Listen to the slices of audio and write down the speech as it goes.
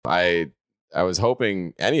I was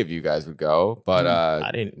hoping any of you guys would go, but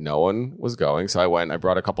I didn't. no one was going. So I went. I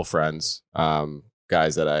brought a couple friends,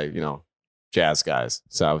 guys that jazz guys.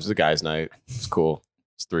 So it was a guys' night. It's cool.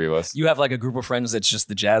 It's three of us. You have like a group of friends that's just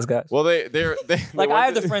the jazz guys? Well, they like I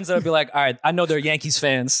have the friends that would be like, all right, I know they're Yankees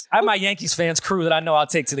fans. I have my Yankees fans crew that I know I'll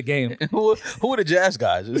take to the game. Who are the jazz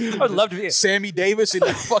guys? I would love to be Sammy Davis and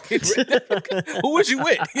the fucking. Who was you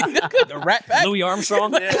with? The Rat Pack? Louis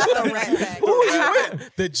Armstrong? The Rat Pack. Who was you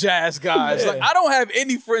with? The jazz guys. Like, I don't have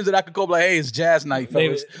any friends that I could go like, hey, it's jazz night,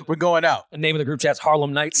 fellas. We're going out. The name of the group chat's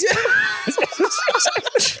Harlem Nights.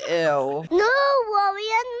 Ew. No worry,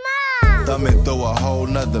 mom. Thumbing through a whole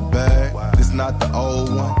nother bag. This not the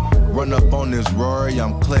old one. Run up on this Rory,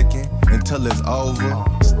 I'm clicking until it's over.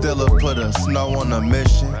 Still put a snow on a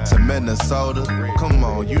mission to Minnesota. Come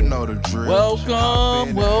on, you know the drill.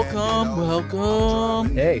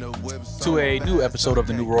 Welcome. Hey. To a new episode of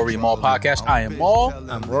the new Rory and Maul podcast. I am Maul.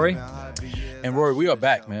 I'm Rory. And Rory, we are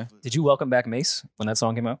back, man. Did you welcome back Mace when that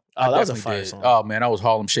song came out? Oh, that was a Definitely fire did. song. Oh man, I was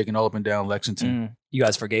Harlem shaking all up and down Lexington. You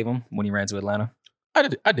guys forgave him when he ran to Atlanta? I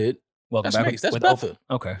did. Welcome That's back. Mace. That's with Betha.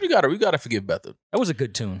 Okay. We gotta forgive Betha. That was a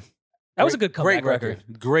good tune. That was a good comeback record.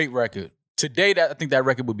 Great record. Today, I think that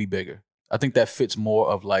record would be bigger. I think that fits more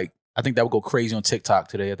of like. I think that would go crazy on TikTok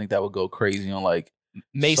today. I think that would go crazy on like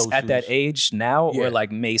Mace socials. at that age now, Yeah. or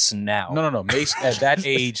like Mace now? No. Mace at that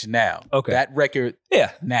age now. Okay. That record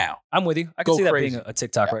Yeah, now. I'm with you. I can Go see that crazy. being a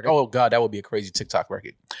TikTok record. Oh God, that would be a crazy TikTok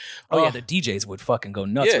record. Oh yeah, the DJs would fucking go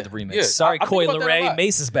nuts Yeah, with the remix. yeah. Sorry, I think Coy about that a Leray, lot.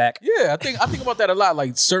 Mace is back. Yeah, I think about that a lot.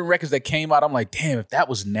 Like certain records that came out, I'm like, damn, if that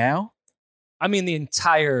was now. I mean, the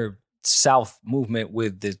entire South movement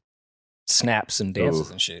with the snaps and dances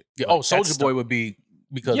Ooh. and shit. Yeah. Like, Oh, Soulja that's Boy would be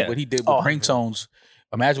because Yeah. what he did with Oh, ringtones.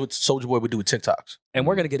 Imagine what Soulja Boy would do with TikToks. And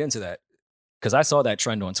we're gonna get into that because I saw that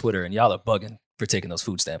trend on Twitter, and y'all are bugging for taking those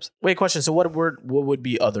food stamps. Wait, question. So what would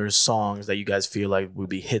be other songs that you guys feel like would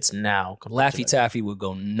be hits now? compared to Laffy that? Taffy would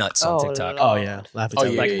go nuts on Oh, TikTok. no. Oh yeah, Laffy Oh,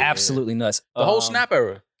 Taffy. yeah, Like yeah. absolutely nuts. The whole Snap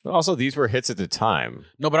era. But also, these were hits at the time.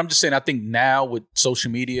 No, but I'm just saying. I think now with social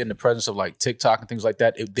media and the presence of like TikTok and things like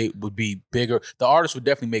that, they would be bigger. The artists would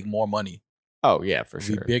definitely make more money. Oh yeah, for Be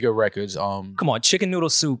sure. bigger records. Come on, Chicken Noodle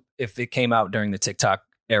Soup, if it came out during the TikTok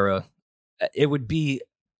era, it would be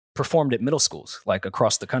performed at middle schools, like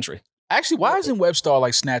across the country. Actually, why isn't Webstar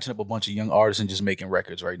like snatching up a bunch of young artists and just making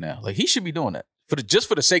records right now? Like he should be doing that just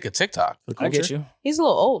for the sake of TikTok. For the I get culture? you. He's a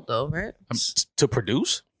little old though, right? To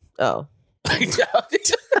produce, Oh.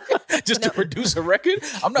 just to produce a record.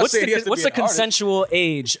 I'm not saying he has to what's be the an artist. consensual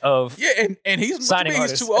age of? Yeah, and he's Signing he's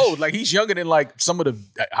artists. too old. Like he's younger than like some of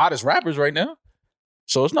the hottest rappers right now.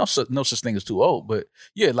 So it's no such thing as too old. But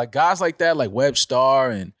yeah, like guys like that, like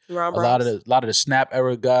Webstar and Ron a lot Browse. of the Snap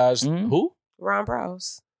era guys. Mhm. Who? Ron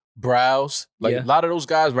Browse. Browse. Like Yeah. a lot of those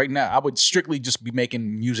guys right now, I would strictly just be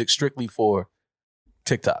making music strictly for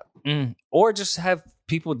TikTok. Or just have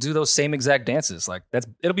people do those same exact dances. Like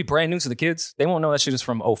it'll be brand new to the kids. They won't know that shit is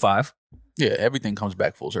from 05. Yeah, everything comes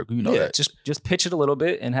back full circle. You know that. Just pitch it a little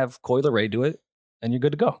bit and have Coy Leray do it, and you're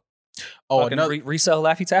good to go. Oh, Fucking another, resell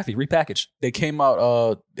Laffy Taffy, repackage. they came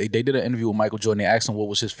out. They did an interview with Michael Jordan. They asked him what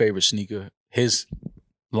was his favorite sneaker. His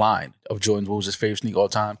line of Jordan's, what was his favorite sneaker all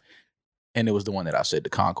time, and it was the one that I said, the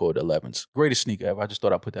Concord 11s, greatest sneaker ever. I just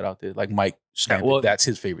thought I'd put that out there. Like Mike stamped well, it. That's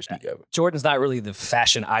his favorite sneaker ever. Jordan's not really the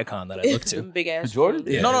fashion icon that I look to. Big ass. Jordan?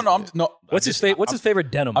 Yeah. No. What's his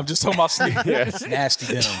favorite denim? I'm just talking about sneakers. Nasty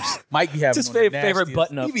denims. Mike be having What's his on the favorite nastiest-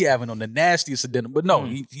 button-up? He be having on the nastiest of denim. But no,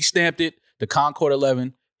 he stamped it. The Concord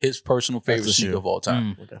 11, his personal favorite the sneaker shoe. of all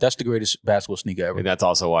time. Okay. That's the greatest basketball sneaker ever. And that's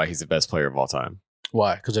also why he's the best player of all time.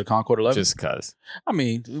 Why? Because of the Concord 11? Just because. I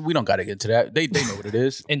mean, we don't got to get into that. They know what it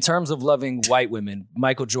is. In terms of loving white women,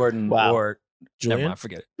 Michael Jordan Wow. or Julian? never mind,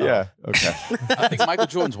 forget it. Yeah. Okay. I think Michael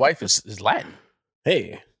Jordan's wife is Latin.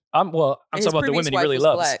 Hey, I'm talking about the women he really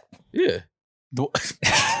loves. Yeah.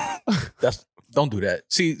 Don't do that.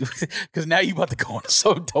 See, because now you about to go on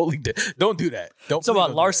so totally. Don't do that. Don't. So please about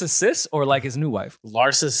don't do Larsa Sis or like his new wife?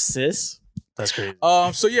 Larsa's sis. That's crazy.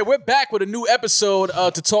 that. So yeah, we're back with a new episode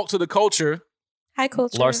to talk to the culture. Hi,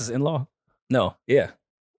 culture. Larsa's in-law? No, yeah.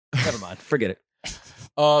 Never mind, forget it.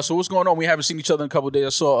 So what's going on? We haven't seen each other in a couple of days. I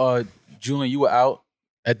saw Julian. You were out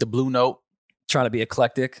at the Blue Note. Trying to be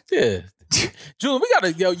eclectic. Yeah. Julian, we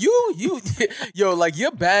gotta yo, like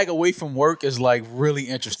your bag away from work is like really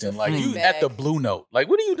interesting. Like you bag. at the Blue Note. Like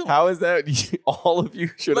what are you doing? How is that? All of you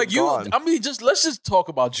should have Like you, gone. I mean, let's just talk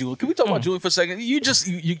about Julian. Can we talk about Julian for a second? You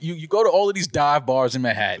go to all of these dive bars in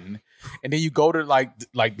Manhattan, and then you go to like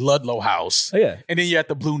Ludlow House, Oh, yeah. and then you're at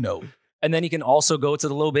the Blue Note, And then you can also go to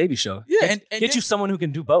the Lil Baby show. Yeah, Get, and get then- you someone who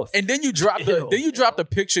can do both. and then you drop the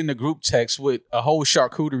picture in the group text with a whole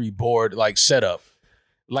charcuterie board like set up.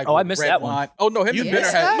 like Oh, I with missed red that one. wine. Oh no, him You and Benner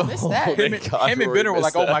missed had that? Missed that. him, Thank God him and we Benner were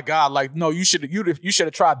like, missed oh that. my god, like no, you should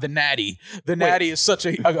have tried the Natty. The Natty is such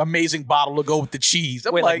an amazing bottle to go with the cheese.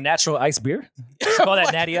 I'm Wait, like like, natural ice bear? Call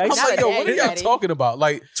that natty I'm ice? Not like, a yo, what are Natty y'all Natty. talking about?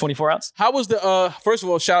 Like, 24 ounce? how was the first of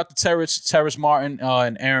all, shout out to Terrace Martin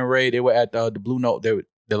and Aaron Ray. They were at the Blue Note.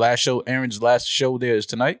 The last show, Aaron's last show there is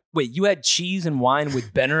tonight. Wait, you had cheese and wine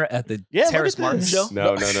with Benner at the Yeah, look Terrace at Martin this. show?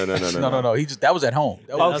 No. No. He just that was at home.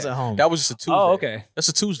 That That was, was at home. that was just a Tuesday. Oh, okay. That's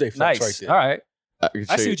a Tuesday flex Nice. right there. All right. can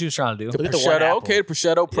I show see you- what you was trying to do. The Look at the one prosciutto, apple. okay, the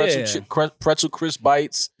prosciutto, Yeah. pretzel crisp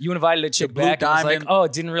bites, You invited a chick Blue back and was like, Diamond. oh,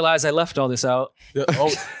 didn't realize I left all this out.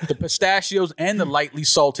 the pistachios, and the lightly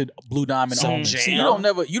salted Blue Diamond Some almonds. See, jam.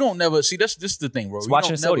 you don't never see. This is the thing, bro. It's You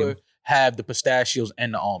watching don't the sodium. never have the pistachios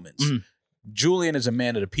and the almonds. Mm. Julian is a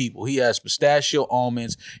man of the people. He has pistachio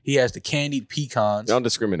almonds. He has the candied pecans. Don't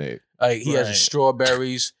discriminate. He has the Right.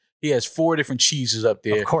 strawberries. He has 4 different cheeses up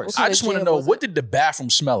there. Of course. I just want to jam know, was what it? did the bathroom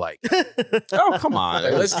smell like? Oh, come on.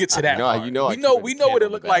 Like, let's get to that. You know, part. you know I we keep know it we know what candle it in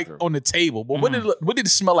the looked like bathroom. on the table, but what did it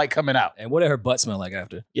smell like coming out? And what did her butt smell like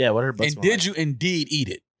after? Yeah, what her butt And smell did like? you indeed eat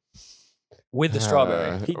it? With the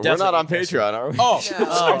strawberry. He We're not on definitely ate that Patreon, are we? Oh,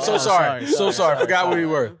 No. I'm so sorry. So sorry. Forgot where we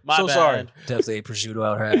were. My So bad. sorry. Definitely ate prosciutto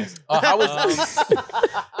out her ass.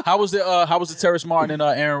 How was the Terrace Martin and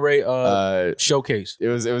Aaron Ray showcase? It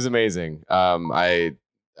was amazing.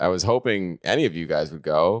 I was hoping any of you guys would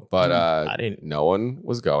go, but I didn't. no one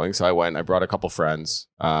was going. So I went. I brought a couple friends,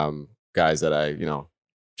 guys that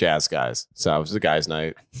jazz guys. So it was a guys'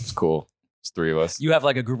 night. It was cool. It's 3 of us. You have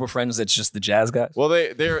like a group of friends that's just the jazz guys? Well,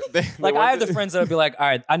 they Like, went I have to- the friends that would be like, all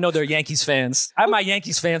right, I know they're Yankees fans. I have my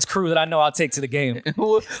Yankees fans crew that I know I'll take to the game.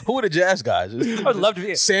 who are the jazz guys? I would love to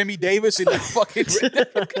be Sammy Davis and the fucking.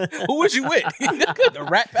 Who was you with? The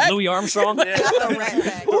Rat Pack. Louis Armstrong. Not the Rat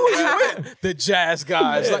Pack. Who was you with? The jazz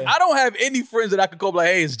guys. Like, I don't have any friends that I could go like,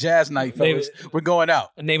 hey, it's jazz night, fellas. We're going out.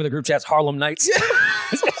 The name of the group chat's Harlem Nights.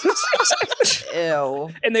 Ew.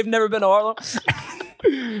 And they've never been to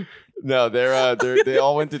Harlem. No, they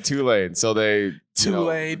all went to Tulane. So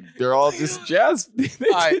Tulane. they're all just jazz. They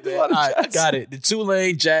All right, did a man. lot of All right, I jazz. got it. The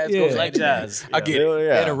Tulane jazz Yeah. goes Like jazz. I get it. Yeah.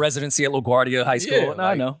 They had a residency at LaGuardia High School. Yeah, No, I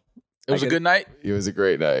like- know. It was I a get good night. It was a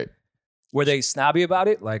great night. Were they snobby about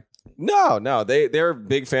it? Like, No, they're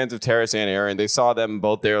big fans of Terrace and Aaron. They saw them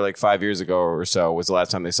both there like 5 years ago or so. Was the last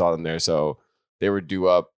time they saw them there. So they were due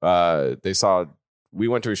up. We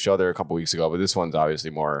went to a show there a couple weeks ago, but this one's obviously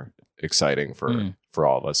more exciting for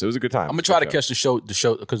all of us. It was a good time. I'm gonna try to catch the show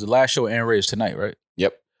because the last show Aaron Ray is tonight, right?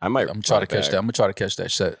 Yep, I might. I'm gonna try to catch that. I'm gonna try to catch that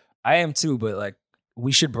set. I am too, but like,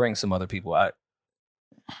 we should bring some other people. I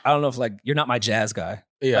don't know if like, you're not my jazz guy.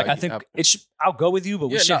 Yeah, Like, I think it should, I'll go with you, but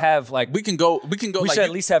we Yeah, should no, have like, we can go. We we like should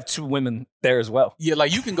at least have 2 women there as well. yeah,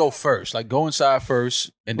 like you can go first. Like go inside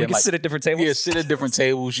first, and We then can like sit at different tables. yeah, sit at different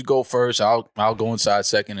tables. You go first. I'll go inside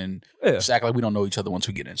second, and Yeah. just act like we don't know each other once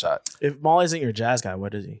we get inside. If Maul isn't your jazz guy,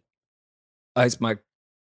 what is he? He's my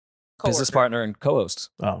business Coworker. partner and co-host.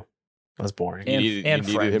 Oh, that's boring. And- you and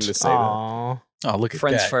needed him friends. to say that. Aw. Oh, look at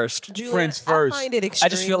Friends that. first. Julian, Friends first. I find it I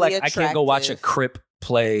just feel like extremely I can't go watch a attractive. Crip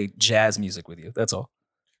play jazz music with you. That's all.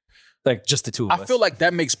 Like just the 2 of us. I feel like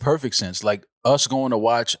that makes perfect sense. Like us going to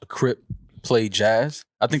watch a Crip play jazz.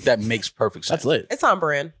 I think that makes perfect sense. That's lit. It's on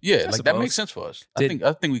brand. Yeah, I like that suppose. makes sense for us. Did-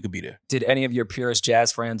 I think we could be there. Did any of your purest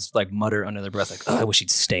jazz friends like mutter under their breath, like, oh, I wish he'd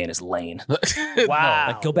stay in his lane? Wow.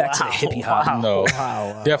 Like, go back to the hippie hop. Wow. No.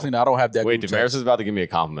 Wow. Definitely not. I don't have that. Wait, group Damaris text. is about to give me a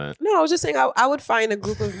compliment. No, I was just saying I would find a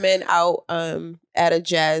group of men out at a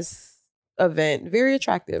jazz event very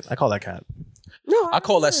attractive. I call that cat. No, I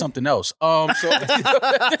call that would. something else. So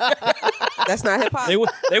That's not hip hop.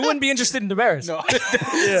 They wouldn't be interested in Damaris. no,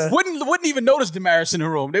 wouldn't even notice Damaris in the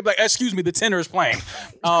room. They'd be like, "Excuse me, the tenor is playing."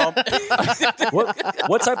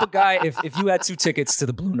 What type of guy, if you had 2 tickets to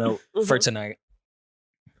the Blue Note for tonight,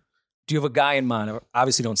 do you have a guy in mind?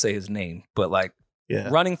 Obviously don't say his name, but like Yeah.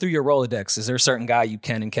 running through your Rolodex, is there a certain guy you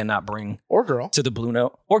can and cannot bring Or girl. to the Blue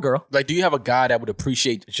Note? Or girl? Like, do you have a guy that would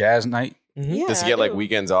appreciate jazz night? Yeah, Does he I get like do.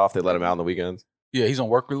 weekends off? They let him out on the weekends. Yeah, he's on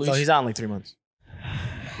work release. So he's out in like 3 months.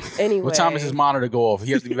 Anyway, What time does his monitor go off?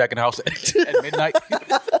 He has to be back in the house at midnight.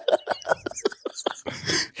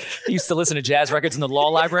 He used to listen to jazz records in the law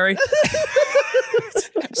library.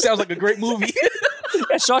 Sounds like a great movie.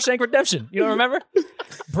 Yeah, Shawshank Redemption. You don't remember?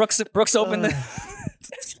 Brooks opened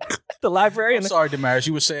the library I'm and sorry, Damaris.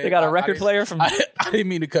 You were saying they got a I record didn't- player from. I didn't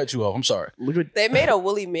mean to cut you off. I'm sorry. Look at They made a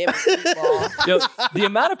woolly mammoth ball. Yo, the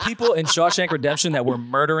amount of people in Shawshank Redemption that were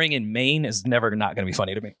murdering in Maine is never not going to be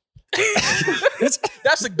funny to me.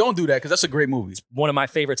 Don't do that because that's a great movie. One of my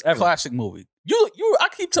favorites ever. Classic movie. I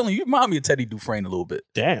keep keep telling you, you remind me of Teddy Dufresne a little bit.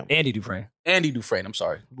 Damn. Andy Dufresne. Andy Dufresne, I'm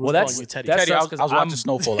sorry. Well, that's Teddy. that Teddy, I sucks was 'cause watching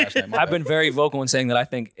Snowfall last night. I've been very vocal in saying that I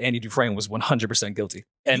think Andy Dufresne was 100% guilty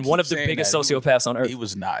and You one keep of the saying biggest that. sociopaths on earth. He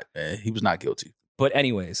was not, man. He was not guilty. But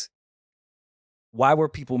anyways, why were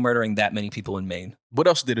people murdering that many people in Maine? What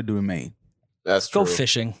else did it do in Maine? That's Go true.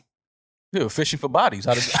 fishing. They were fishing for bodies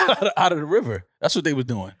out of the river. That's what they was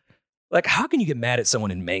doing. Like, how can you get mad at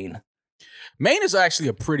someone in Maine? Maine is actually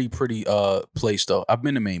a pretty place though. I've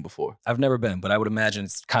been to Maine before. I've never been, but I would imagine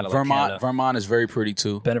it's kind of like Vermont, Canada. Vermont is very pretty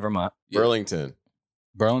too. Been to Vermont. Burlington.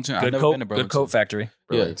 Burlington, I've Good never coat, been to Burlington. good coat factory.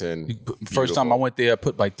 Burlington. First time I went there, I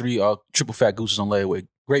put like 3 triple fat gooses on layaway.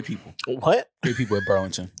 Great people. What? Great people at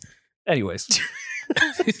Burlington. Anyways,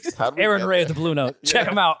 How'd we Aaron get Ray there? at the Blue Note. Check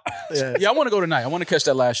him out. Yeah, I want to go tonight. I want to catch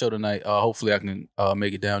that last show tonight. Hopefully I can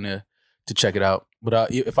make it down there to check it out.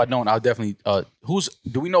 But if I don't, I'll definitely.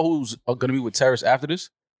 Do we know who's going to be with Terrace after this?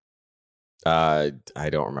 I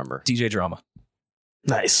don't remember. DJ Drama.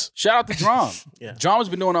 Nice. Shout out to Drum. Yeah. Drum's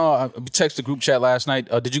been doing. I texted the group chat last night.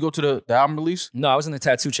 Did you go to the album release? No, I was in the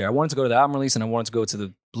tattoo chair. I wanted to go to the album release and I wanted to go to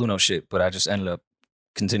the Blue Note shit, but I just ended up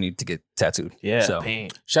continued to get tattooed. Yeah. So Pain.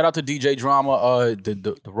 Shout out to DJ Drama. The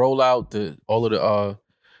rollout, all of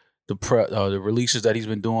the releases that he's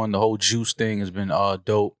been doing. The whole Juice thing has been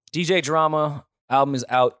dope. DJ Drama album is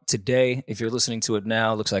out today. If you're listening to it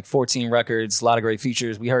now, it looks like 14 records, a lot of great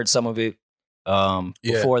features. We heard some of it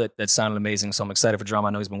before that sounded amazing. So I'm excited for Drama.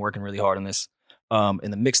 I know he's been working really hard on this. And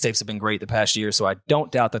the mixtapes have been great the past year. So I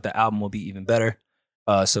don't doubt that the album will be even better.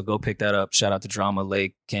 So go pick that up. Shout out to Drama,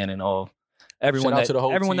 Lake, Cannon, everyone Shout out to the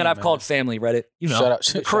whole everyone team, that I've man. called family, Reddit. You know, Shout out,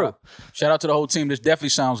 the crew. Shout out to the whole team. This definitely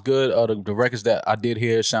sounds good. The records that I did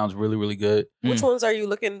hear sounds really, really good. Which ones are you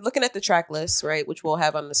looking at the track list, right? Which we'll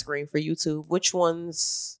have on the screen for YouTube.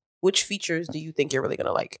 Which features do you think you're really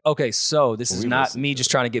gonna like? Okay, so this is We not listened me to just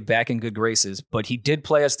it. trying to get back in good graces, but he did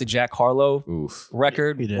play us the Jack Harlow Oof.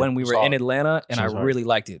 record He did. when we were Solid. in Atlanta, and I Sounds hard. really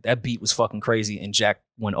liked it. That beat was fucking crazy, and Jack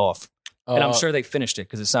went off. And I'm sure they finished it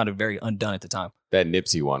because it sounded very undone at the time. That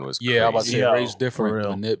Nipsey one was Yeah, I was about to crazy. say Yo, Ray's for different. real.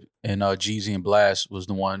 The Nip and Jeezy and Blast was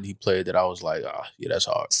the one he played that I was like, yeah, that's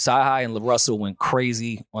hard. Sci-Hi and LaRussell went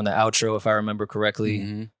crazy on the outro, if I remember correctly.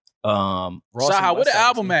 Mhm. Ross Saha, and where the Westside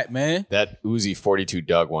album was- at, man? That Uzi 42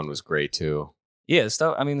 Doug one was great too. Yeah, the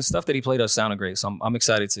stuff that he played us sounded great. So I'm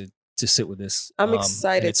excited to sit with this. I'm in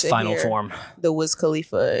excited its to final hear form. the Wiz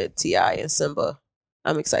Khalifa, T.I. and Simba.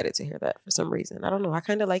 I'm excited to hear that for some reason. I don't know. I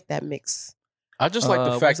kind of like that mix. I just like the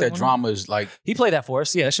what fact was that that one? Drama is like, He played that for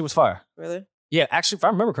us. Yeah, that shit was fire. Really? Yeah, actually, if I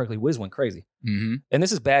remember correctly, Wiz went crazy. And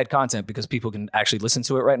this is bad content because people can actually listen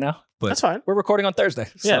to it right now. But That's fine. we're recording on Thursday.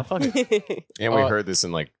 Yeah, fuck it. And we Uh, heard this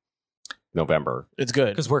in like November. It's good.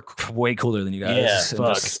 Because we're way cooler than you guys. Yeah, And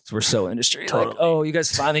fuck. just- we're so industry. Totally. Like, oh, you guys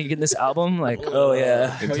finally getting this album? Like, oh,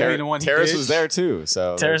 yeah. And Oh, you mean the one he Terrace did? was there too.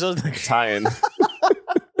 So Terrace was there. tie-in.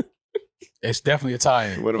 it's definitely a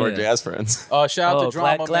tie-in. One of our Yeah. jazz friends. Shout out Oh, to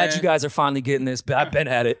Drama, glad man. you guys are finally getting this. But I've been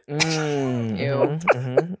at it.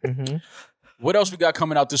 What else we got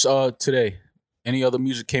coming out this today? Any other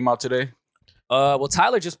music came out today? Well,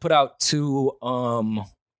 Tyler just put out 2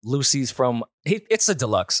 Lucy's from. It's a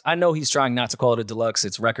deluxe. I know he's trying not to call it a deluxe.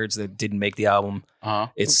 It's records that didn't make the album.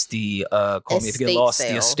 It's the call me if you get Estate lost.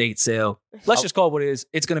 sale. The estate sale. Let's just call it what it is.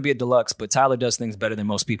 It's going to be a deluxe, but Tyler does things better than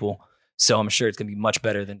most people, so I'm sure it's going to be much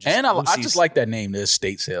better than just. And I Lucy's. just like that name, the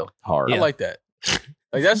estate sale. Hard. I like that.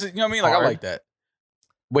 Like that's, you know what I mean? Like I Hard. like that.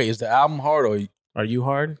 Wait, is the album hard or Are you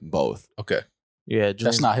hard? Both. okay? Yeah, That's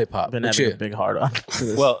Julian's not hip hop. been But having yeah. a big hard on.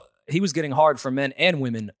 Well, he was getting hard for men and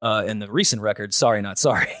women in the recent record. Sorry, not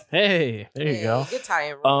sorry. Hey, there you go. Good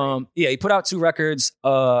tie-in. Yeah, he put out 2 records.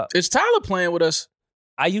 Is Tyler playing with us?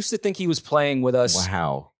 I used to think he was playing with us.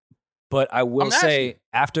 Wow. But I will I'm say, asking.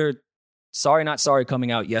 after Sorry Not Sorry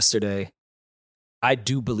coming out yesterday, I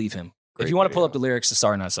do believe him. Great if you want to video. pull up the lyrics to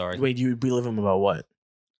Sorry Not Sorry, Wait, you believe him about what?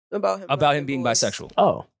 about him being bisexual.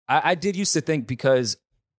 Oh, I did used to think because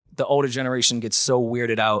the older generation gets so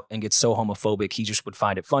weirded out and gets so homophobic, he just would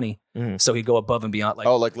find it funny. Mhm. So he'd go above and beyond. Like,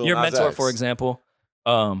 Like Lil your Nas mentor, X. for example,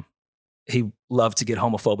 he loved to get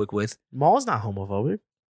homophobic with. Maul's not homophobic.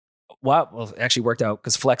 Well, it actually worked out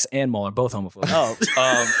because Flex and Maul are both homophobic.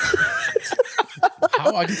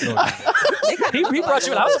 How I get thrown into that? He brought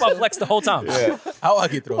you in. I was about Flex the whole time. Yeah. How I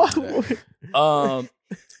get thrown into that?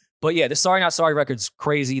 But yeah, the Sorry Not Sorry record's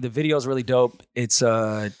crazy. The video's really dope. It's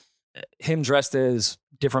him dressed as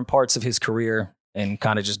different parts of his career and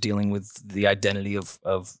kind of just dealing with the identity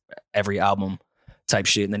of every album type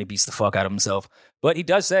shit. And then he beats the fuck out of himself. But he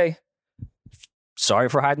does say, sorry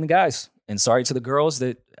for hiding the guys and sorry to the girls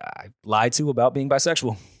that I lied to about being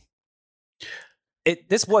bisexual.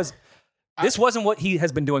 This wasn't what he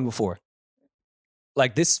has been doing before.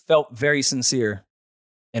 like this felt very sincere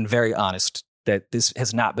and very honest that this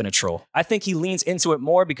has not been a troll. I think he leans into it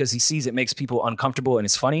more because he sees it makes people uncomfortable and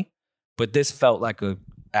it's funny. But this felt like a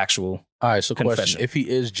actual All right, so confession. question. If he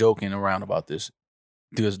is joking around about this,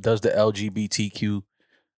 does the LGBTQ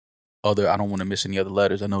other, I don't want to miss any other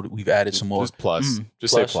letters. I know that we've added some more. Just plus.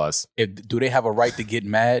 Just Plus. say plus. Do they have a right to get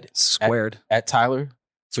mad Squared. at Tyler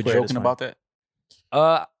for Squared is joking fine. about that?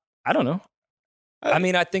 I don't know. I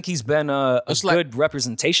mean, I think he's been a It's good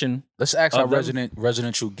representation. Let's ask our Of them?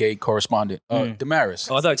 residential gay correspondent, Damaris.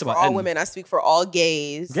 Oh, I thought you were talking For about all and- women, I speak for all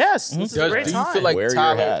gays. Yes, this is a great Do you time. feel like Wear your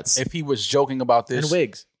Tyler, hats. if he was joking about this, and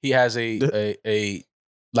wigs. he has a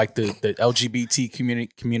like the LGBT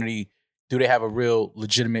community, do they have a real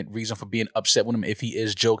legitimate reason for being upset with him if he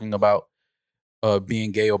is joking about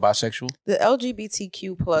being gay or bisexual? The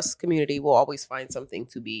LGBTQ plus community will always find something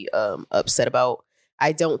to be upset about.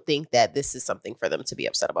 I don't think that this is something for them to be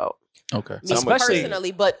upset about. Okay. Me Especially-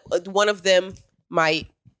 personally, but one of them might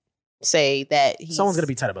say that he's Someone's gonna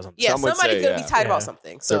be tight about something. Yeah, Some would somebody's say, gonna yeah. be tight about Yeah.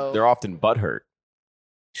 something. They're, So they're often butthurt.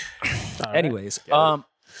 All right. Anyways, Get it.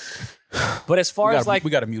 but as far as like we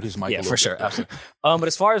got to mute his mic. yeah, a for little sure, bit. absolutely. But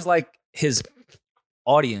as far as like his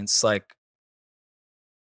audience, like,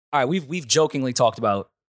 all right, we've jokingly talked about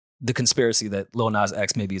the conspiracy that Lil Nas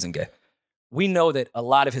X maybe isn't gay. We know that a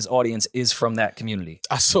lot of his audience is from that community.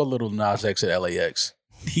 I saw Little Nas X at LAX.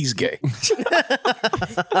 He's gay.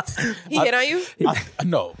 he hit on you?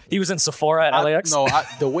 No. He was in Sephora at LAX.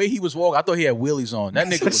 The way he was walking, I thought he had wheelies on. That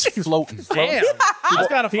nigga was floating. Damn, that's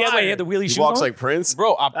kind of he had the wheelie He shoes walks on? like Prince.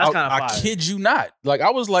 Bro, That's kinda I fire. kid you not. Like,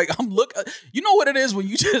 I was like, you know what it is when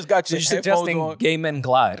you just got So your you're headphones suggesting on? gay men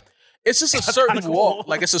glide. It's just a certain walk.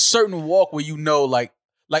 Like, it's a certain walk where you know, like,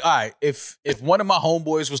 all right, if one of my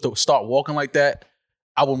homeboys was to start walking like that,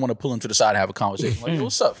 I would want to pull him to the side and have a conversation. Like, yo,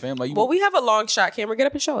 what's up, fam? Like, Well, we have a long shot camera. Get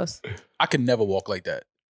up and show us. I can never walk like that.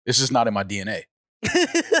 It's just not in my DNA.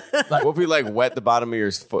 What if we like wet the bottom of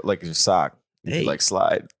your foot like your sock? You Hey. could, like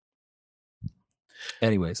slide.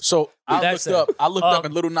 Anyways, So I That's looked it. up,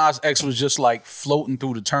 and Little Nas X was just like floating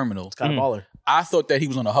through the terminal. It's kind of baller. I thought that he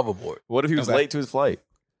was on a hoverboard. What if he was Okay. late to his flight?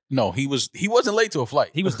 No, he wasn't late to a flight.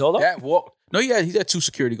 he was dolo. That walk. No, he had two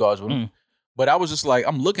security guards with him. But I was just like,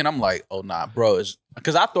 I'm like, oh nah, bro,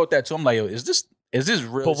 because I thought that too. I'm like, yo, is this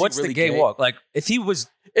real? But Is he what's really the gay walk? Like, if he was,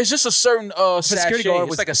 It's just a certain security sachet. guard It's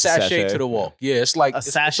was- like a sachet to the walk. Yeah, it's like A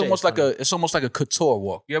it's sachet almost is like funny. it's almost like a couture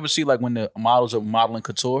walk. You ever see like when the models are modeling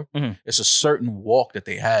couture? Mhm. It's a certain walk that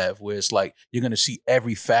they have where it's like you're gonna see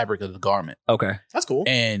every fabric of the garment. okay, That's cool.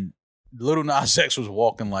 And Little Nas X was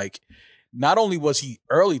walking like, not only was he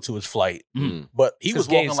early to his flight, Mm. but he was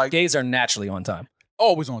because walking like gays are naturally on time.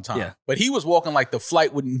 always on time. Yeah. But he was walking like the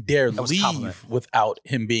flight wouldn't dare That was a leave compliment. without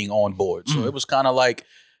him being on board. So Mm. it was kind of like,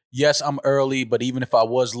 yes, I'm early, but even if I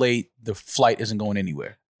was late, the flight isn't going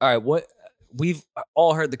anywhere. All right, what we've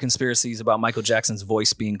all heard the conspiracies about Michael Jackson's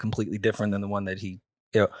voice being completely different than the one that he.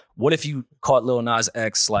 You know, what if you caught Lil Nas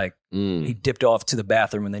X like he dipped off to the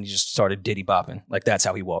bathroom and then he just started diddy bopping? Like that's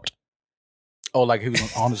how he walked. Oh, like he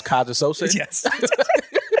was on his Kaja Sose? Yes.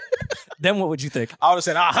 Then what would you think? I would have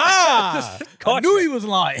said, aha! I Caught knew you. he was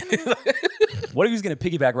lying. What if he was going to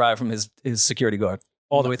piggyback ride from his security guard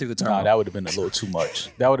all the way through the terminal? Nah, that would have been a little too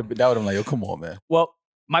much. That would have been like, yo, come on, man. Well,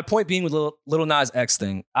 my point being with Lil Nas X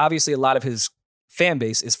thing, obviously a lot of his fan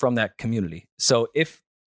base is from that community. So if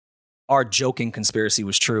our joking conspiracy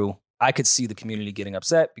was true, I could see the community getting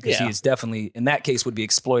upset because he Yeah. is definitely, in that case, would be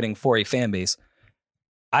exploiting for a fan base.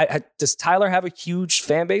 Does Tyler have a huge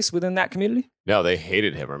fan base within that community? No, they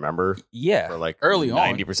hated him. Remember, for Yeah. like Early on.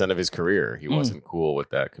 90% of his career, he wasn't cool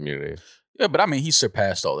with that community. Yeah, but I mean, he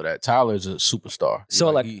surpassed all of that. Tyler's a superstar. So,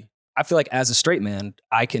 like, he- I feel like as a straight man,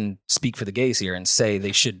 I can speak for the gays here and say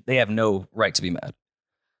they have no right to be mad.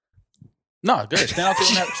 no, good. Stand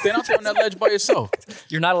out there on that ledge by yourself.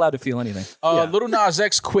 You're not allowed to feel anything. Little Nas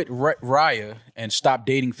X quit Raya and stopped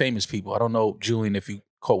dating famous people. I don't know, Julian, if you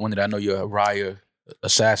caught one of that. I know you're a Raya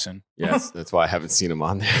assassin. Yes, that's why I haven't seen him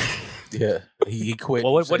on there. Yeah, he quit.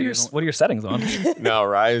 Well, He said what he are your doesn't- what are your settings on? No,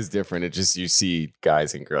 Raya is different. It just you see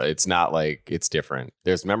guys and girls. It's not like it's different.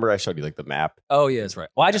 Remember I showed you like the map. Oh yeah, that's right.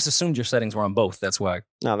 Well, I just assumed your settings were on both. That's why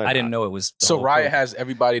No, I didn't know it was. the So whole Raya crew. has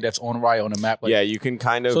everybody that's on Raya on the map. Like, Yeah, you can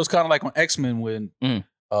kind of. So it's kind of like on X-Men when Mm.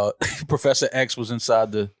 Professor X was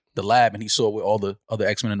inside the lab and he saw where all the other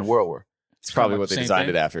X-Men in the world were. it's probably kinda what the they same designed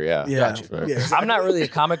thing. it after. Yeah, Yeah. Gotcha. Right. Yeah. I'm not really a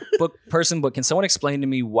comic book person, but can someone explain to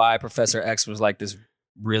me why Professor X was like this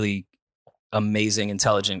really amazing,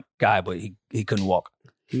 intelligent guy, but he couldn't walk?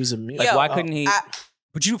 He was a mute. Like, why couldn't he?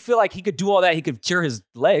 But you feel like he could do all that? He could cure his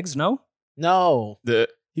legs, no? No, The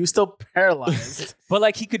he was still paralyzed. But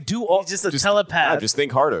like he could do all. He's just a Just- telepath. just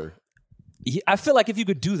think harder. I feel like if you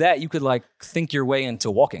could do that, you could like think your way into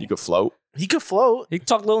walking. You could float. He could float. You could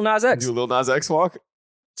talk Lil Nas X. Do a Lil Nas X walk.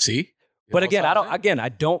 See? But again, I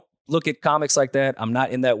don't look at comics like that. I'm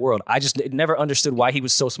not in that world. I just never understood why he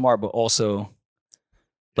was so smart, but also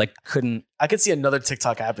like couldn't. I could see another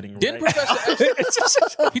TikTok happening. Didn't right? Professor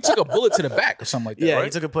X, he took a bullet to the back or something like that, Yeah, right? he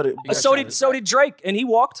took a put it. So did Drake, and he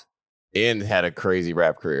walked. And had a crazy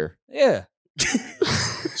rap career. Yeah.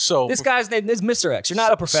 So This guy's name is Mr. X. You're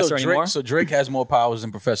not a professor anymore. So Drake has more powers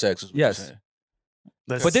than Professor X. Is what Yes. you're saying.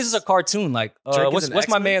 But this is a cartoon. Like, Drake is what's an my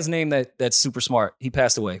X-Men? man's name that's super smart? He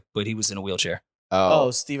passed away, but he was in a wheelchair.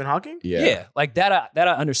 Oh, Stephen Hawking. yeah. Like that I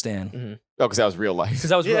understand Mm-hmm. Oh, because that was real life. because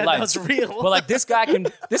that was real life. that's real. But like this guy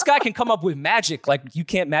can come up with magic. Like you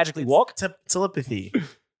can't magically walk. Telepathy.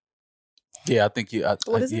 Yeah, I think you.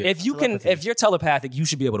 What is it? yeah. If you're telepathic, you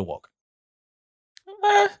should be able to walk.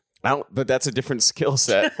 I don't, but that's a different skill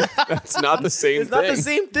set. That's not the same It's thing. not the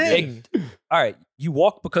same thing. All right, you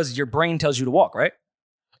walk because your brain tells you to walk, right?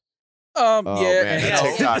 Oh, yeah, man. and- That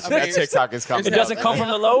TikTok, I mean, that TikTok is coming. It doesn't come from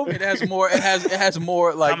the lobe. It has more. It has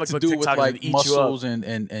more like Comic to book do with TikTok like would eat you muscles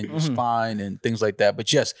and your spine and things like that.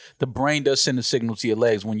 But yes, the brain does send a signal to your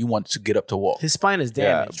legs when you want to get up to walk. His spine is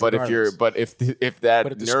Yeah, damaged. but if that But if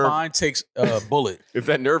the nerve spine takes a bullet, if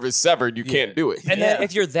that nerve is severed, you can't do it. And then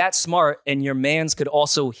if you're that smart and your man's could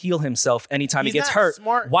also heal himself anytime He's he gets not hurt,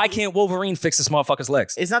 smart. why can't Wolverine fix this motherfucker's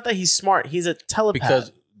legs? It's not that he's smart. He's a telepath.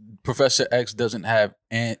 because Professor X doesn't have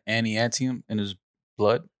antiantium in his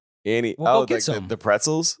blood. Annie, Well, go get like some. the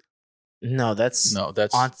pretzels. no, that's No,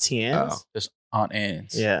 that's Auntie Anne's. Oh. that's Aunt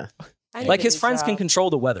Anne's. Yeah. I need Like a his new friends can job. control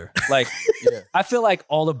the weather. Like Yeah. I feel like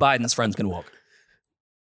all of Biden's friends can walk.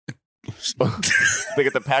 They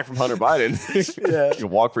get the pack from Hunter Biden. Yeah. You can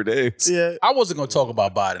walk for days. Yeah. I wasn't going to talk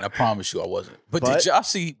about Biden. I promise you I wasn't. But But- did y'all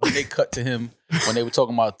see when they cut to him when they were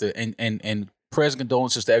talking about the and prayers and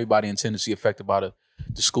condolences to everybody in Tennessee affected by the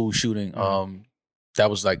school shooting? That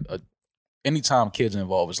was like anytime kids are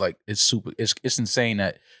involved, it's insane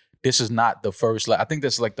that this is not the first. I think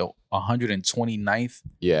that's like the 129th.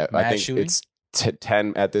 Yeah, I Mass think shooting? it's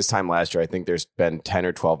 10 at this time last year. I think there's been 10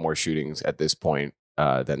 or 12 more shootings at this point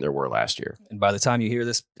than there were last year. And by the time you hear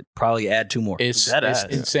this, probably add 2 more. It's Dead ass.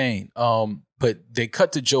 insane. But they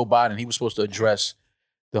cut to Joe Biden. He was supposed to address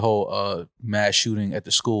the whole mass shooting at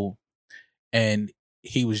the school, and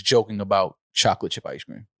he was joking about chocolate chip ice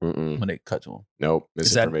cream Mm-mm. when they cut to him. Nope,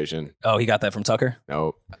 Is that- misinformation. Oh, he got that from Tucker?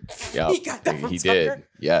 Nope. Yep. He got that from He Tucker? did.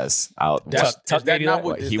 Yes. That's, Tuck is that gave you not that?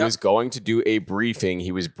 what He was going to do a briefing.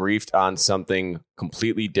 He was briefed on something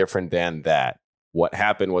completely different than that. What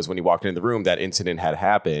happened was when he walked into the room, that incident had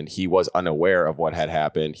happened. He was unaware of what had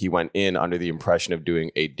happened. He went in under the impression of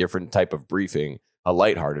doing a different type of briefing, a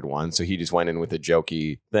lighthearted one. So he just went in with a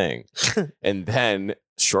jokey thing. And then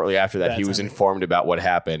shortly after that, Bad he was timing. informed about what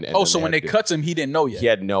happened. And Oh, then so when had they to- cut to him, he didn't know yet. he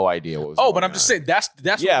had no idea what was Oh, going but I'm on. just saying that's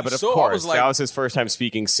Yeah, what but we of saw. I course, was like, that was his first time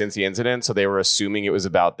speaking since the incident. So they were assuming it was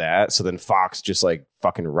about that. So then Fox just like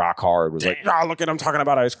fucking rock hard was like, "Oh, look at him talking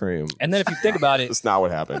about ice cream." And then if you think about it, That's not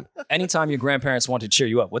what happened. anytime your grandparents want to cheer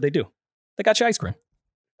you up, what'd they do? They got you ice cream.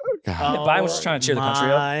 Biden was just trying to cheer the country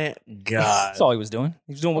up. My God. That's all he was doing.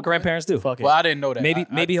 He was doing what grandparents do. Fuck it. well, I didn't know that.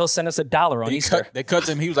 Maybe he'll send us $1 on they Easter. cut, they cut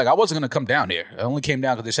to him. He was like, I wasn't going to come down there. I only came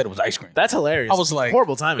down because they said it was ice cream. That's hilarious. I was like,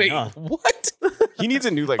 horrible timing. Wait, huh? what? He needs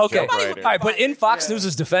a new like Okay. joke writer. All right, but in Fox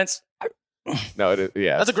News' defense, No, it is,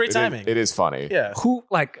 yeah, That's a great it is- timing. It is funny. Yeah. who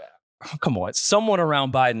like come on, someone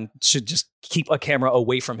around Biden should just keep a camera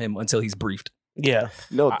away from him until he's briefed. Yeah.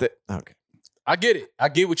 No, okay. I get it. I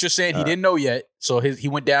get what you're saying. He didn't know yet. So he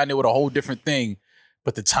went down there with a whole different thing.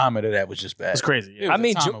 But the timing of that was just bad. It's crazy. It Yeah. I was-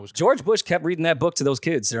 mean, the timing was George Bush kept reading that book to those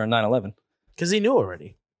kids during 9/11. Because he knew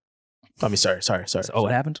already. I mean, sorry. Oh,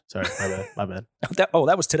 what happened? Sorry, my bad. That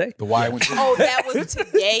was today. The wire went through. Oh, that was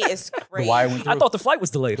today. Is The crazy. wire went through. I thought the flight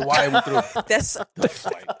was delayed. the wire went through. That's That's,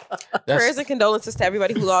 prayers and condolences to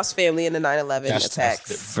everybody who lost family in the 9/11 That's-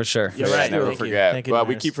 attacks. For sure. You're Yeah, right. never Thank you. forget. Thank you, Well,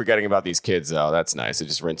 we Dennis. keep forgetting about these kids, though. That's nice. It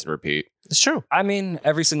just rinse and repeat. It's true. I mean,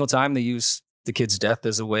 every single time they use the kid's death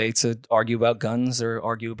as a way to argue about guns or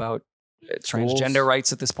argue about transgender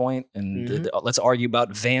rights at this point, and let's argue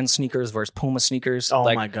about Van sneakers versus Puma sneakers. Oh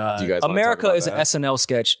like, my God. Do you guys wanna talk America about is an that? SNL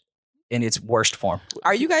sketch in its worst form.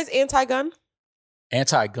 Are you guys anti-gun?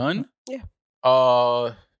 Anti-gun? Yeah.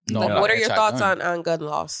 No. Like, I'm not what are your thoughts anti-gun. on gun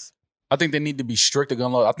laws? I think they need to be stricter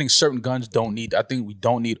gun laws. I think certain guns don't need. I think we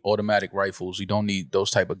don't need automatic rifles. We don't need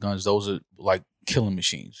those type of guns. Those are like killing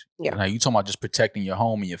machines. Yeah. Now you talking about just protecting your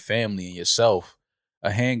home and your family and yourself.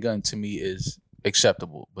 A handgun to me is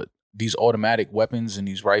acceptable, but these automatic weapons and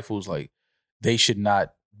these rifles, like, they should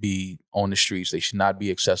not be on the streets. They should not be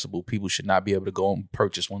accessible. People should not be able to go and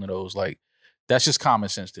purchase one of those. Like, that's just common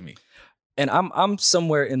sense to me. and I'm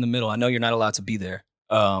somewhere in the middle. I know you're not allowed to be there,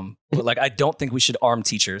 but like I don't think we should arm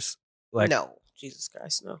teachers. Like no, Jesus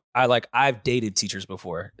Christ, no. I've dated teachers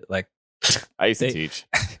before. Like I used to teach.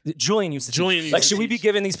 Julian used to Julian teach. used Like, to should we be teach.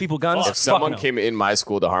 giving these people guns? If someone came in my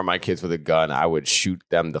school to harm my kids with a gun, I would shoot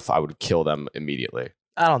them. I would kill them immediately.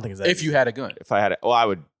 I don't think it's that. If you had a gun. If I had it, well, I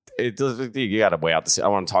would. It does. You got to weigh out the. I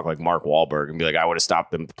want to talk like Mark Wahlberg and be like, I would have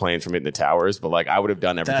stopped them planes from hitting the towers, but like I would have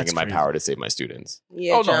done everything That's in my crazy. power to save my students.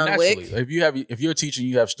 Yeah, Oh no, John naturally. Wick. If you're a teacher and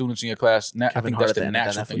you have students in your class, I Kevin think Hart that's the at the end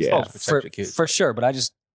of natural that thing Netflix to do, film. is protect your kids. For sure, but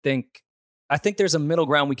I think there's a middle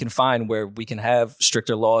ground we can find where we can have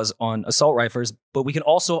stricter laws on assault rifles, but we can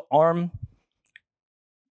also arm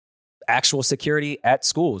actual security at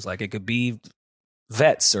schools. Like it could be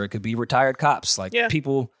vets or it could be retired cops, like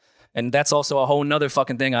people. And that's also a whole nother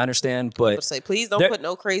fucking thing. I understand, I would but say, please don't put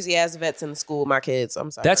no crazy ass vets in the school with my kids.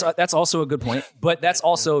 I'm sorry. that's also a good point. But that's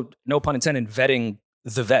also, no pun intended, vetting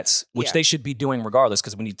the vets, which they should be doing regardless,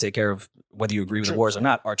 because we need to take care of, whether you agree with the wars or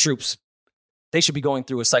not, our troops. They should be going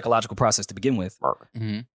through a psychological process to begin with.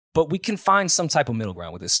 Mm-hmm. But we can find some type of middle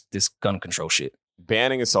ground with this gun control shit.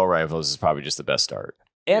 Banning assault rifles is probably just the best start.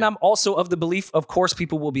 And I'm also of the belief, of course,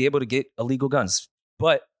 people will be able to get illegal guns,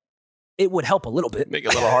 but it would help a little bit. Make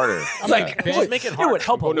it a little harder. Like, Just make it it hard. would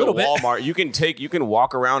help a Go to little bit. Walmart. You can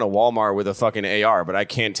walk around a Walmart with a fucking AR, but I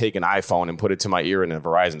can't take an iPhone and put it to my ear in a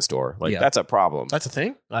Verizon store. Like that's a problem. That's a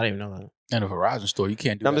thing? I didn't even know that. In a Verizon store, you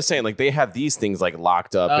can't do I'm that. just saying, like they have these things like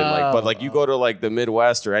locked up and like, but like you go to like the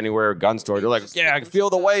Midwest or anywhere gun store, they're like, yeah, I feel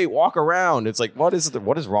the weight, walk around. It's like, what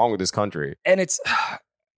is wrong with this country? And it's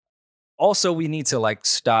also, we need to like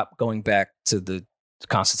stop going back to the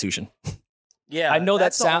Constitution. Yeah, I know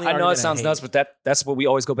that's the only I know it argument I sounds hate. nuts, but that's what we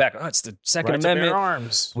always go back. Oh, it's the Second Right to bear Amendment.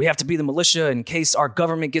 arms. We have to be the militia in case our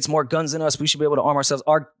government gets more guns than us. We should be able to arm ourselves.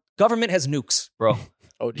 Our government has nukes, bro.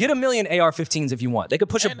 Get 1 million AR-15s if you want. They could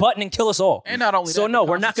push a button and kill us all. And not only so that, no,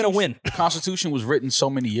 the we're not going to win. The Constitution was written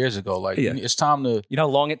so many years ago. Like it's time to. You know how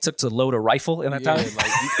long it took to load a rifle in that time?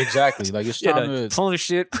 Like, exactly. Like it's time to full of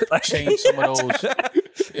shit. change some of those.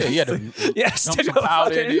 Yeah, Stick some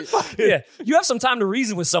powder in it. Yeah, you have some time to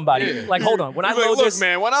reason with somebody. Yeah. Like, hold on, when I load Look, this,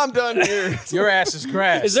 man, when I'm done here, Your ass is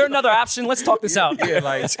grass. is there another option? Let's talk this out.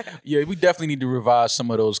 We definitely need to revise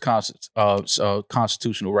some of those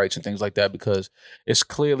constitutional rights and things like that, because it's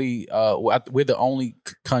clearly we're the only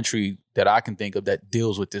country that I can think of that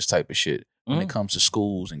deals with this type of shit when it comes to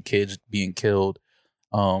schools and kids being killed,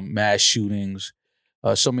 mass shootings.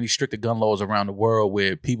 So many stricter gun laws around the world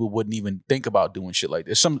where people wouldn't even think about doing shit like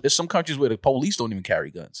this. There's some countries where the police don't even carry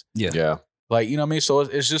guns. yeah. Like, you know what I mean? So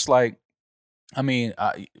it's just like, I mean,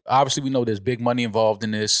 obviously we know there's big money involved in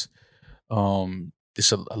this.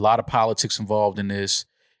 There's a lot of politics involved in this.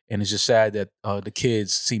 And it's just sad that the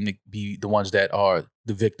kids seem to be the ones that are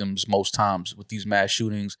the victims most times with these mass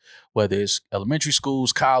shootings, whether it's elementary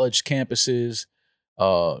schools, college campuses,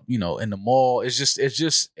 in the mall.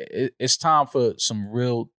 It's time for some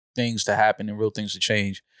real things to happen and real things to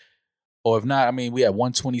change. Or if not, I mean, we at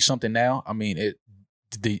 120 something now. I mean,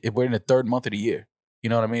 we're in the third month of the year. You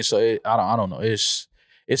know what I mean? So I don't know. It's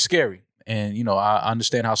scary. And, I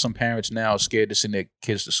understand how some parents now are scared to send their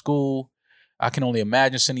kids to school. I can only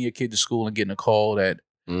imagine sending your kid to school and getting a call that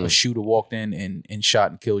a shooter walked in and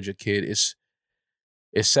shot and killed your kid. It's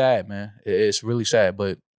sad, man. It's really sad.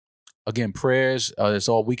 But again, prayers. That's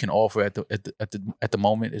all we can offer at the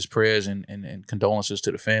moment is prayers and condolences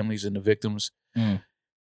to the families and the victims. And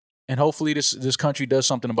hopefully this country does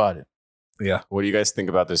something about it. Yeah. What do you guys think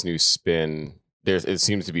about this new spin? It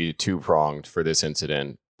seems to be two-pronged for this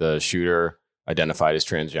incident. The shooter identified as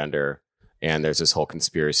transgender, and there's this whole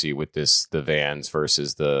conspiracy with the Vans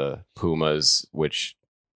versus the Pumas, which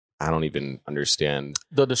I don't even understand.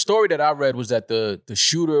 The story that I read was that the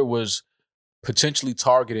shooter was potentially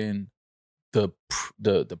targeting the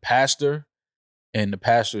pastor and the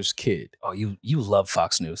pastor's kid. Oh, you love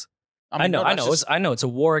Fox News. I know. I know. It's a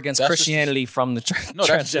war against Christianity from the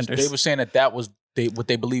transgenders. They were saying that was what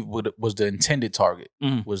they believe was the intended target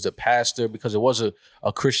was the pastor, because it was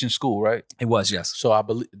a Christian school, right? It was, yes. So I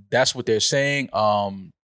believe that's what they're saying. I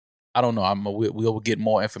don't know. We'll get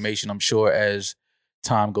more information, I'm sure, as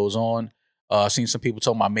time goes on. I've seen some people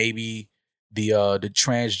talking about maybe the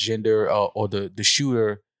transgender or the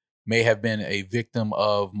shooter may have been a victim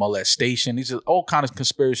of molestation. These are all kinds of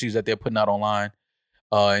conspiracies that they're putting out online.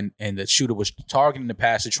 And the shooter was targeting the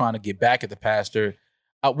pastor, trying to get back at the pastor.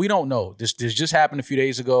 We don't know. This just happened a few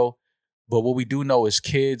days ago, but what we do know is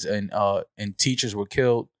kids and teachers were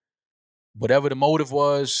killed. Whatever the motive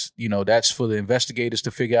was, that's for the investigators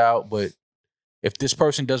to figure out. But if this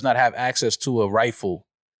person does not have access to a rifle,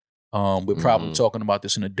 we're probably talking about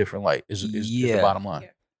this in a different light. Is the bottom line.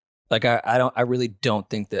 Like I really don't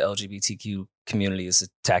think the LGBTQ community is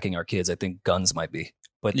attacking our kids. I think guns might be,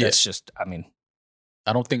 but that's just, I mean,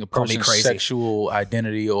 I don't think a Call me person's crazy. sexual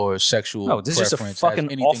identity or sexual no, this is just a preference has fucking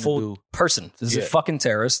anything to awful do. person. This is a fucking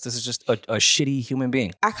terrorist. This is just a shitty human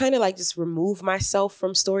being. I kind of like just remove myself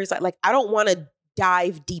from stories. Like I don't want to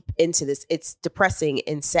dive deep into this. It's depressing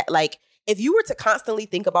and sad. Like if you were to constantly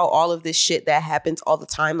think about all of this shit that happens all the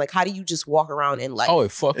time, like how do you just walk around in life? Oh, it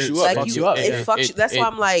fucks you Like up. it fucks you. That's why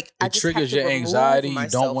I'm like, I It just have triggers to your remove anxiety. You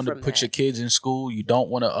myself don't want to from put that. your kids in school. You don't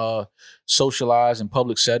want to socialize in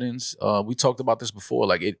public settings. We talked about this before.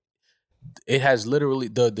 Like it has literally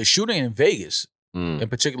the shooting in Vegas, in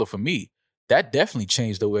particular for me, that definitely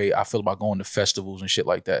changed the way I feel about going to festivals and shit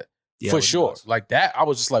like that. Yeah, For it sure. does. Like that, I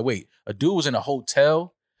was just like, wait, a dude was in a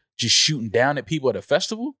hotel just shooting down at people at a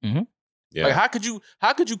festival? Yeah. Like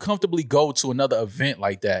how could you comfortably go to another event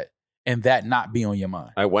like that and that not be on your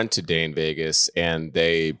mind? I went to Day in Vegas, and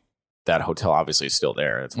that hotel obviously is still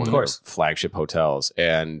there. It's one of their flagship hotels,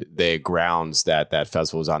 and the grounds that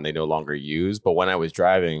festival was on, they no longer use. But when I was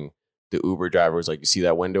driving, the Uber driver was like, "You see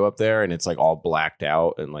that window up there?" And it's like all blacked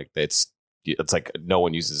out, and like it's like no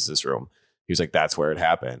one uses this room. He was like, "That's where it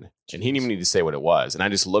happened," and he didn't even need to say what it was. And I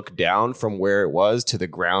just looked down from where it was to the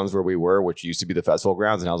grounds where we were, which used to be the festival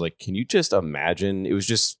grounds, and I was like, "Can you just imagine?" It was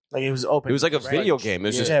just Like it was open. it was like a video game. It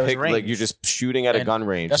was just Yeah, it was like range. you're just shooting at a And gun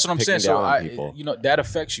range. That's just what I'm picking saying. So down people. that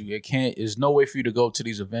affects you. It can't. There's no way for you to go to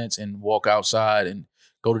these events and walk outside and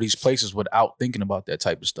go to these places without thinking about that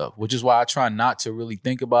type of stuff. Which is why I try not to really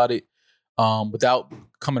think about it, without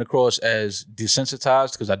coming across as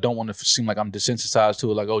desensitized, because I don't want to seem like I'm desensitized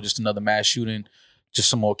to it. Like, oh, just another mass shooting, just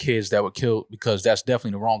some more kids that were killed, because that's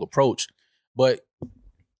definitely the wrong approach. But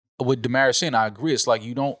with Damaris saying, I agree. It's like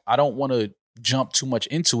I don't want to jump too much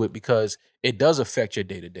into it, because it does affect your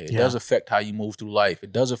day to day. It does affect how you move through life.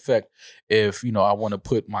 It does affect if, I want to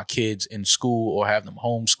put my kids in school or have them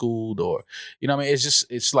homeschooled, or, what I mean?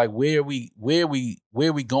 It's like where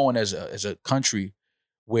we going as a country,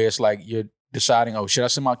 where it's like you're deciding, oh, should I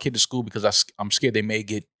send my kid to school because I'm scared they may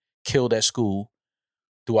get killed at school?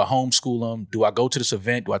 Do I homeschool them? Do I go to this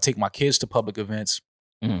event? Do I take my kids to public events?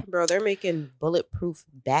 Bro, they're making bulletproof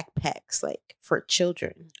backpacks like for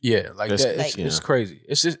children. Yeah, like That's- that. It's yeah. crazy.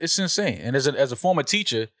 It's insane. And as a former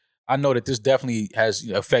teacher, I know that this definitely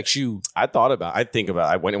affects you.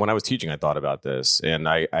 When I was teaching, I thought about this, and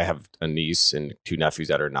I have a niece and two nephews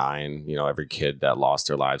that are 9. Every kid that lost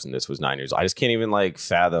their lives in this was 9 years old. I just can't even like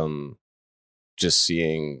fathom just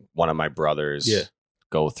seeing one of my brothers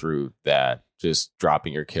go through that, just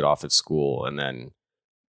dropping your kid off at school, and then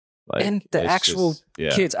like, And the it's actual just-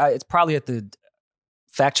 yeah. kids, it's probably at the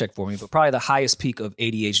fact check for me, but probably the highest peak of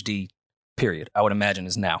ADHD period, I would imagine,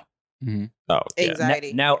 is now. Oh, yeah.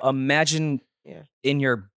 Anxiety. Now imagine in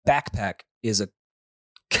your backpack is a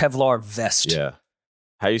Kevlar vest. Yeah.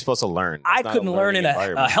 How are you supposed to learn? It's I not couldn't learn in learning a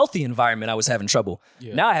environment. healthy environment. I was having trouble.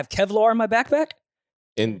 Yeah. Now I have Kevlar in my backpack.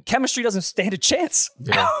 And Chemistry doesn't stand a chance.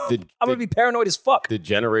 Yeah. the, I'm going to be paranoid as fuck. the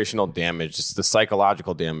generational damage, just the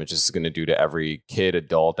psychological damage this is going to do to every kid,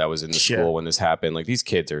 adult that was in the school when this happened. Like these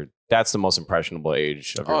kids that's the most impressionable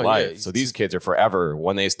age of your Oh, life. yeah. So these kids are forever,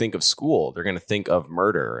 when they think of school, they're going to think of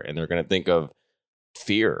murder, and they're going to think of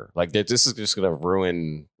fear. Like this is just going to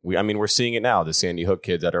ruin. We're seeing it now. The Sandy Hook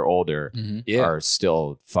kids that are older are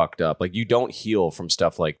still fucked up. Like you don't heal from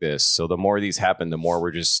stuff like this. So the more these happen, the more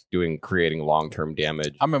we're just creating long-term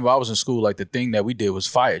damage. I remember I was in school, like the thing that we did was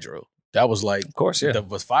fire drill. That was like, Of course, yeah. the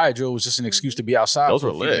fire drill was just an excuse to be outside Those for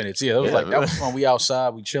were a few lit. minutes. Yeah, that was fun. We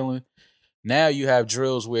outside, we chilling. Now you have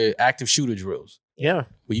drills with active shooter drills Yeah,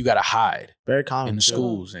 where you got to hide very common in the too.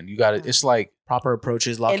 schools, and you got to. It's like, Proper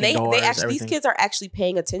approaches, locking And they doors, actually, everything. these kids are actually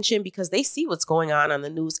paying attention because they see what's going on the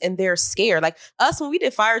news, and they're scared. Like us, when we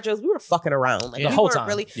did fire drills, we were fucking around. Like The we whole weren't time.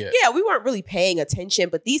 really, Yeah. we weren't really paying attention.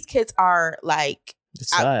 But these kids are like, It's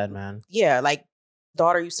sad, man. like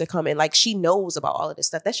daughter used to come in, like she knows about all of this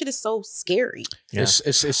stuff. That shit is so scary. Yeah.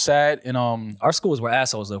 it's sad, and Our schools were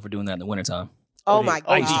assholes, though, for doing that in the wintertime. Oh my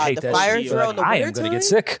I used to god, hate the that fire shit. drill in the I am wintertime? going to get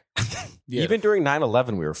sick. yeah. Even during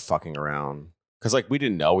 9/11, we were fucking around. Because like we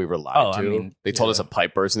didn't know, we were lied Oh, to. I mean, they told us a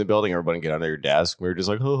pipe burst in the building. Everybody get under your desk. We were just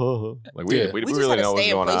like, ho, ho, ho. Like we Yeah. didn't We just really had to know what was stay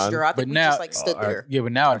in going place, on. Drew. I think But we now- just like stood there. Yeah,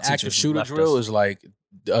 but now an teachers active shooter left drill us. is like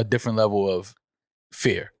a different level of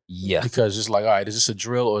fear, Yeah. because it's like, all right, is this a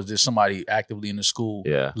drill or is this somebody actively in the school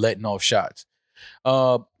Yeah. letting off shots?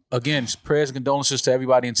 Again, prayers and condolences to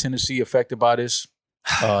everybody in Tennessee affected by this.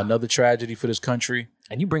 Another tragedy for this country.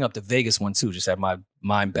 And you bring up the Vegas one, too. Just had my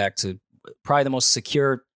mind back to probably the most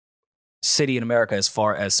secure city in America as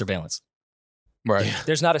far as surveillance. Right.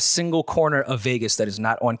 There's not a single corner of Vegas that is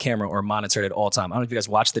not on camera or monitored at all time. I don't know if you guys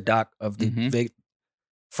watched the doc of the Mhm. Vegas.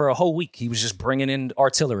 For a whole week, he was just bringing in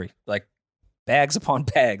artillery, like bags upon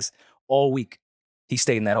bags, all week. He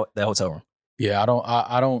stayed in that hotel room. Yeah,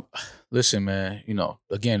 I don't listen, man. You know,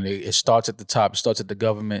 again, it starts at the top. It starts at the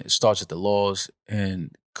government. It starts at the laws,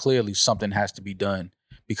 and clearly something has to be done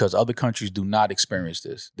because other countries do not experience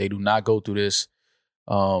this. They do not go through this.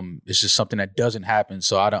 It's just something that doesn't happen.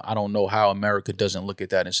 So I don't know how America doesn't look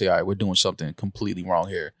at that and say, all right, we're doing something completely wrong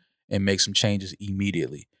here and make some changes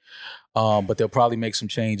immediately. But they'll probably make some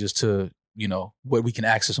changes to, you know, what we can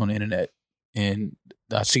access on the internet. And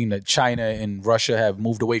I've seen that China and Russia have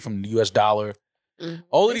moved away from the US dollar.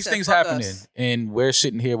 All of these things happening. And we're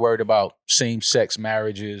sitting here worried about same-sex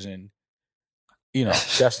marriages and, you know,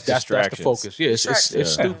 that's the focus. Yeah,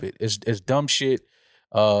 it's stupid. It's dumb shit.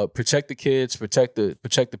 Protect the kids, protect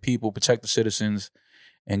the people, protect the citizens,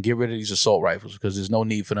 and get rid of these assault rifles because there's no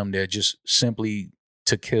need for them there just simply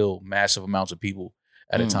to kill massive amounts of people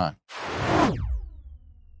at a time.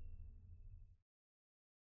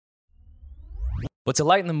 But to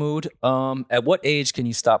lighten the mood, at what age can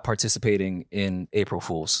you stop participating in April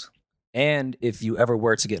Fools? And if you ever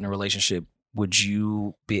were to get in a relationship, would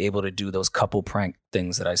you be able to do those couple prank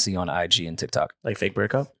things that I see on IG and TikTok? Like fake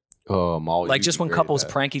breakup? Like just when couples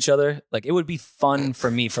prank each other, like it would be fun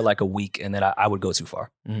for me for like a week, and then I would go too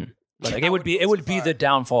far. Mm-hmm. Like it would be the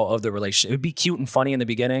downfall of the relationship. It would be cute and funny in the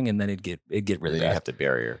beginning, and then it'd get really bad. You have to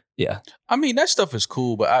bury her. Yeah, I mean that stuff is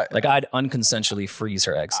cool, but I'd unconsensually freeze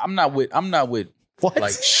her eggs. I'm not with what?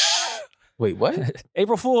 Like, wait, what?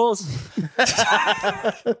 April Fools.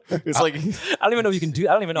 It's like I don't even know if you can do.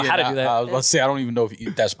 I don't even know how to do that. I was about to say I don't even know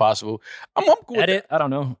if that's possible. I'm cool Edit. I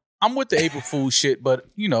don't know. I'm with the April Fool shit, but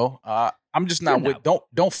you know, I'm just not with.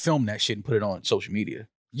 Don't film that shit and put it on social media.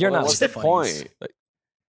 You're not. What's the point? Like,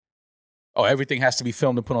 everything has to be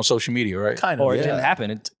filmed and put on social media, right? Kind of. Or it didn't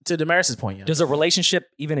happen. To Damaris's point, yeah. Does a relationship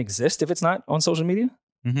even exist if it's not on social media?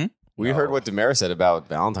 Mm-hmm. We heard what Damaris said about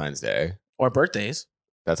Valentine's Day. Or birthdays.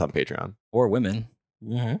 That's on Patreon. Or women.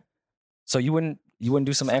 Mm-hmm. So you wouldn't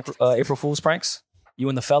do some April Fool's pranks? You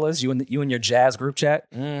and the fellas? You and your jazz group chat?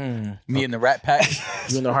 Me and the Rat Pack?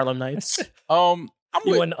 You and the Harlem Nights?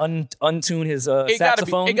 You wouldn't untune his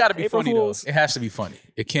saxophone? It gotta be April funny Fools? though. It has to be funny.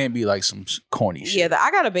 It can't be like some corny shit. Yeah, I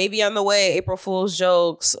got a baby on the way. April Fool's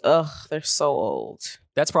jokes. Ugh, they're so old.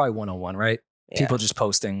 That's probably 101, right? Yeah. People just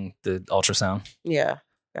posting the ultrasound. Yeah.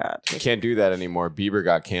 God. You can't do that anymore. Bieber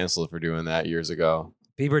got canceled for doing that years ago.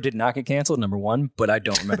 Bieber did not get canceled, number one, but I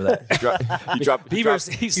don't remember that.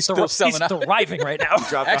 He's thriving right now. He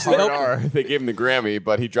dropped the hard R. They gave him the Grammy,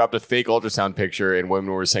 but he dropped a fake ultrasound picture, and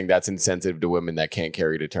women were saying that's insensitive to women that can't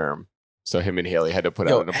carry to term. So him and Haley had to put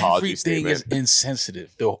out an apology statement. Everything is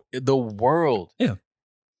insensitive. The world. Yeah.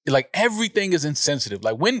 Like everything is insensitive.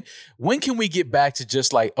 Like when can we get back to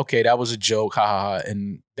just like, okay, that was a joke, ha ha ha,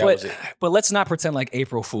 and that was it. But let's not pretend like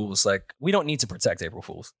April Fools. Like we don't need to protect April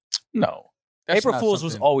Fools. No. April Fools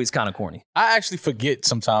was always kind of corny. I actually forget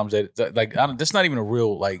sometimes that like that's not even a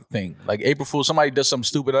real like thing. Like April Fools, somebody does something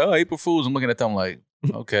stupid. Oh, April Fools. I'm looking at them like,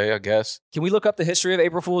 okay, I guess. Can we look up the history of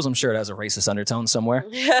April Fools? I'm sure it has a racist undertone somewhere.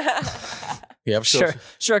 Yeah, I'm sure.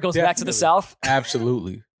 Sure, it goes back to the South.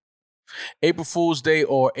 Absolutely. April Fool's Day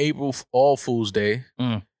or April All Fool's Day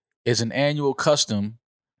is an annual custom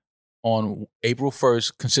on April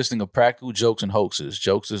 1st consisting of practical jokes and hoaxes.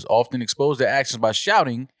 Jokesters often expose their actions by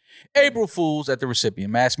shouting April Fools at the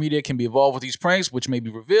recipient. Mass media can be involved with these pranks, which may be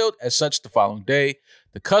revealed as such the following day.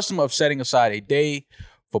 The custom of setting aside a day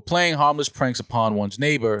for playing harmless pranks upon one's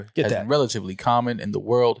neighbor has been relatively common in the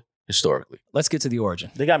world historically. Let's get to the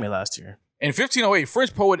origin. They got me last year. In 1508,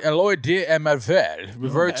 French poet Eloy de Mervel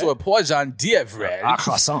reverted to a poison d'Avril,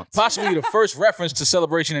 possibly the first reference to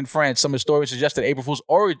celebration in France. Some historians suggest that April Fool's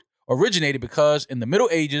originated because in the Middle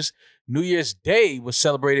Ages, New Year's Day was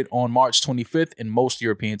celebrated on March 25th in most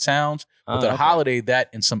European towns, with a holiday that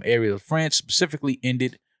in some areas of France specifically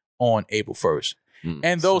ended on April 1st.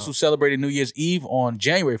 And those who celebrated New Year's Eve on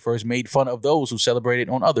January 1st made fun of those who celebrated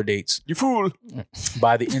on other dates. You fool.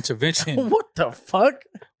 By the intervention. What the fuck?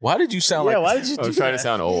 Why did you sound like why did you do I was trying to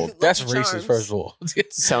sound old. That's racist, first of all.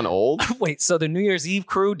 Sound old? Wait, so the New Year's Eve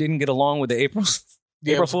crew didn't get along with the April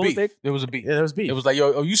Fool's Day? It was a beef. Yeah, there was beef. It was like,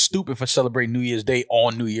 yo, are you stupid for celebrating New Year's Day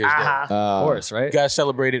on New Year's Day? Of course, right? You guys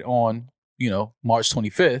celebrated on, March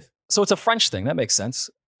 25th. So it's a French thing. That makes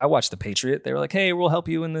sense. I watched The Patriot. They were like, hey, we'll help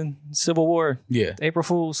you in the Civil War. Yeah. April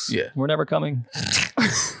Fools. Yeah. We're never coming.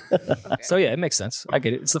 So yeah, it makes sense. I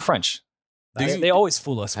get it. It's the French. Do They always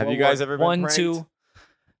fool us. Have you guys ever been One, pranked? two.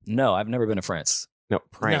 No, I've never been to France. No,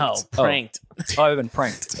 pranked. No, pranked. Oh, I've been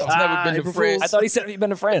pranked. I've never been to April France. Fools. I thought he said he'd been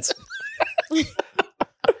to France. We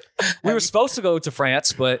were supposed to go to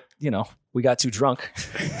France, but, We got too drunk.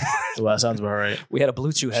 Well, that sounds about right. We had a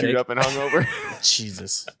blue chew Shoot headache. up and hungover.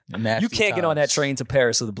 Jesus. Nasty You can't get on that times. train to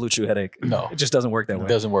Paris with a blue chew headache. No. It just doesn't work that It way.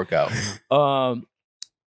 doesn't work out.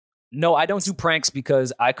 No, I don't do pranks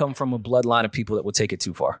because I come from a bloodline of people that will take it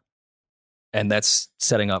too far. And that's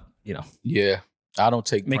setting up, Yeah. I don't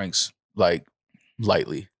take pranks like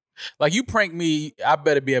lightly. Like you prank me, I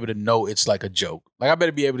better be able to know it's like a joke. Like I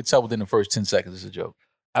better be able to tell within the first 10 seconds it's a joke.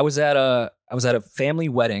 I was at a family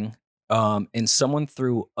wedding, and someone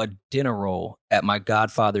threw a dinner roll at my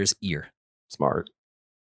godfather's ear. Smart.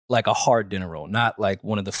 Like a hard dinner roll, not like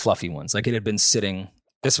one of the fluffy ones. Like it had been sitting.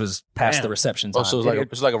 This was past Damn. the reception time. Oh, so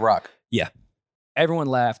it's like a rock. Everyone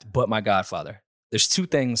laughed, but my godfather. There's two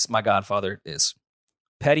things my godfather is: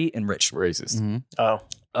 petty and rich. Racist.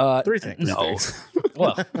 Oh, three things. No,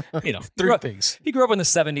 well, Three things. He grew up in the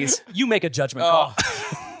 '70s. You make a judgment Oh,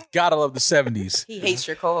 call. gotta love the 70s. He hates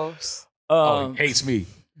your co-host. He hates me.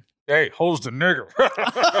 Hey, holds the nigger.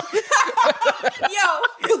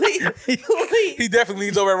 Yo, please. He definitely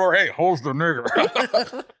leans over everywhere. Hey, holds the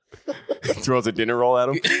nigger. Throws a dinner roll at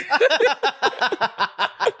him.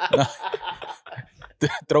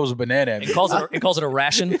 Throws a banana at me. It calls it a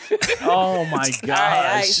ration. Oh my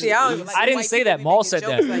gosh. See, I don't even like I didn't white say people that. be Maul making said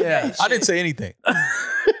jokes that. like Yeah. I didn't say anything.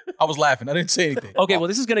 I was laughing. I didn't say anything. Okay, well,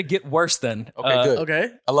 this is gonna get worse then. Okay, good. Okay.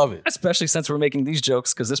 I love it. Especially since we're making these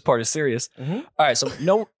jokes because this part is serious. Mhm. All right, so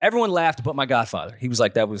no, everyone laughed but my godfather. He was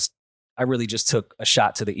like, I really just took a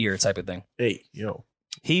shot to the ear type of thing. Hey, yo.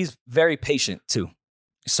 He's very patient too.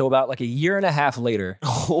 So about like a year and a half later,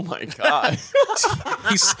 Oh my god.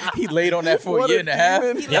 He laid on that for What a year a and a half.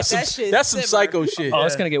 demon. He let that shit That's some simmer. psycho shit. oh,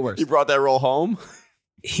 it's gonna get worse. You brought that roll home?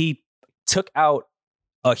 He took out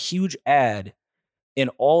a huge ad in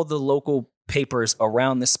all the local papers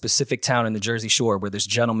around this specific town in the Jersey Shore where this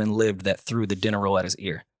gentleman lived that threw the dinner roll at his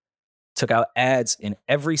ear. Took out ads in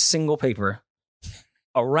every single paper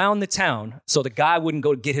around the town so the guy wouldn't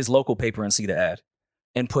go get his local paper and see the ad,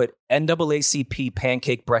 and put NAACP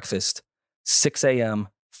pancake breakfast, 6 a.m.,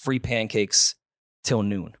 free pancakes till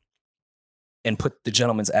noon, and put the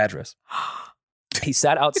gentleman's address. He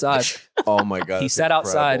sat outside Oh my god. He that's sat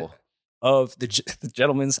outside incredible. of the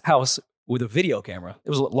gentleman's house with a video camera. It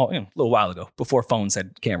was a little while ago, before phones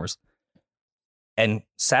had cameras. And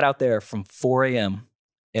sat out there from 4 a.m.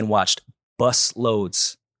 and watched bus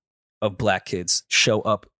loads of black kids show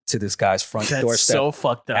up to this guy's front That's doorstep so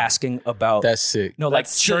fucked up. asking about, That's sick. like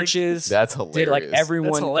That's sick. churches. That's hilarious. did like That's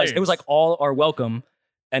everyone, hilarious. it was like all are welcome.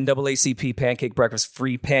 NAACP pancake breakfast,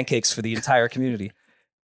 free pancakes for the entire community.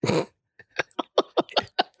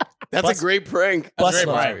 That's Bus- a great prank. Bus great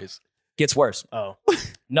load. prank. Gets worse. Oh.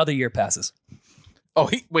 Another year passes. Oh,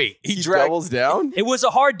 he He dragged. doubles down? It was a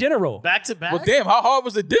hard dinner roll. Back to back? Well, damn, how hard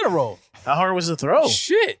was the dinner roll? How hard was the throw?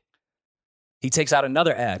 Shit. He takes out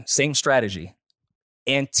another ad, same strategy.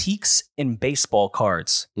 Antiques and baseball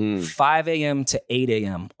cards, 5 a.m. to 8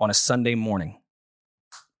 a.m. on a Sunday morning.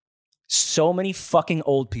 So many fucking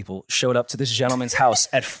old people showed up to this gentleman's house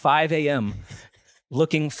at 5 a.m.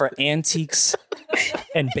 looking for antiques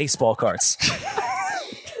and baseball cards.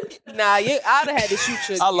 Nah, I'd have had to shoot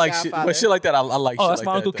your I like shit. godfather. But shit like that, I like Oh, shit that's like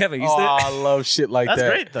my that, Uncle though. Kevin. He's Oh, there. I love shit like That's that.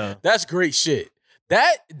 great, though. That's great shit.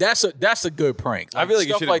 That's a good prank. I feel like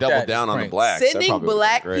you stuff should have doubled that is down on the prank. blacks. That Sending probably would've been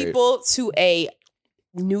black great. people to a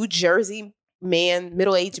New Jersey man,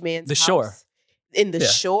 middle-aged man's The house Shore. in the Yeah.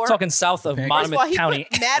 shore. Talking south of First of First of all, Monmouth he County.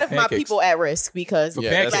 put mad of my Pancakes. people at risk because Yeah,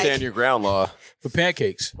 that's pancakes. stand your ground law. For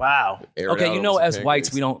pancakes. Wow. Air it Okay, out you on know, some as whites,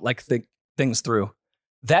 pancakes. we don't like think things through.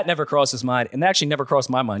 That never crossed his mind, and that actually never crossed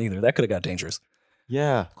my mind either. That could have got dangerous.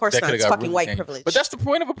 Yeah. of course That not. coulda It's got fucking really white dangerous. privilege. But that's the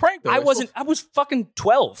point of a prank, though. I was fucking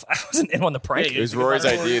 12. I wasn't in on the prank. Yeah, It was Rory's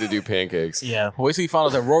idea to do pancakes. Yeah. Wait till he found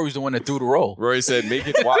out that Rory's the one that threw the roll. Rory said, make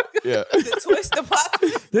it yeah. the twist the plot.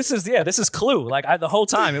 This is Clue. Like the whole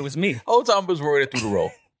time it was me. Whole time it was Rory that threw the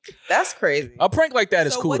roll. That's crazy. A prank like that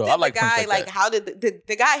is So cool, what though. did I like the pranks guy like that. How did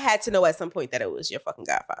the guy had to know at some point that it was your fucking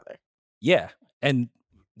godfather? Yeah. And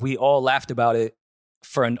we all laughed about it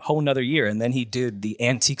for a whole nother year. And then he did the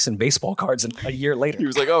antiques and baseball cards a year later. He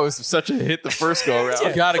was like, oh, it's such a hit the first go around.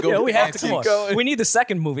 You gotta go. Yeah, with we the have to come antique. on. We need the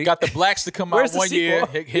second movie. Got the blacks to come Where's out the one year.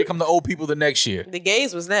 sequel? Here come the old people the next year. The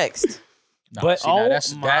gays was next. Nah, But- see, now oh that's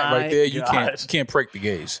that my right there. You God. can't prank the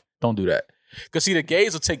gays. Don't do that. Because see, the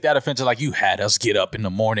gays will take that offense like you had us get up in the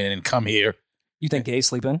morning and come here. You think gays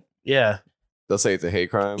sleep in? Yeah. They'll say it's a hate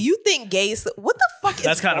crime. You think gays? What the fuck is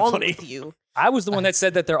That's kinda wrong funny. with you? I was the one that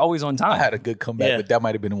said that they're always on I time. had a good comeback, Yeah. but that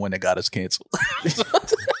might have been the one that got us canceled.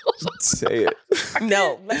 Say it.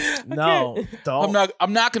 No, No. Don't.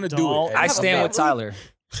 I'm not gonna do Don't. it. I have a stand with family. Tyler.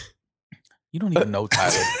 You don't even know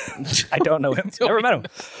Tyler. I don't know him. Never met him.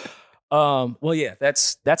 Well, yeah,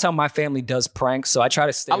 that's how my family does pranks. So I try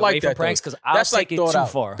to stay I like away from that, pranks though. because I'll That's take like it too out.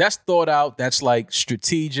 far. That's thought out. That's like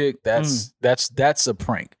strategic. That's a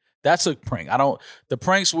prank. That's a prank. The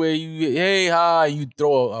pranks where you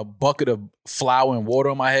throw a bucket of flour and water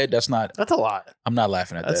on my head. That's a lot. I'm not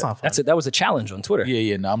laughing at That's that. not fun. That was a challenge on Twitter.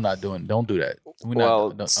 Yeah. No, I'm not doing. Don't do that.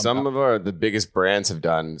 Some of the biggest brands have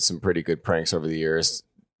done some pretty good pranks over the years.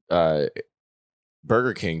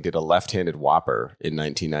 Burger King did a left-handed Whopper in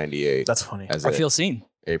 1998. That's funny. I feel seen.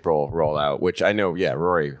 April rollout, which I know,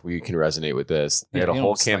 Rory, we can resonate with this. They had a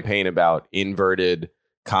whole campaign about inverted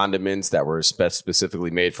condiments that were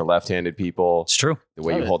specifically made for left-handed people. It's true. The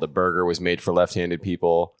way you hold a burger was made for left-handed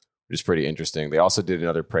people, which is pretty interesting. They also did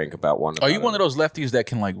another prank about one. Are you one of those lefties that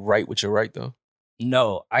can like write with your right though?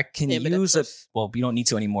 No, I can use well, you don't need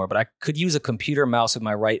to anymore, but I could use a computer mouse with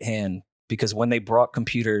my right hand because when they brought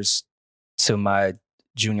computers to my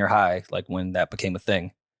junior high, like when that became a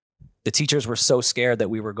thing, the teachers were so scared that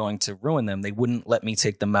we were going to ruin them, they wouldn't let me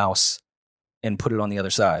take the mouse and put it on the other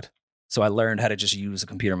side. So I learned how to just use a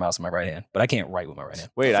computer mouse in my right hand, but I can't write with my right hand.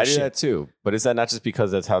 Wait, I do that too. But is that not just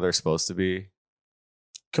because that's how they're supposed to be?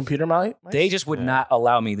 Computer mouse? They just would not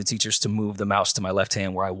allow me, the teachers, to move the mouse to my left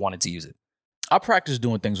hand where I wanted to use it. I practice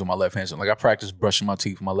doing things with my left hand. So like I practice brushing my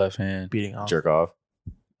teeth with my left hand. Beating off. Jerk off.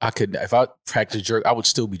 If I practice jerk, I would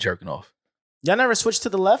still be jerking off. Y'all never switch to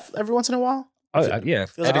the left every once in a while? Yeah.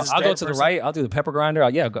 Like I'll go to the right. I'll do the pepper grinder.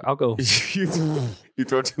 I'll go. You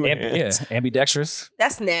throw two hands. Yeah, ambidextrous.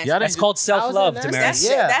 That's nasty. That's called self-love, Damaris.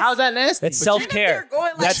 That's- How's that nasty? That's self-care.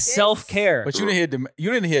 That's self-care. But you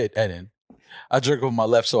didn't hear Eden. I jerk with my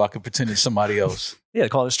left so I could pretend it's somebody else. Yeah,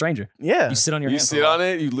 call it a stranger. Yeah. You sit on your You hand. sit on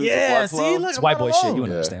it, you lose the blood flow. look, It's I'm white not boy alone. shit. You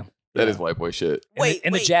wouldn't understand. That is white boy shit.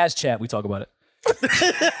 In the jazz chat, we talk about it.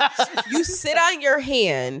 You sit on your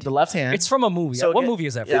hand. The left hand. It's from a movie. So What get- movie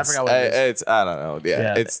is that from? Yeah, I forgot what it is. I don't know.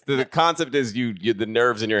 Yeah, it's the concept is you the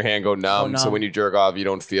nerves in your hand go numb. So numb. when you jerk off, you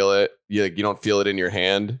don't feel it. You don't feel it in your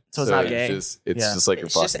hand. So it's not gay. It's just like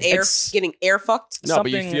It's you're just fucking. getting air fucked. No,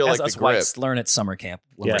 but you Something feel as like us the grip. whites learn at summer camp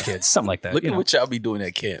when we're kids. Something like that. Look you at know. what y'all be doing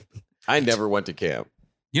at camp. I never went to camp.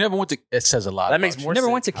 You never went to. It says a lot. That about makes you. more You never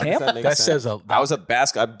sense. went to How does camp? that make That sense? says a. I was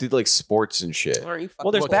I did like sports and shit. Or you fucking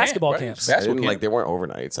Well, there's Well, basketball camp, right? camps. I Basketball didn't, camp. like they weren't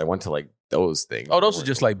overnights. I went to like those things. Oh, those are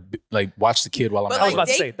just like watch the kid while I'm. But I was like about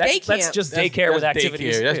to say that's camp. just daycare with That's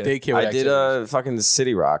activities. Daycare. That's Yeah. daycare. With I did activities. fucking the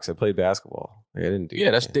City Rocks. I played basketball. I didn't do.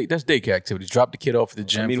 Yeah, that's camp. that's daycare activities. Drop the kid off at the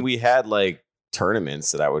gym. I mean, we had like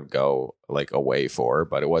tournaments that I would go like away for,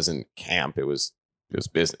 but it wasn't camp. It was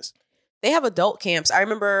business. They have adult camps. I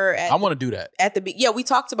remember I want to do that. we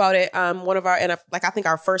talked about it. One of our I think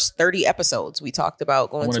our first 30 episodes, we talked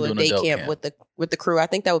about going wanna to do a an day adult camp camp. with the crew. I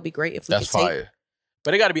think that would be great if we That's could take. fire.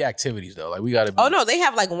 But it got to be activities though. Like we got to. Oh no, they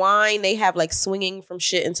have like wine. They have like swinging from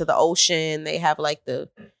shit into the ocean. They have like the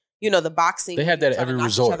boxing. They where had you that at try to every knock each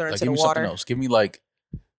resort. other Like into give me the something water. else. Give me like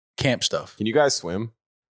camp stuff. Can you guys swim?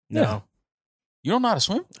 No, You don't know how to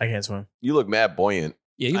swim? I can't swim. You look mad buoyant.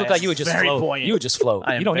 Yeah, you look I like am you would just very float. buoyant. You would just float.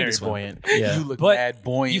 I am You don't need very to swim. buoyant. Yeah. You look But mad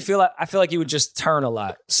buoyant. I feel like you would just turn a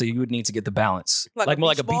lot, so you would need to get the balance, Like like a more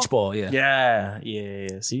like a beach beach ball. Yeah.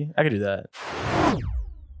 Yeah. See, I could do that.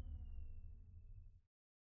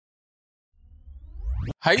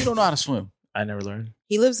 How you don't know how to swim? I never learned.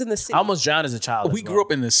 He lives in the city. I almost drowned as a child. We grew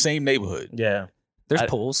up in the same neighborhood. Yeah, There's I-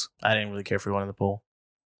 pools. I didn't really care for one in the pool.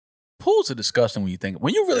 Pools are disgusting when you think.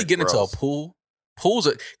 When you really They're get into gross. a pool, pools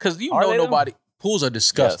are because you Are know they though? nobody. Pools are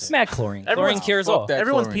disgusting. Mad chlorine. Everyone's- Chlorine cures fuck all. that.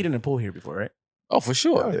 Everyone's chlorine. peed in a pool here before, right? Oh, for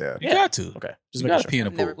sure. Oh, yeah. You got to. Okay, You got to pee in a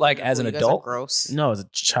I've never pool. Like, been to a as an pool. You guys are adult? gross. No, as a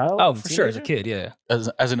child. Oh, for sure. As a teenager? kid, yeah.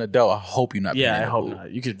 As an adult, I hope you're not. peeing Yeah, in I a hope pool.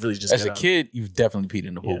 not. You could really just As get a out. kid, you've definitely peed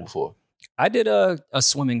in the pool Yeah. before. I did a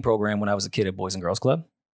swimming program when I was a kid at Boys and Girls Club.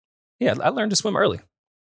 Yeah, I learned to swim early.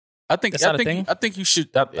 I think That's not a thing? I think you should.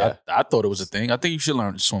 Yeah. I thought it was a thing. I think you should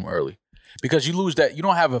learn to swim early because you lose that. You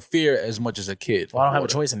don't have a fear as much as a kid. Well, I don't have a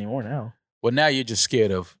Water. choice anymore now. Well, now you're just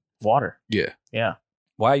scared of. Water. Yeah. Yeah,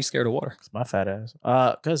 Why are you scared of water? it's my fat ass.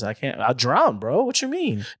 Because I can't. I'll drown, bro. What you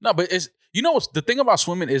mean? No, but it's the thing about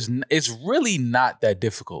swimming is it's really not that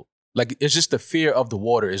difficult. Like it's just the fear of the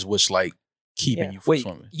water is what's like keeping Yeah. you from Wait,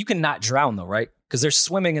 swimming. you can not drown though, right? Because there's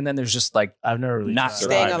swimming and then there's just like I've never really Not tried.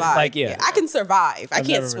 surviving. Staying alive. Like, yeah. I can survive. I I've can't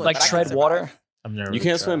never swim. really like but I can tread survive. water. I've never. You really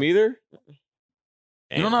can't tried. swim either.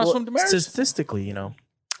 You don't know how to swim, Damaris? Statistically,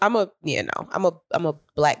 I'm a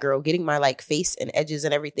black girl getting my like face and edges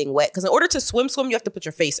and everything wet. Because in order to swim, you have to put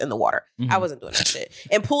your face in the water. Mhm. I wasn't doing that shit.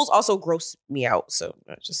 And pools also gross me out. So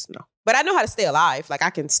I just no. But I know how to stay alive. Like I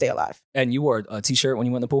can stay alive. And you wore a t-shirt when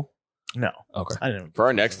you went in the pool? No. Okay. I didn't. For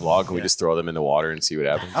our next vlog, can we just throw them in the water and see what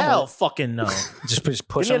happens? Hell fucking no. Just push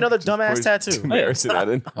Give me them. another dumbass tattoo. Damaris and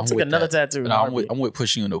Eden. I'll take another tattoo. No, I'm with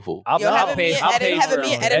pushing you in the pool. I'll pay Eden for Eden have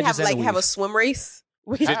edges and have a weave. swim race.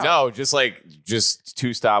 Just 2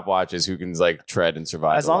 stopwatches who can like tread and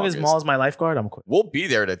survive. As the long as longest. Maul's my lifeguard, I'm quick. We'll be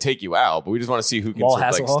there to take you out, but we just want to see who can Maul sort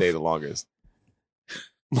of, like Hasselhoff? stay the longest.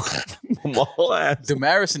 Maul ass.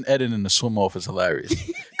 Damaris and Eden in the swim off is hilarious.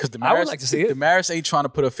 Because I would like to see it. Damaris ain't trying to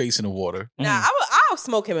put her face in the water. Nah, I'll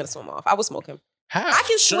smoke him in a swim off. I will smoke him. How? I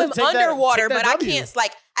can Sure, swim take that- underwater, take that but I W. can't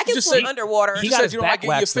I can Just swim say- underwater. You He got said his you don't like back getting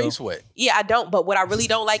your waxed, face though. wet. Yeah, I don't. But what I really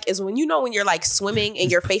don't like is when you're like swimming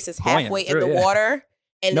and your face is Buoyant halfway in through the it, yeah. water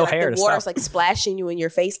and No like hair the to water's stop. like splashing you in your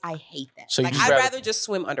face. I hate that. So Like you'd I'd rather- rather just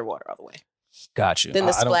swim underwater all the way Got you. than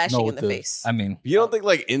the I don't know splashing in what the the- face. I mean, You don't think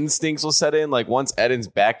like instincts will set in? Like once Eden's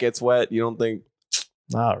back gets wet, you don't think?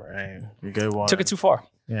 All right. You good one. took it too far.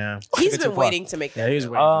 Yeah. He's Took it too been far. waiting to make that. Yeah, he was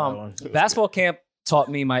waiting for that one. Basketball camp taught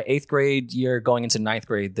me my 8th grade year going into 9th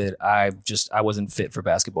grade that I wasn't fit for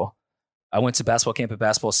basketball. I went to basketball camp at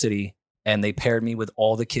Basketball City and they paired me with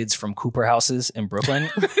all the kids from Cooper houses in Brooklyn.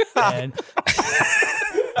 And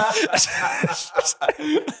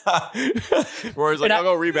Rory's like, And I'll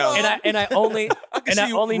go rebound. I only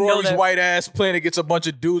know Rory's that white ass playing against a bunch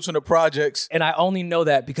of dudes from the projects. and I only know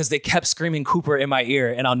that because they kept screaming Cooper in my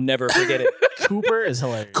ear and I'll never forget it. Cooper is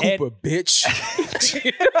hilarious. Cooper, bitch.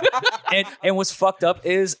 And what's fucked up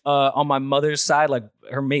is on my mother's side, like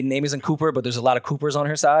her maiden name isn't Cooper, but there's a lot of Coopers on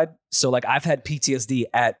her side. So like I've had PTSD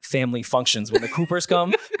at family functions when the Coopers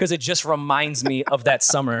come because it just reminds me of that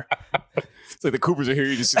summer. It's like the Coopers are here.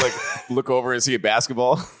 You just like look over and see a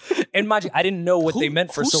basketball. And mind you, I didn't know what they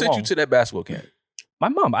meant for who so sent long. you to that basketball camp? My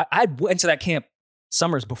mom, I went to that camp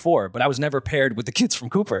summers before, but I was never paired with the kids from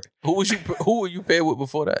Cooper. Who were you paired with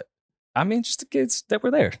before that? I mean, just the kids that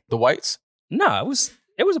were there. The whites? No, it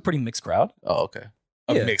was a pretty mixed crowd. Oh, okay.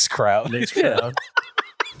 A Yeah. mixed crowd. Yeah.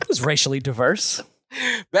 It was racially diverse.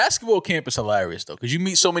 Basketball camp is hilarious though, because you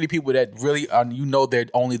meet so many people that really are, they're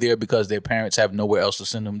only there because their parents have nowhere else to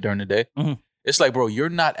send them during the day. Mhm. It's like, bro, you're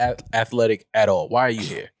not athletic at all. Why are you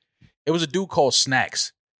here? It was a dude called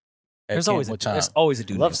Snacks. at There's camp always one time. a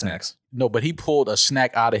dude Love named Snacks. No, but he pulled a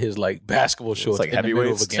snack out of his like basketball shorts like in the middle of a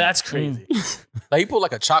heavyweights? game. That's crazy. Like he pulled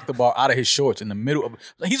like a chocolate bar out of his shorts in the middle of.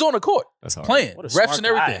 Like, he's on the court That's hard. playing, What a refs smart and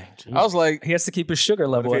everything. guy. I was like, He has to keep his sugar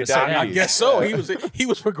level What at if a he certain died? I guess so. He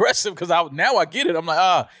was progressive because now I get it. I'm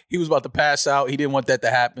like, he was about to pass out. He didn't want that to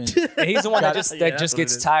happen. And he's the one that Yeah, just that's what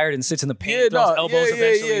gets it is. tired and sits in the paint, Yeah, throws no, elbows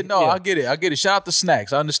eventually. No, I get it. Shout out to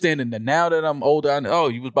Snacks. I understand it. And now that I'm older, I know,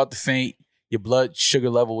 you was about to faint. Your blood sugar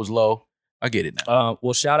level was low. I get it now.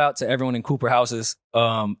 Well, shout out to everyone in Cooper houses.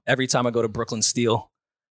 Every time I go to Brooklyn Steel,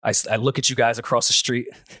 I look at you guys across the street,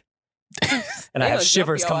 and I They have gonna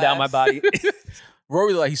shivers jump come your down my ass. body.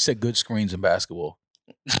 Rory, like he set good screens in basketball.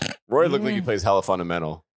 Rory looked like he plays hella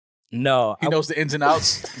fundamental. No, He knows the ins and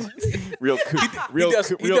outs. Real, real, he does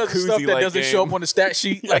stuff koozie that like doesn't game. show up on the stat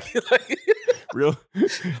sheet. Like Real.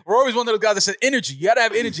 Rory's one of those guys that said energy. You gotta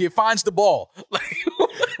have energy. It finds the ball. Like,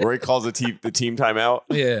 Rory calls the team timeout.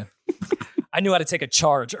 yeah. I knew how to take a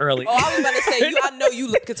charge early. Oh, I was about to say, I know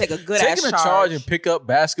you could take a good ass taking a charge. charge and pick up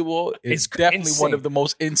basketball is It's definitely one insane. of the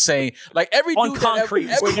most insane. Like every On dude concrete,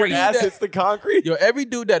 that it's ever, When your every ass dude hits the concrete. Yo, every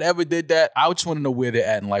dude that ever did that, I just want to know where they're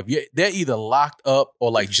at in life. Yeah, they're either locked up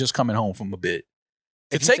or like just coming home from a bit.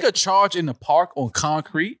 To take a charge in the park on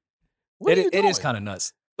concrete, what are you It doing? is kind of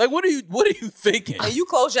nuts. Like, what are you thinking? And you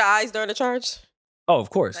close your eyes during the charge? Oh, of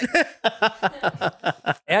course. And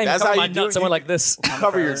I even That's cover how my you do it. nuts somewhere like this. You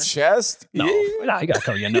cover your chest. No, nah, you gotta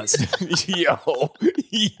cover your nuts. Yo.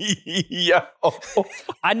 Yo.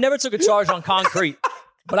 I never took a charge on concrete,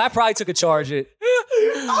 but I probably took a charge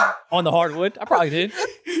on the hardwood. I probably did.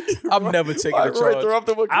 I'm never taking Why a Rory charge. throw up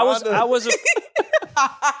the I was a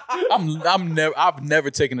I've never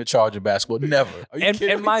taken a charge in basketball. Never. Are you And-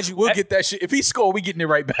 kidding and me? mind you, we'll get that shit. If he score, we getting it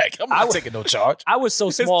right back. I'm not taking no charge. I was so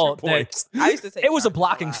small that I used to take it was a charges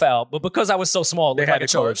blocking lot. foul, but because I was so small, it They looked had like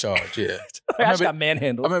to a call a charge. charge. Yeah. I just got I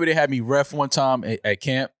manhandled. remember they had me ref one time at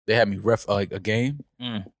camp. They had me ref like a game.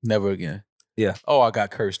 Mm. Never again. Yeah. Oh, I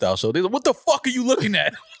got cursed out. So they like, what the fuck are you looking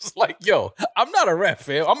at? I was like, yo, I'm not a ref,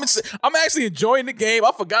 fam. I'm actually enjoying the game.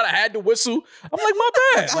 I forgot I had to whistle. I'm like, my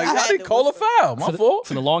bad. Like, I I had didn't to call a whistle. foul. My fault.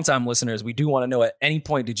 For the longtime listeners, we do want to know at any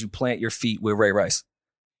point did you plant your feet with Ray Rice?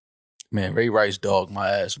 Man, Ray Rice dogged my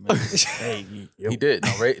ass, man. Hey, He did.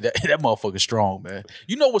 No, Ray, that motherfucker's strong, man.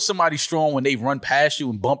 You know when somebody's strong when they run past you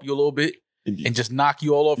and bump you a little bit and just knock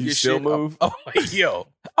you all off You your still shit? move? I'm like, yo,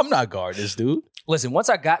 I'm not guarding this dude. Listen, once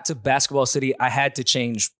I got to Basketball City, I had to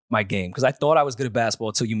change my game because I thought I was good at basketball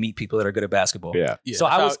until you meet people that are good at basketball. Yeah. So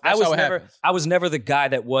I was never the guy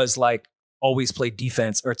that was like always played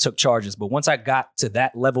defense or took charges. But once I got to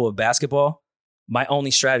that level of basketball, my only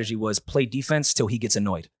strategy was play defense till he gets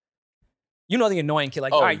annoyed. You know the annoying kid,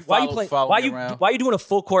 like, all right, why are you doing a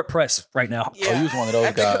full court press right now? Yeah. Oh, he was one of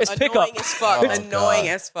those guys. It's pickup. Annoying as fuck. Oh, Annoying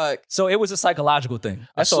God. as fuck. So it was a psychological thing.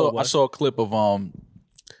 I saw a clip of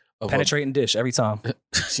Penetrating dish every time.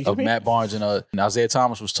 of Matt Barnes and Isaiah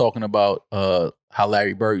Thomas was talking about how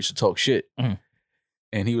Larry Bird used to talk shit, Mhm.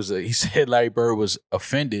 and he said Larry Bird was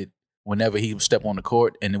offended whenever he would step on the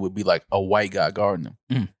court, and it would be like a white guy guarding him.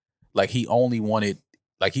 Mhm. Like he only wanted,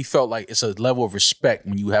 like he felt like it's a level of respect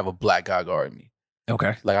when you have a black guy guarding me.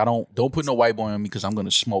 Okay. Like I don't put no white boy on me because I'm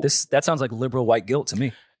gonna smoke. That sounds like liberal white guilt to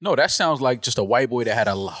me. No, that sounds like just a white boy that had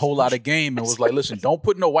a whole lot of game and was like, listen, don't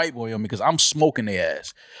put no white boy on me because I'm smoking their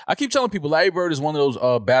ass. I keep telling people Larry Bird is one of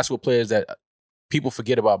those basketball players that people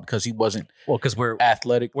forget about because he wasn't Because we're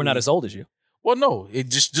athletic. not as old as you. Well, no, it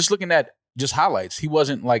just looking at just highlights. He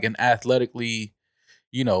wasn't like an athletically,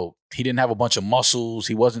 he didn't have a bunch of muscles.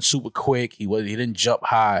 He wasn't super quick. He didn't jump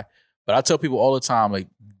high. But I tell people all the time, like,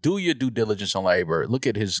 do your due diligence on Larry Bird. Look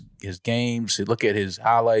at his games. Look at his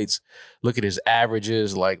highlights. Look at his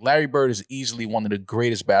averages. Like, Larry Bird is easily one of the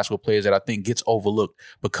greatest basketball players that I think gets overlooked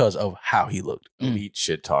because of how he looked. Elite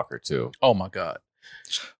shit talker too. Oh, my God.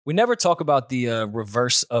 We never talk about the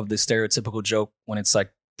reverse of the stereotypical joke when it's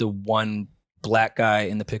like the one black guy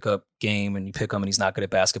in the pickup game and you pick him and he's not good at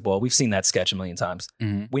basketball. We've seen that sketch a million times.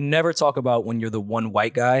 Mm-hmm. We never talk about when you're the one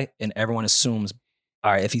white guy and everyone assumes,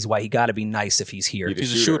 all right, if he's white, he got to be nice if he's here.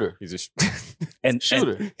 He's a shooter. He's a And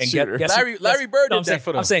Shooter. And Shooter. guess Larry Bird no, did that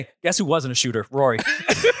for them. I'm saying, guess who wasn't a shooter? Rory.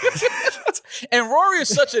 And Rory is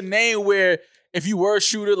such a name where if you were a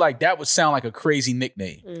shooter, like that would sound like a crazy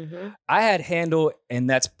nickname. Mm-hmm. I had handle, and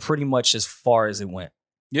that's pretty much as far as it went.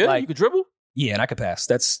 Yeah, Like- you could dribble. Yeah, and I could pass.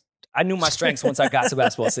 I knew my strengths once I got to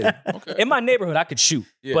Basketball City. Okay. In my neighborhood, I could shoot,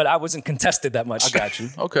 Yeah. but I wasn't contested that much. I got you.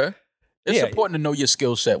 Okay. It's Yeah. important to know your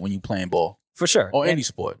skill set when you're playing ball For sure. or and, any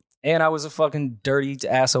sport. and I was a fucking dirty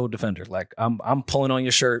asshole defender. Like, I'm pulling on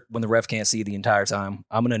your shirt when the ref can't see the entire time.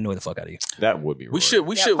 I'm going to annoy the fuck out of you. That would be. We Rory. should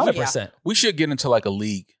 100%. we should get into like a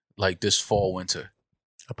league like this fall winter.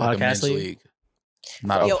 A Like a men's podcast league.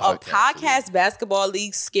 Not Yo, a a podcast basketball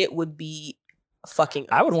league skit would be fucking.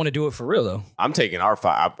 I would want to do it for real, though. I'm taking our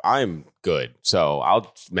five. I'm good, so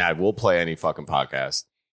we'll play any fucking podcast.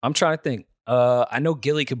 I'm trying to think. I know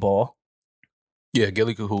Gilly could ball. Yeah,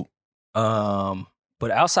 Gilly could hoop.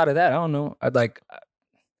 But outside of that, I don't know.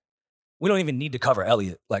 We don't even need to cover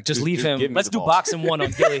Elliott. Like, just leave give him. me Let's the do ball. boxing one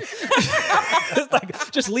on Gilly.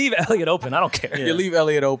 Like, just leave Elliott open. I don't care. Yeah, leave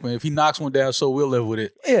Elliott open. If he knocks one down, so we'll live with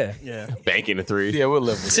it. Yeah. Yeah. Banking a three. Yeah, we'll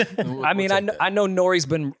live with it. We'll I mean, take that. I know Nori's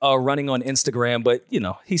been running on Instagram, but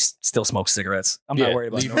he still smokes cigarettes. I'm not Yeah, worried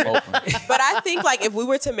about leave Nori. him open. But I think like if we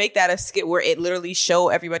were to make that a skit where it literally show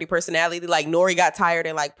everybody personality, like Nori got tired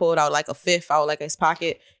and like pulled out like a fifth out like his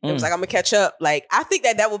pocket. And was like, I'm gonna catch up. Like I think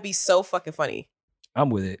that would be so fucking funny. I'm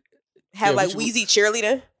with it. Have Yeah, like we should- Wheezy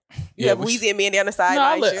cheerleader. You Yeah, have we Wheezy and Mandy on the Nah,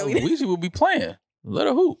 sideline cheerleader. Weezy will be playing. Let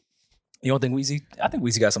her hoop. You don't think Weezy? I think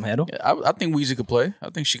Weezy got some handle. Yeah, I think Weezy could play. I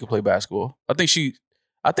think she could play basketball. I think she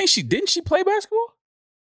didn't she play basketball?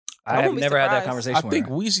 I wouldn't have be never had that surprised. conversation. I think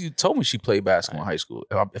with her. Weezy told me she played basketball in high school,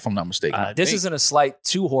 if I'm not mistaken. This isn't a slight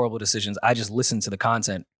to horrible decisions. I just listened to the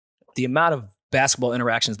content. The amount of basketball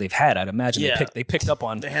interactions they've had, I'd imagine Yeah. they picked up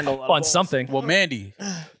on They handle a lot of on balls. something. Well, Mandy.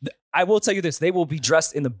 I will tell you this: they will be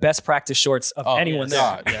dressed in the best practice shorts of anyone yes. there.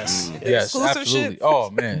 God. Yes. Yes, Exclusive absolutely. shit. Oh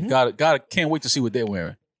man, gotta can't wait to see what they're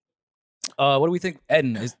wearing. What do we think,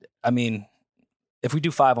 Eden? If we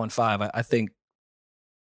do 5-on-5, I think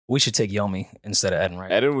we should take Yomi instead of Eden,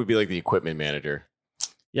 right? Eden would be like the equipment manager.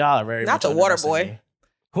 Y'all are very Not much the water underestimating boy. me.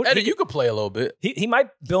 Who- Eddie, he, you could play a little bit. he might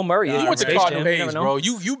Bill Murray. He in You went to Space Cardinal Jam. You never Hayes, know. bro.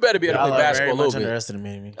 You better be able to Y'all play are very basketball a much little bit.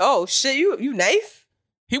 underestimating me. Oh shit, you knife?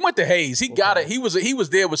 He went to Hayes. He got it. He was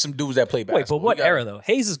there with some dudes that play basketball. Wait, but what He got era it. though?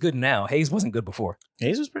 Hayes is good now. Hayes wasn't good before.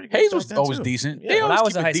 Hayes was pretty good. Hayes back was then, always too. decent. Yeah. They When I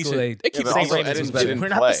always was in keep it high school, decent. they keep but it also St. Eden Raymond's was better. didn't We're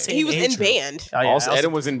not play. the same He was in age band. Oh, yeah, Also, I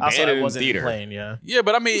Eden was in band also, and I in wasn't theater. playing, yeah. Yeah,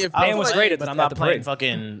 but I mean, if Band I was playing, great at but the- I'm at not the playing parade.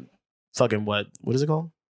 fucking what is it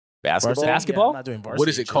called? Basketball. Varsity? Basketball? Yeah, I'm not doing varsity. what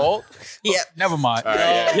is it called? Yeah. Never mind. All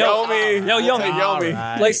right, Yo, Yomi. yo, Take Yomi. Yomi.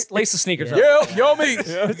 Alright. Lace the sneakers up. Yo, me.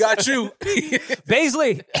 We got you.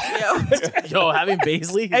 Baisley. Yo. Yo, having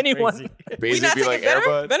Baisley? is Anyone. crazy. We Basically, not be taking like Benner?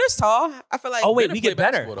 Airbud. Benner's tall. I feel like Oh wait, Benner we play get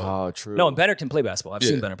Benner. basketball, though. Oh, true. No, and Benner can play basketball. I've Yeah.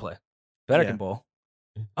 seen Benner play. Benner Yeah. can ball.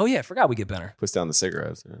 Oh yeah, I forgot we get Benner. Puts down the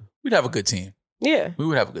cigarettes. Yeah. We'd have a good team. Yeah. We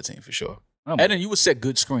would have a good team for sure. Oh, And then you would set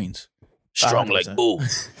good screens. Strong like 100%. bull.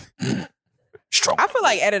 Strong. I feel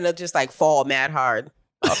like Eden will just like fall mad hard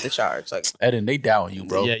off the charge. Like, Eden, they down you,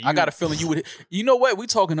 bro. Yeah, I got a feeling you would. You know what? We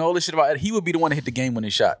talking all this shit about Eden. He would be the one to hit the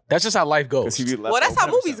game-winning shot. That's just how life goes. well, that's how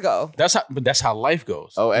movies go. That's how life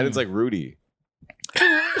goes. Oh, Eden's like Rudy.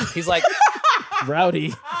 He's like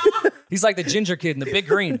Rowdy. he's like the ginger kid in the big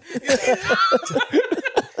green.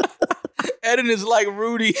 Eden is like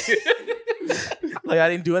Rudy. Like I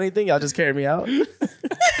didn't do anything. Y'all just carried me out. Yo.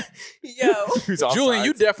 Who's Julian, offsides.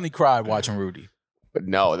 you definitely cried watching Rudy. But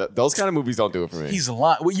no, those kind of movies don't do it for me. He's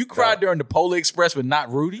lying. Well, you cried during the Polar Express, but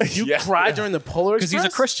not Rudy. You Yeah. cried during the Polar Because Express?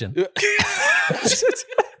 he's a Christian.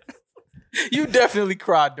 You definitely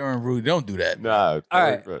cried during Rudy. Don't do that. Nah. All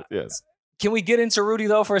right. Yes. Can we get into Rudy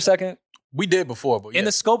though for a second? We did before, but In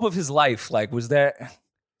the scope of his life, like, was that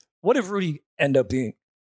what did Rudy end up being?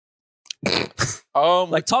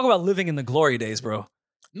 Like, talk about living in the glory days, bro.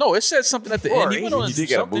 no, it said something at the end. He went on He did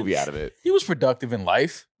get a something. movie out of it. He was productive in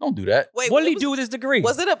life. Don't do that. Wait, What did he was- do with his degree?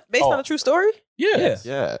 Was it based on a true story? Yeah. Yeah.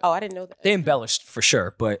 Yeah. Oh, I didn't know that. They embellished for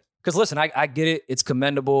sure, but because listen, I get it. It's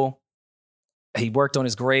commendable. He worked on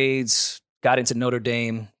his grades, got into Notre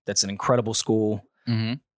Dame. That's an incredible school.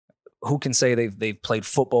 Mm-hmm. Who can say they've played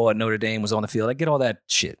football at Notre Dame, was on the field? I get all that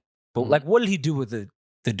shit. But like, what did he do with the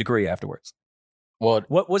degree afterwards? Well,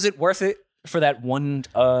 What was it worth it for that one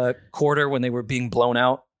quarter when they were being blown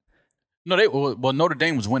out? no, Notre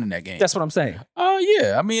Dame was winning that game. That's what I'm saying.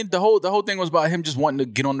 Yeah. I mean, the whole thing was about him just wanting to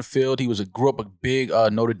get on the field. He grew up a big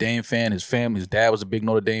Notre Dame fan. His family, his dad was a big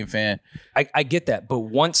Notre Dame fan. I get that, but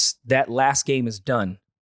once that last game is done,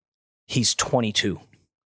 he's 22.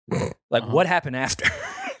 Like, what happened after?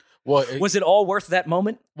 Well, Was it all worth that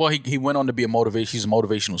moment? well, he went on to be he's a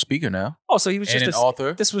motivational speaker now Oh, so he was and just an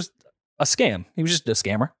author. This was a scam. He was just a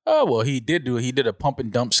scammer. Oh well, he did a pump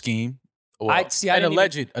and dump scheme. Well, I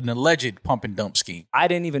didn't an alleged pump and dump scheme. I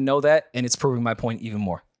didn't even know that, and it's proving my point even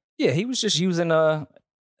more. Yeah, he was just using the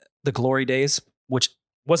glory days, which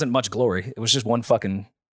wasn't much glory. It was just one fucking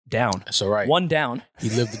down. That's all right. One down. He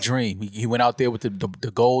lived the dream. He went out there with the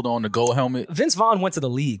gold on, the gold helmet. Vince Vaughn went to the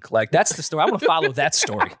league. Like, that's the story. I want to follow that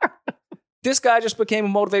story. This guy just became a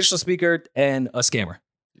motivational speaker and a scammer.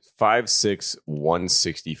 5'6",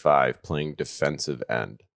 165, playing defensive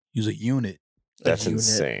end. He was a unit. That's unit.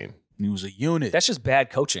 insane. He was a unit. That's just bad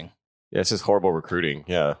coaching. Yeah, it's just horrible recruiting.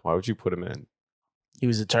 Yeah, why would you put him in? He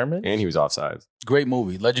was determined. And he was offsides. Great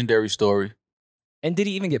movie. Legendary story. And did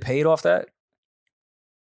he even get paid off that?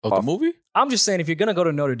 Of the movie? I'm just saying, if you're going to go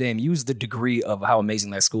to Notre Dame, use the degree of how amazing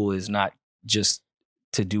that school is, not just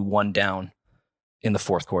to do one down in the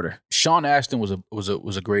fourth quarter. Sean Astin was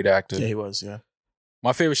a great actor. Yeah, he was. Yeah.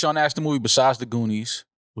 My favorite Sean Astin movie besides The Goonies,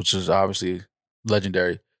 which is obviously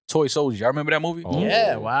legendary. Toy Soldiers. Y'all remember that movie? Oh.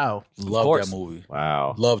 Yeah. Wow. Love course. that movie.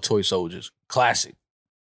 Wow. Love Toy Soldiers. Classic.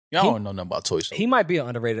 Y'all He- don't know nothing about Toy Soldiers. He might be an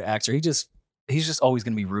underrated actor. He's just always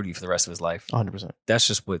going to be Rudy for the rest of his life. 100%. That's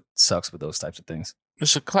just what sucks with those types of things.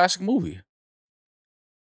 It's a classic movie.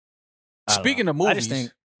 I don't Speaking know. of movies, I just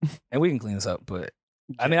think, and we can clean this up, but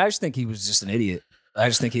I mean, I just think he was just an idiot. I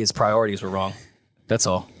just think his priorities were wrong. That's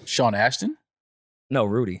all. Sean Astin, No,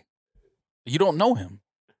 Rudy. you don't know him.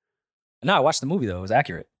 No, I watched the movie though. It was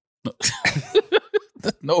accurate.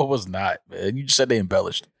 No, it was not, man. You just said they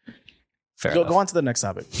embellished. Fair Go enough. on to the next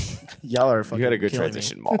topic. Y'all are fucking You had a good killing me.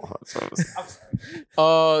 transition, Maul.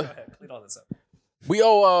 Clean all this up. We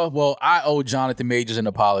owe I owe Jonathan Majors an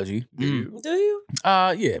apology. Do you?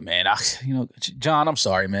 Yeah, man. John, I'm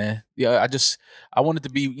sorry, man. Yeah, I wanted to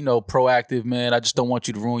be, proactive, man. I just don't want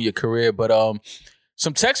you to ruin your career. But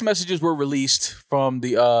some text messages were released from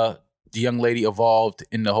the young lady involved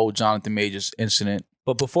in the whole Jonathan Majors incident.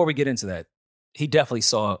 But before we get into that, he definitely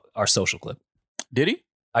saw our social clip. Did he?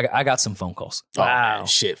 I got some phone calls. Oh, man,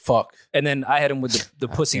 shit, fuck. And then I had him with the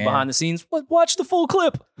pussy damn. behind the scenes. But watch the full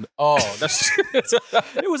clip. Oh, that's.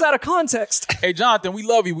 It was out of context. Hey, Jonathan, we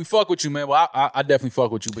love you. We fuck with you, man. Well, I definitely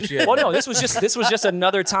fuck with you, but yeah. Well, no, this was just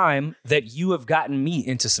another time that you have gotten me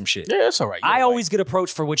into some shit. Yeah, that's all right. I always get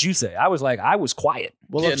approached for what you say. I was quiet.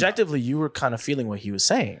 Well, Yeah, no. objectively, you were kind of feeling what he was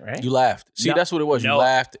saying, right? You laughed. See, No. that's what it was. You No.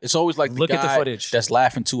 laughed. It's always like the Look at the guy footage. that's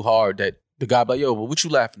laughing too hard that the guy be like, yo, well, what you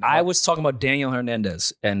laughing at? I was talking about Daniel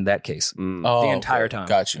Hernandez and that case. Oh, the entire time.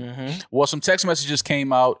 Got you. Mm-hmm. Well, some text messages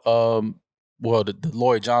came out. The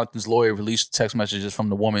lawyer, Jonathan's lawyer, released text messages from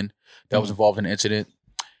the woman that was involved in the incident.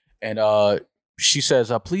 And she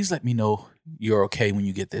says, please let me know you're okay when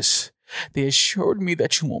you get this. They assured me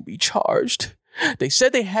that you won't be charged. They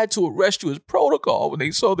said they had to arrest you as protocol when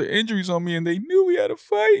they saw the injuries on me and they knew we had a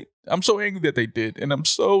fight. I'm so angry that they did. And I'm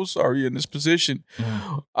so sorry you're in this position.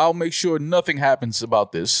 I'll make sure nothing happens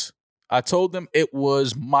about this. I told them it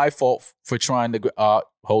was my fault for trying to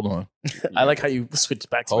Hold on. I like how you switch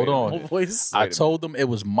back to Hold your on. normal voice. I told them it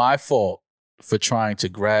was my fault for trying to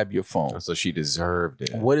grab your phone. So she deserved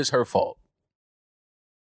it. What is her fault?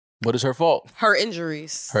 What is her fault? Her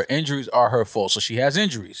injuries. Her injuries are her fault. So she has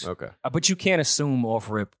injuries. Okay. But you can't assume off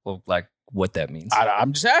rip like what that means.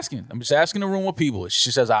 I'm just asking. I'm just asking the room of people.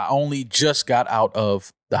 She says, I only just got out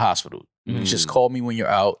of the hospital. You just call me when you're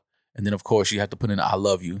out. And then, of course, you have to put in I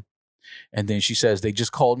love you. And then she says, they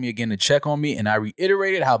just called me again to check on me. And I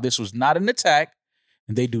reiterated how this was not an attack.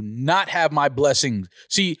 And they do not have my blessings.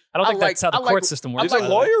 See, I don't think that's how the court system works. Did a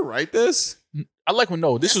lawyer write this? I like when,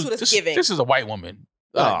 no, this That's what it's giving. is a white woman.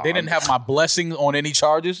 Oh, They didn't have my blessing on any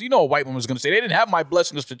charges. You know, a white woman's going to say they didn't have my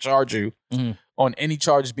blessings to charge you on any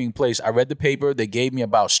charges being placed. I read the paper. They gave me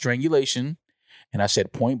about strangulation. And I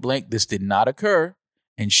said, point blank, this did not occur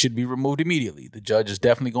and should be removed immediately. The judge is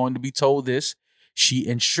definitely going to be told this. She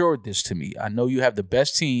ensured this to me. I know you have the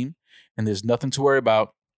best team and there's nothing to worry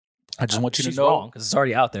about. I just want you to know. because it's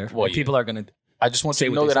already out there. Well, And people are going to. I just want say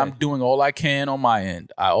you to what know they that say. I'm doing all I can on my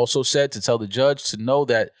end. I also said to tell the judge to know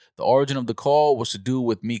that the origin of the call was to do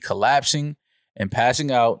with me collapsing and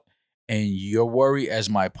passing out and your worry as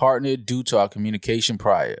my partner due to our communication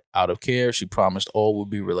prior. Out of care, she promised all would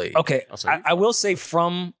be relayed. Okay. Oh, so you- I will say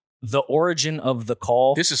from the origin of the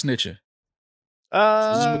call, This is snitching.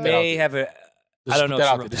 may have a. I don't know if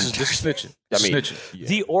she wrote This is snitching. I mean, Snitching. yeah.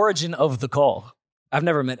 The origin of the call. I've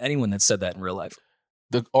never met anyone that said that in real life.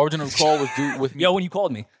 The origin of the call was due with me. Yo, when you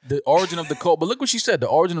called me. The origin of the call, but look what she said. The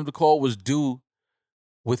origin of the call was due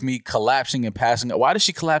with me collapsing and passing out. Why did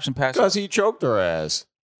she collapse and pass out? Because he choked her ass.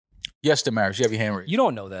 Yes, Damaris, you have your hand raised. You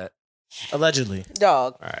don't know that. Allegedly.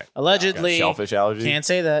 Dog. All right. Allegedly. Got shellfish allergy. Can't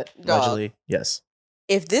say that. Dog. Allegedly. Yes.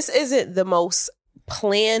 If this isn't the most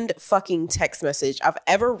planned fucking text message I've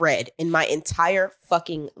ever read in my entire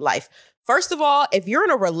fucking life. First of all, if you're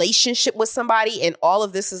in a relationship with somebody and all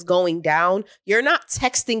of this is going down, you're not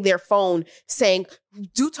texting their phone saying,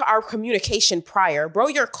 due to our communication prior, bro,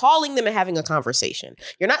 you're calling them and having a conversation.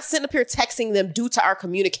 You're not sitting up here texting them due to our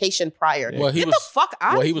communication prior. Well, Get the fuck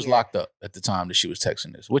out Well, of he was here. locked up at the time that she was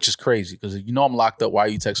texting this, which is crazy because you know I'm locked up. Why are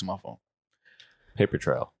you texting my phone? Paper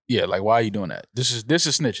trail. Yeah, like why are you doing that? This is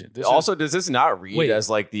snitching. This Also, does this not read Wait. as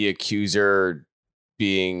like the accuser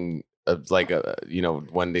being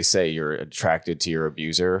when they say you're attracted to your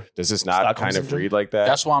abuser? Does this not Stockholm kind of syndrome? read like that?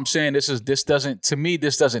 that's why I'm saying this doesn't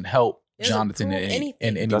help Doesn't Jonathan prove in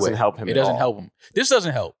anything. any Doesn't way. help him It at doesn't all. help him. This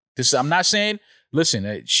doesn't help. I'm not saying.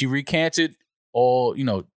 Listen, she recanted all.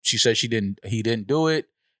 She said he didn't do it.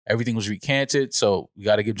 Everything was recanted. So we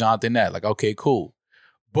got to give Jonathan that. Like, okay, cool.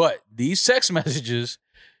 But these text messages,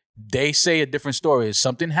 they say a different story.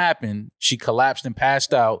 Something happened. She collapsed and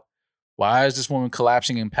passed out. Why is this woman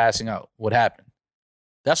collapsing and passing out? What happened?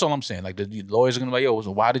 That's all I'm saying. Like the lawyers are gonna be like, yo,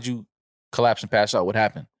 so why did you collapse and pass out? What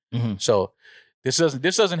happened? Mhm. So this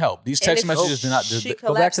doesn't help. These And text if messages do not. she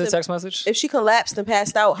Go back to the collapsed text message. If she collapsed and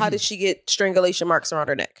passed out, how did she get strangulation marks around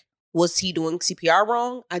her neck? Was he doing CPR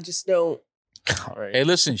wrong? I just don't. All right. Hey,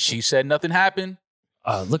 listen. She said nothing happened.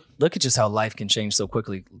 Look at just how life can change so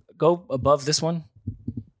quickly. Go above this one.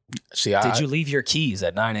 See, Did you leave your keys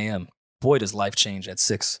at 9 a.m.? Boy, does life change at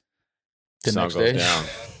 6. the Sun next goes day? down.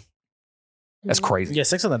 That's crazy. Yeah,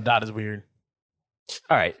 6 on the dot is weird.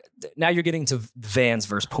 All right. Now you're getting to Vans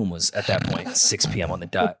versus Pumas at that point, 6 p.m. on the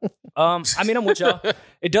dot. I mean, I'm with y'all.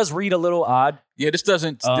 It does read a little odd. Yeah, this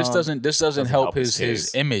doesn't doesn't help help his his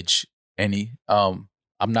case. image any. I'm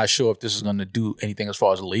not sure if this is going to do anything as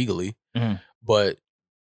far as legally, Mhm. but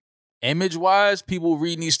image wise, people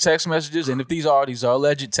reading these text messages, and if these are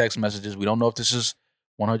alleged text messages, we don't know if this is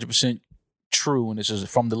 100% true and this is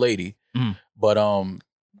from the lady, Mhm. but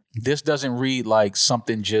this doesn't read like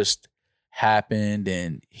something just happened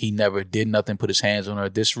and he never did nothing, put his hands on her.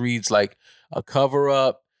 This reads like a cover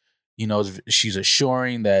up. She's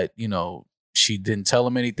assuring that she didn't tell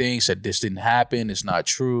him anything, said this didn't happen, it's not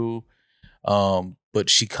true. But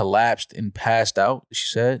she collapsed and passed out, she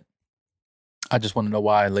said. I just want to know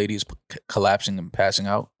why a lady is collapsing and passing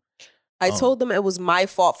out. I told them it was my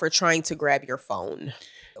fault for trying to grab your phone.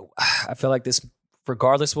 I feel like this,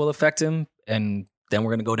 regardless, will affect him. And then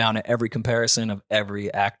we're going to go down to every comparison of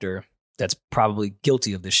every actor that's probably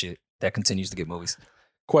guilty of this shit that continues to get movies.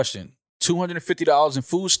 Question, $250 in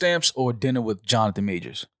food stamps or dinner with Jonathan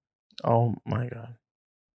Majors? Oh my God.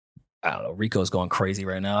 I don't know. Rico's going crazy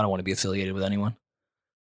right now. I don't want to be affiliated with anyone.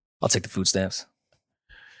 I'll take the food stamps.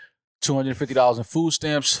 $250 in food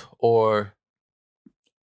stamps or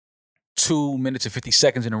 2 minutes and 50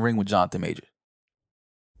 seconds in the ring with Jonathan Majors?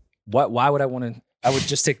 Why would I want to I would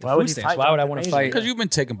just take the Why would food he stamps. fight Why would I Jonathan want to Major? fight? Because you've been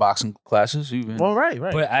taking boxing classes. You've been, Well, right.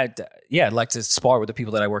 But I'd like to spar with the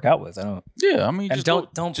people that I work out with. I don't. yeah. I mean, And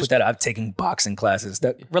just don't put that. I'm taking boxing classes.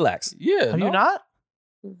 Relax. Yeah. Have no. you not?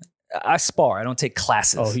 I spar. I don't take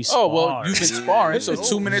classes. Oh, he's. Oh well, you've been sparring. So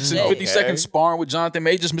 2 minutes and 50 seconds sparring with Jonathan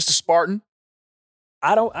Majors, Mr. Spartan.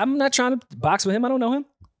 I'm not trying to box with him. I don't know him.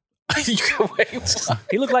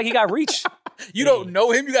 He looked like he got reach. You don't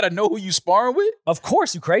know him. You got to know who you sparring with. Of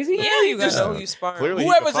course, you crazy? Yeah, you gotta know who you sparring. Clearly,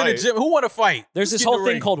 Whoever's in the gym, who want to fight? There's Just this get in whole the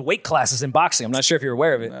thing ring. called weight classes in boxing. I'm not sure if you're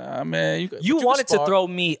aware of it. Nah, man. You can wanted to spar. throw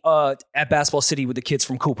me at Basketball City with the kids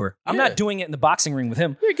from Cooper. I'm Yeah. not doing it in the boxing ring with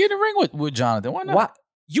him. Yeah, get in the ring with Jonathan. Why not? Why?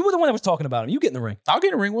 You were the one that was talking about him. You get in the ring. I'll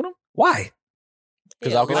get in the ring with him. Why?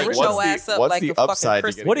 Because I'll get like rich. your What's ass the- up what's like the a fucking upside to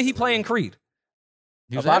Christmas. getting- What did he play in Creed?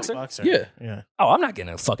 He was A boxer? Yeah. Yeah. Oh, I'm not getting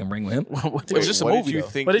in a fucking ring with him. What It was just a what movie, did you though.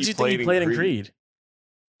 think? did you think he played in Creed?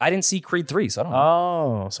 I didn't see Creed 3, so I don't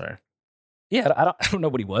know. Oh, sorry. Yeah, I don't know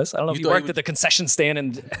what he was. I don't know You if he thought he worked was- at the concession stand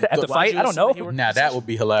and at the Why'd fight. you I don't assume know. he worked- Now that would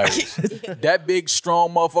be hilarious. That big, strong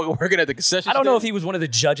motherfucker working at the concession I don't know if stand? he was one of the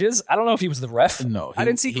judges. I don't know if he was the ref. No, I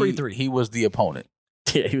didn't see Creed 3. He was the opponent.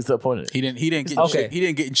 Yeah, he was the opponent. He didn't get in Okay. shape. He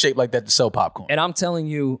didn't get in shape like that to sell popcorn. And I'm telling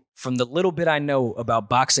you, from the little bit I know about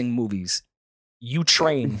boxing movies, you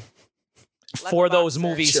train Like for a those boxer.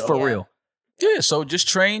 movies Sure. for Yeah. real. Yeah, so just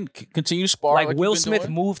train, continue to spar. Like you've Will been Smith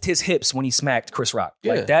doing. moved his hips when he smacked Chris Rock.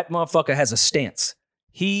 Yeah. Like that motherfucker has a stance.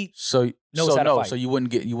 He, So knows how to fight. So you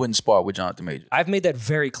wouldn't spar with Jonathan Major. I've made that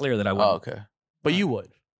very clear that I Oh, wouldn't. okay. But you would.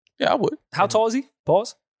 Yeah, I would. How tall is he?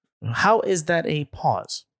 Pause. How is that a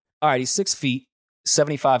pause? All right, he's 6 feet,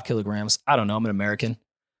 75 kilograms. I don't know. I'm an American.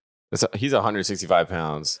 He's 165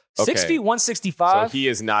 pounds. 6 Okay. feet, So 165. he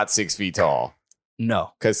is not 6 feet tall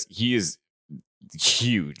No. because he is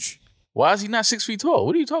huge. Why is he not 6 feet tall?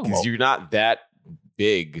 What are you talking Because about? you're not that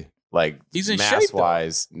big, like He's in mass shape, though.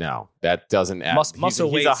 wise. No, that doesn't add.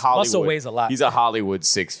 Muscle weighs, a Hollywood. muscle weighs a lot. He's a Hollywood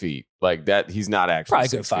 6 feet. Like that. He's not actually probably a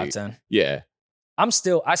good 6 feet. 5'10". Yeah. I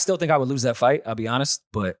still think I would lose that fight. I'll be honest,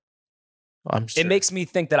 but I'm sure. it makes me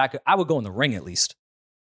think that I would go in the ring at least.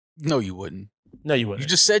 No, you wouldn't. No, you You wouldn't.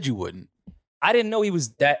 just said you wouldn't. I didn't know he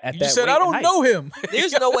was that at You that just said weight I and don't height. know him.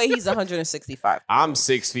 There's no way he's 165. I'm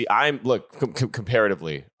 6 feet.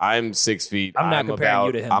 Comparatively, I'm 6 feet. I'm not comparing about,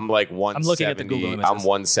 you to him. I'm like I'm looking at the Google 170. images. I'm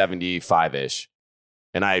 175 ish,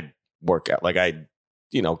 and I work out like I,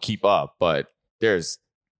 keep up. But there's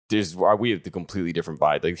we have the completely different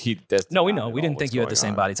body. Like No, we not know. at We all didn't what's think you had the going same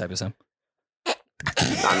on. body type as him.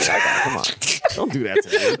 Come on, don't do that to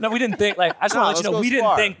me. No, we didn't think. Like I just want to let you know, let's we go didn't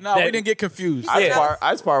spar. think. No, that we didn't get confused.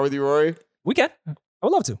 I spar with you, Rory. We can. I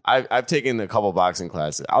would love to. I've taken a couple boxing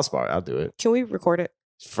classes. I'll spar. I'll do it Can we record it?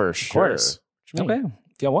 for sure. course. What you mean? Okay,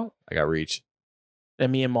 if y'all want. I got reach.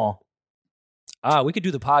 And me and Maul. We could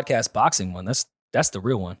do the podcast boxing one. That's the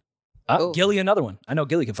real one. Cool. Gilly, another one. I know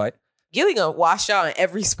Gilly can fight. Gilly gonna wash out in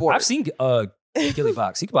every sport. I've seen Gilly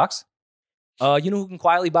box. He can box. You know who can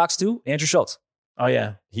quietly box too? Andrew Schultz. Oh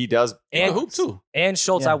yeah. He does. And hoop too. And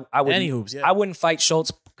Schultz, Yeah. I would. And he hoops, yeah. I wouldn't fight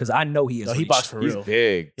Schultz because I know he is. No, he reach. boxed for He's real.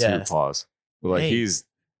 big too. Yeah. Pause. Like Hey. he's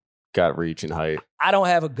got reach and height. I don't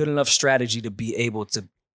have a good enough strategy to be able to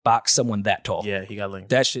box someone that tall. Yeah, he got linked.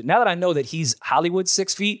 That shit. Now that I know that he's Hollywood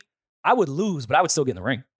 6 feet, I would lose, but I would still get in the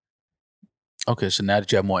ring. Okay, so now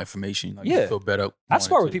that you have more information, like, Yeah. you feel better. I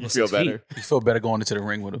spar going with people You feel 6 feet. better. You feel better going into the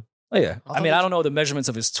ring with him. Oh, yeah. I mean, I don't know the measurements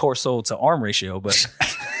of his torso to arm ratio, but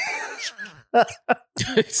I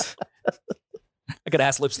could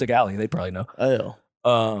ask Lipstick Alley. They'd probably know.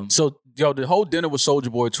 Oh. So, yo, the whole dinner with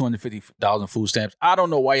Soulja Boy, $250 in food stamps. I don't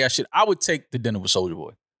know why y'all should. I would take the dinner with Soulja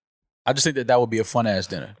Boy. I just think that would be a fun ass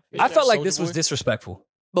dinner. I felt like Soulja this was Boy? disrespectful.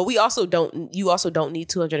 But you also don't need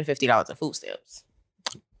 $250 in food stamps.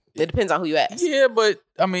 It depends on who you ask. Yeah, but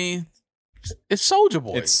I mean, it's Soulja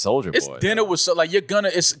Boy. It's Soldier Boy. It's dinner with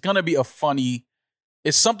it's gonna be a funny.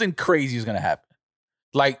 It's something crazy is gonna happen.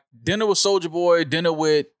 Like dinner with Soulja Boy, dinner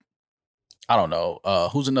with I don't know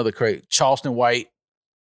who's another crazy Charleston White.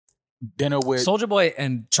 Dinner with Soldier Boy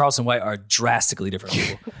and Charleston White are drastically different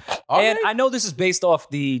people. Are And they? I know this is based off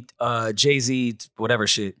the Jay-Z whatever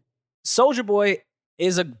shit. Soldier Boy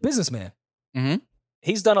is a businessman. Mhm.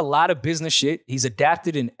 He's done a lot of business shit. He's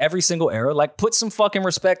adapted in every single era. Like, put some fucking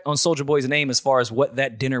respect on Soldier Boy's name as far as what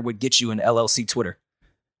that dinner would get you in LLC Twitter.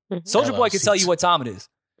 Soldier Boy could tell you what time it is.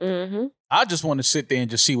 Mm-hmm. I just want to sit there and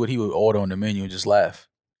just see what he would order on the menu and just laugh.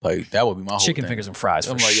 Like that would be my whole Chicken thing. fingers and fries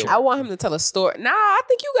for I'm like, yo, sure. I want him to tell a story. Nah, I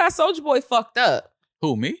think you got Soulja Boy fucked up.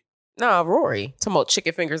 Who me? Nah, Rory. Talking about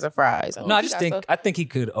chicken fingers and fries. No, I just think he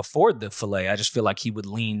could afford the filet. I just feel like he would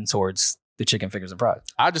lean towards the chicken fingers and fries.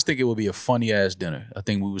 I just think it would be a funny ass dinner. I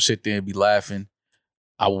think we would sit there and be laughing.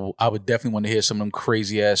 I would definitely want to hear some of them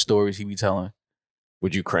crazy ass stories he be telling.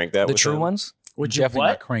 Would you crank that? The with true him? ones? Would you Definitely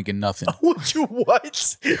not what? cranking nothing. Would you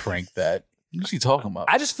what? Crank that. What's he talking about?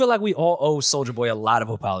 I just feel like we all owe Soulja Boy a lot of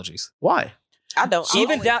apologies. Why? I don't.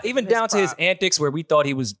 Even down to his antics where we thought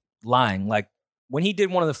he was lying. Like when he did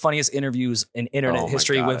one of the funniest interviews in internet Oh my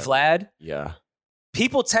history God. with Vlad, Yeah.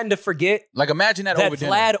 people tend to forget Like imagine that, that over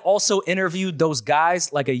dinner. Vlad also interviewed those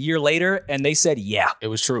guys like a year later and they said, yeah. It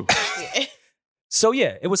was true. So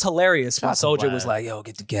yeah, it was hilarious when Shout out to Soulja was Vlad. like, yo,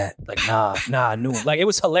 get the gat. Like, nah, new. Like it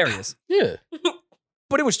was hilarious. Yeah.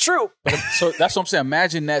 But it was true. So that's what I'm saying.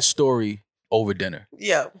 Imagine that story over dinner.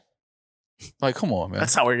 Yeah. Like, come on, man.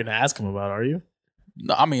 That's not what you're gonna ask him about, are you?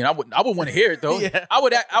 No, I mean, I would want to hear it though. Yeah. I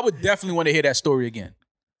would definitely want to hear that story again.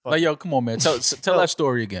 Like, yo, come on, man. Tell that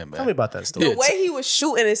story again, man. Tell me about that story. The way he was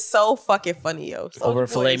shooting is so fucking funny, yo. Soulja Over Boy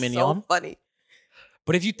filet is mignon? So funny.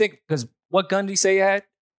 But if you think, because what gun did he say he had?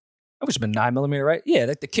 That would have been 9mm, right? Yeah,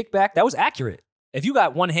 like the kickback, that was accurate. If you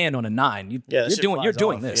got one hand on a 9, that you're shit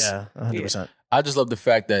doing flies this. off. Yeah, 100%. I just love the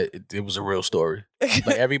fact that it was a real story. Like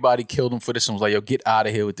everybody killed him for this and was like, yo, get out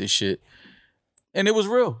of here with this shit. And it was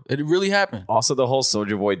real. It really happened. Also, the whole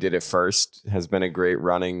Soulja Boy did it first has been a great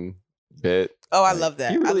running bit. Oh, I Like, love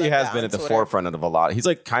that. He I really love has that been on at the Twitter. forefront of a lot. He's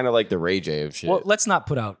like kind of like the Ray J of shit. Well, let's not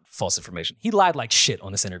put out false information. He lied like shit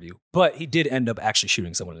on this interview, but he did end up actually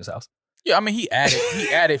shooting someone in his house. Yeah, I mean, he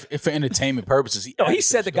added for entertainment purposes. No, he added to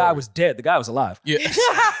said the guy story. was dead. The guy was alive. Yeah.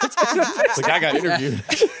 the guy got interviewed.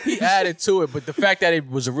 He added to it, but the fact that it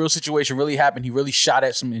was a real situation really happened. He really shot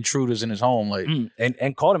at some intruders in his home. Like,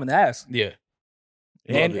 And caught him in the ass. yeah.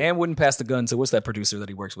 And wouldn't pass the gun to what's that producer that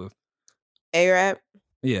he works with? A-Rap.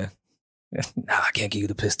 Yeah. Nah, I can't give you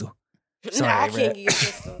the pistol. Sorry, Nah, I A-Rap. can't give you a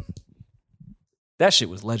pistol. That shit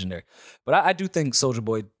was legendary. But I do think Soulja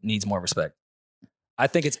Boy needs more respect. I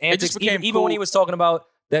think it's antics. became Even when cool. he was talking about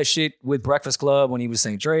that shit with Breakfast Club, when he was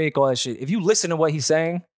saying Drake, all that shit. If you listen to what he's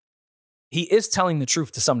saying, he is telling the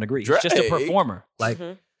truth to some degree. He's just a Drake. performer. Like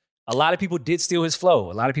Mhm. a lot of people did steal his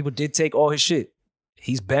flow. A lot of people did take all his shit.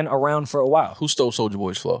 He's been around for a while. Who stole Soulja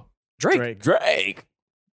Boy's flow? Drake. Drake.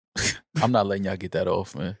 I'm not letting y'all get that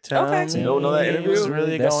off, man. Okay. Tell You don't know that me interview? what's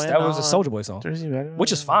really That going was a on. Soulja Boy song, Jersey, man.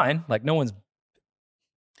 which is fine. Like no one's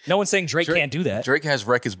saying Drake can't do that. Drake has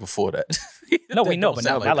records before that. No, we know, That but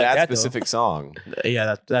don't now sound I like that that, though. specific song.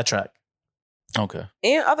 Yeah, that track. Okay.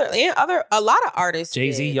 And other a lot of artists.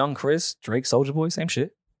 Jay-Z, did. Young Chris, Drake, Soulja Boy, same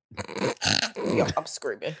shit. Yo, I'm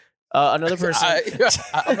screaming. Another person.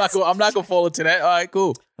 I'm not gonna fall into that. All right,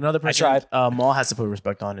 cool. Another person. tried. Maul has to put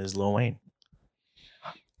respect on is Lil Wayne.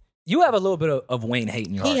 You have a little bit of Wayne hate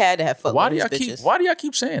in your He heart. had to have fun Why with do his y'all bitches. why do y'all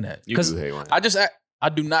keep saying that? You 'Cause do hate one. I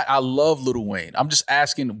do not. I love Lil Wayne. I'm just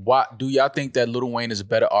asking, why do y'all think that Lil Wayne is a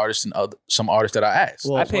better artist than some artists that I asked?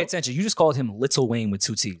 Well, I pay attention. You just called him Little Wayne with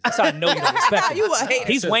 2 T's. That's how I know you don't respect him. You a hater.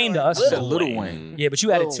 He's Wayne to us. I said Lil Wayne. Yeah, but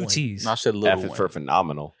you added Lil 2 Wayne. T's. No, I said Lil F Wayne. it for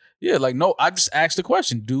phenomenal. Yeah, like no. I just asked the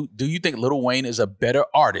question. Do you think Lil Wayne is a better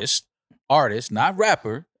artist, not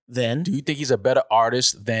rapper? then Do you think he's a better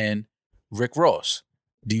artist than Rick Ross?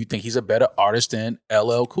 Do you think he's a better artist than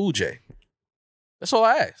LL Cool J? That's all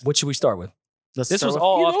I asked. What should we start with? let's This start was with-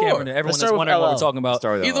 all either off camera. or. To everyone Let's that's start with wondering what LL. we're talking about.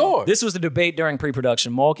 Start with Either LL. or. This was the debate during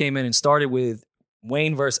pre-production. Maul came in and started with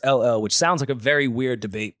Wayne versus LL, which sounds like a very weird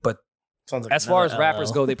debate. But Sounds like as far as another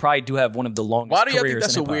rappers LL. go, they probably do have one of the longest Why do y'all careers think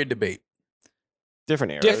that's in a hip-hop. weird debate?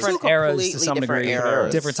 Different eras. Different Two eras to completely some different degree.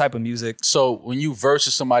 eras. Different type of music. So when you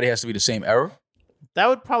versus somebody, it has to be the same era. That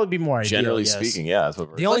would probably be more ideal. Generally yes. speaking, yeah. That's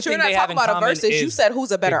what The only But you're thing not they have talking in about a common versus. is You said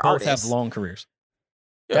who's a better they both artist. have long careers.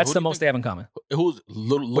 Yeah, That's who the do you most they think- have in common. Who's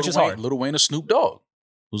Lil Which is Wayne, hard. Lil Wayne or Snoop Dogg?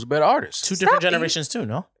 Who's a better artist? Two different Stop it. generations too.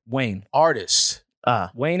 No. Wayne. Artist.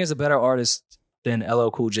 Wayne is a better artist than LL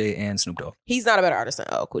Cool J and Snoop Dogg. He's not a better artist than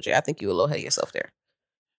LL Cool J. I think you a little ahead of yourself there.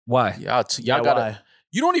 Why? Y'all Yeah, gotta. why?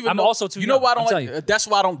 You don't even. I'm know, also too You know young, why I don't I'm like? telling you. That's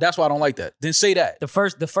why I don't. That's why I don't like that. Then say that. The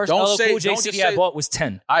first Don't LL say- Cool J don't just CD I say- bought was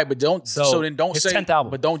 10. All right, but don't. So, So, then don't his say. 10th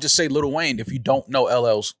album. But don't just say Lil Wayne if you don't know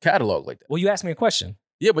LL's catalog like that. Well, you asked me a question,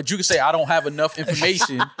 Yeah, but you can say I don't have enough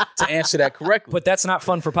information to answer that correctly. but that's not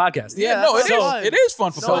fun for podcasting. yeah, Yeah, no, that's it fun. is. It is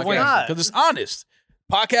fun for No, it's podcasting not. because it's honest.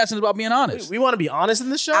 Podcasting is about being honest. We want to be honest in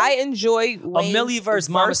this show. I enjoy A Wayne's Millie verse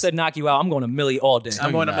Mama said knock you out. I'm going to Millie all day.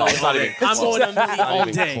 I'm going to No, Millie it's not all even day. I'm close. going to Millie Not all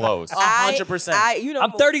even day. close. 100%.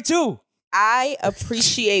 I'm 32. I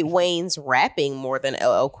appreciate Wayne's rapping more than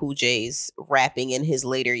LL Cool J's rapping in his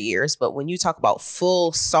later years, but when you talk about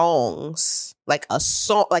full songs, like a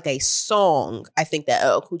song, I think that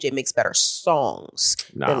LL Cool J makes better songs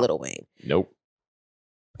Nah. than Lil Wayne. Nope.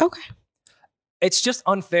 Okay. It's just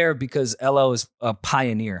unfair because LL is a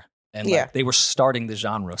pioneer. And Yeah. like, they were starting the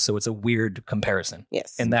genre. So it's a weird comparison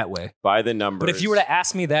Yes. in that way. By the numbers. But if you were to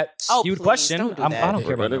ask me that Oh, skewed please, question, don't do I that. don't care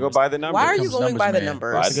we're about going to go numbers. by the numbers. Why are you Comes going numbers, by the man.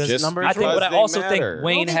 numbers? But Because just numbers I think, Because but I they also matter. think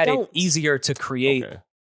Wayne No, they had don't. it easier to create Okay.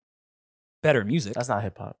 better music. that's not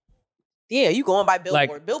hip hop. Yeah, you going by Billboard.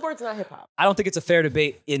 Like- Billboard's not hip hop. I don't think it's a fair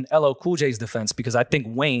debate in LL Cool J's defense because I think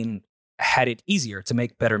Wayne had it easier to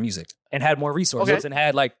make better music and had more resources Okay. and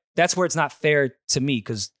had like, that's where it's not fair to me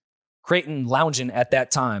because Creighton lounging at that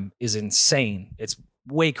time is insane. It's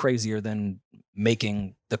way crazier than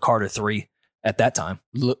making the Carter 3 at that time.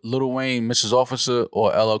 Lil Wayne, Mrs. Officer,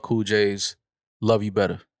 or LL Cool J's Love You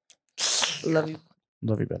Better? Love you.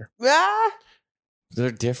 Love you better. Ah, They're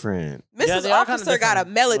different. Mrs. Yeah, they are kinda Officer got a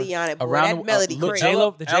different. melody on it. Boy, Around that the- melody look, crazy.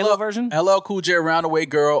 J-Lo, the J-Lo LL version? LL Cool J, Roundaway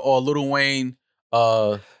Girl, or Lil Wayne,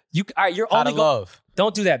 All right, you're How only to going. Love?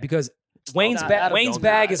 Don't do that because Wayne's Adam, Wayne's don't do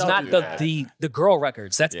bag that. is Don't not do the, that. the girl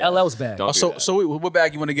records. That's Yeah. LL's bag. Don't do So, that. so wait, what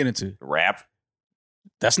bag you want to get into? Rap.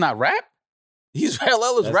 That's not rap. LL is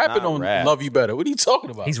That's rapping not on rap. Love You Better. What are you talking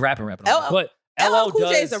about? He's rapping. LL But LL Cool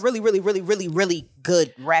does. J is a really, really, really, really, really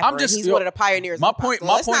good rapper. I'm just- He's one of the pioneers. my of hip-hop. point. So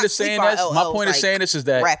My let's point not is saying sleep on this. My LL's, point is like, saying this is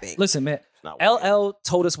that rapping. Listen, man. It's not Wayne. LL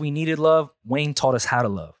told us we needed love. Wayne taught us how to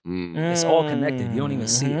love. Mm. It's all connected. You don't even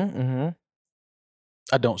see it. Mm-hmm.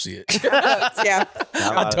 I don't see it. Yeah. Not a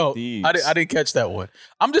I lot of don't. thieves. I didn't catch that one.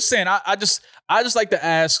 I'm just saying. I just like to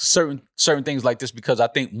ask certain things like this because I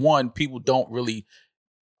think one, people don't really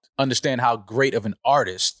understand how great of an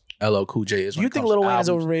artist LL Cool J is. Do when you it think comes Lil to Wayne is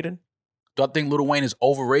albums. overrated? Do I think Lil Wayne is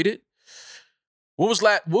overrated? What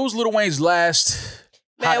was Lil Wayne's last?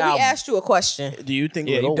 hot Man, we album? asked you a question. Do you think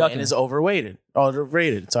Yeah, you Lil Wayne ducking. is overrated?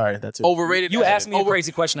 Overrated. Sorry, that's it. Overrated. You as asked an- me a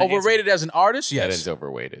crazy question. I answered. Overrated as an artist, That yes. is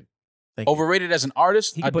overrated. Thank you. Overrated as an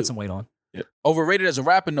artist, He I could put do. some weight on. Overrated as a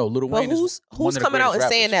rapper, no. Lil But Wayne who's is one of the coming out and greatest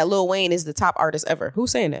saying rappers. that Lil Wayne is the top artist ever?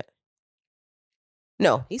 Who's saying that?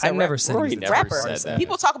 No, he said I never rap- said Rory he was never rapper. said that.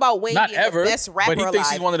 People talk about Wayne Not being ever, the best rapper but he thinks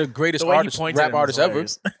alive. he's one of the greatest The way he artists, pointed rap at him was artists ever.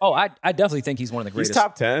 hilarious. Oh, I definitely think he's one of the He's greatest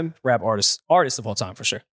top 10. rap artists of all time for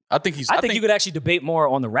sure. I think he's. I think you could actually debate more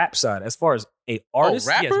on the rap side as far as a artist.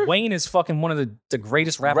 Yes, rapper? Wayne is fucking one of the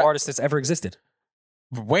greatest rap Rap- artists that's ever existed.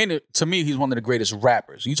 Wayne, to me, he's one of the greatest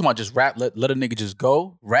rappers. You talking about just rap? Let a nigga just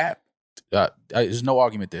go rap. There's no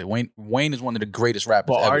argument there. Wayne is one of the greatest rappers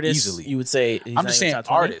But ever, artists, easily. you would say. He's I'm not just even saying top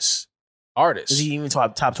 20? artists. Is he even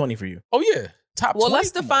top 20 for you? Oh yeah, top. Well, 20?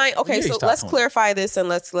 let's define. Okay, Yeah, so he's top let's 20. clarify this and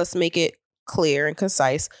let's make it clear and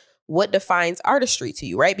concise. What defines artistry to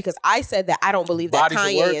you, right? Because I said that I don't believe that Bodies of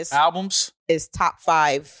Kanye work, albums. is top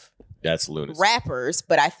 5 That's lunacy. rappers,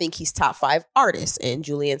 but I think he's top 5 artists. And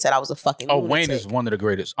Julian said I was a fucking Oh, lunatic. Wayne is one of the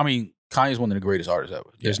greatest. I mean, Kanye's one of the greatest artists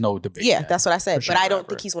ever. There's no debate. Yeah, in that. that's what I said. For sure, But I don't rapper.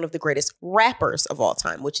 think he's one of the greatest rappers of all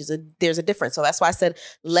time, which is there's a difference. So that's why I said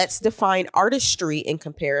let's define artistry in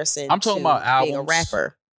comparison. I'm talking to about being a albums.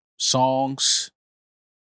 rapper. songs.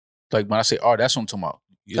 Like when I say art, that's what I'm talking about.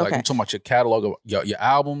 Like Okay. I'm talking about your catalog of your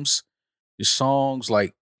albums, your songs.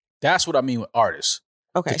 Like that's what I mean with artists.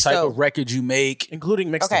 Okay, The type so of record you make. Including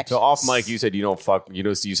mixtapes. Okay. So off mic, you said you don't fuck.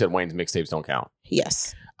 You said Wayne's mixtapes don't count.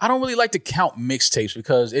 yes, I don't really like to count mixtapes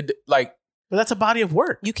because it like But that's a body of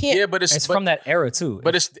work. you can't. yeah, but it's It's but, from that era too.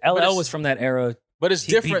 but it's LL but it's, was from that era. but it's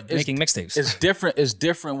He'd be different. It's, making mixtapes. it's different. It's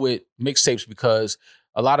different with mixtapes because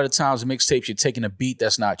a lot of the times in mixtapes you're taking a beat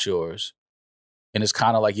that's not yours. And it's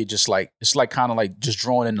kind of like you're just like it's like kind of like just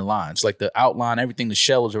drawing in the lines, like the outline, everything. The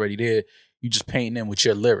shell is already there. You just painting in with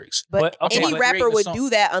your lyrics. But okay, any but rapper creating a would song- do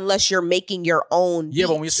that unless you're making your own. Yeah,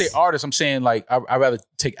 but when you beats. say artists, I'm saying like I rather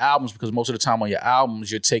take albums because most of the time on your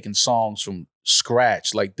albums you're taking songs from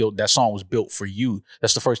scratch. Like that song was built for you.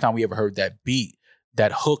 That's the first time we ever heard that beat.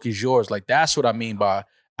 That hook is yours. Like that's what I mean by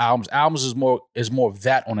albums. Albums is more of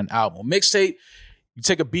that on an album. Mixtape, you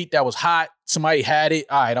take a beat that was hot, somebody had it.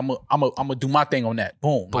 All right, I'm gonna do my thing on that.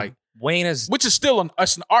 Boom. But Like Wayne is which is still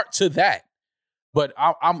it's an art to that. But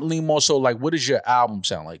I'm leaning more so like, what does your album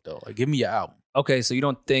sound like though? Like, give me your album. okay. So you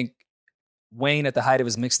don't think Wayne at the height of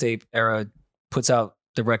his mixtape era puts out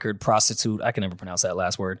the record "Prostitute"? I can never pronounce that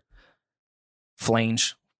last word.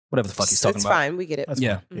 Flange, whatever the fuck he's talking it's about. fine. We get it. That's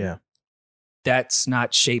Yeah. fine. Yeah. That's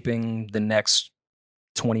not shaping the next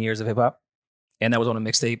 20 years of hip hop. And that was on a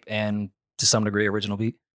mixtape and to some degree original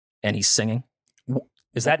beat. And he's singing.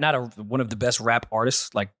 Is that not one of the best rap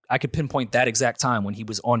artists? Like I could pinpoint that exact time when he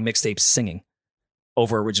was on mixtapes singing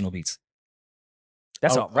over original beats.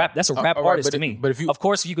 That's a rap. That's a rap all right, artist but to if- me. but if you- of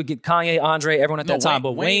course, you could get Kanye, Andre, everyone at No, that time. Wayne-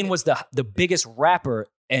 But Wayne Wayne- was the biggest rapper,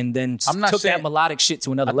 and then I'm not took saying- that melodic shit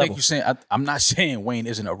to another I level. think you're saying I'm not saying Wayne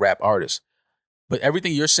isn't a rap artist, but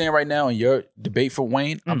everything you're saying right now in your debate for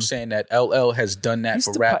Wayne, I'm saying that LL has done that He's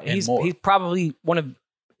for the rap pro- and he's, more. he's probably one of,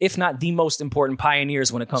 if not the most important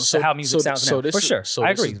pioneers when it comes to how music sounds now. For sure. I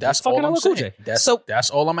agree. That's fucking all I'm Cool saying. J. That's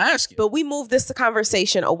all I'm asking. But we moved this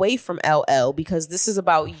conversation away from LL because this is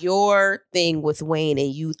about your thing with Wayne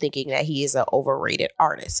and you thinking that he is an overrated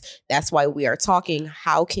artist. That's why we are talking.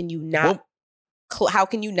 How can you not? How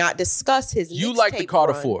can you not discuss his? You like the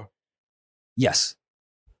Carter run? 4? Yes.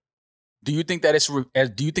 Do you think that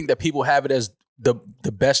do you think that people have it as the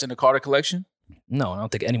best in the Carter collection? No, I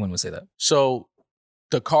don't think anyone would say that. So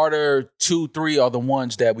the Carter 2, 3 are the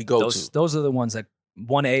ones that we go to. Those are the ones that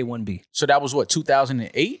 1A, 1B. So that was what,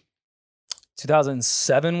 2008?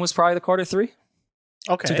 2007 was probably the Carter 3.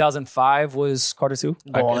 Okay. 2005 was Carter 2.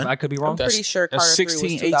 Go on. I could be wrong. I'm pretty sure Carter That's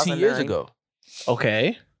 16, 3 was 18 years 2009. ago.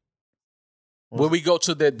 Okay. Where we go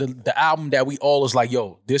to the album that we all is like,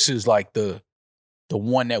 yo, this is like the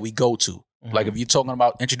one that we go to. Mm-hmm. Like if you're talking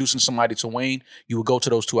about introducing somebody to Wayne, you would go to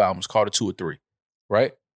those 2 albums, Carter 2 or 3,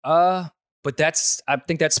 right? But I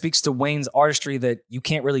think that speaks to Wayne's artistry that you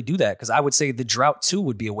can't really do that because I would say the Drought 2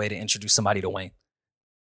 would be a way to introduce somebody to Wayne.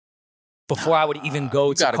 Before I would even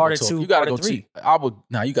go to Carter 2, Carter 3.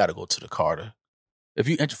 You got to go to the Carter. If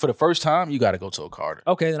you enter for the first time, you got to go to a Carter.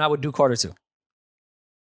 Okay, then I would do Carter 2.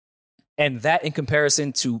 And that in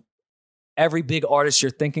comparison to every big artist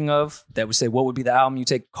you're thinking of that would say, what would be the album you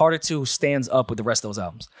take? Carter 2 stands up with the rest of those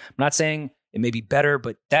albums. I'm not saying it may be better,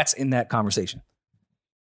 but that's in that conversation.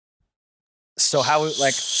 So how,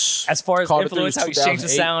 like, as far as Carter influence, 3 how he's changed the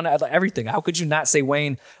 2008. sound, everything. How could you not say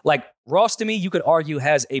Wayne? Like, Ross, to me, you could argue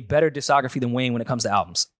has a better discography than Wayne when it comes to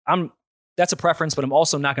albums. That's a preference, but I'm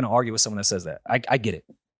also not going to argue with someone that says that. I get it.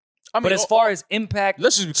 I mean, But as far as impact,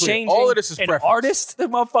 let's just be clear. changing All of this is an preference. artist, the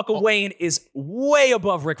motherfucker Wayne is way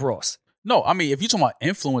above Rick Ross. No, I mean, if you're talking about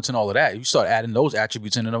influence and all of that, you start adding those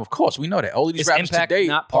attributes in, and of course, we know that. All of these Is rappers impact today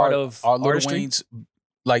not part are of Lil artistry? Wayne's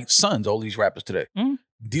like sons, all these rappers today. Mhm.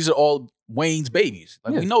 These are all Wayne's babies.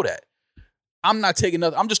 Like, we know that. I'm not taking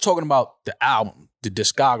nothing. I'm just talking about the album, the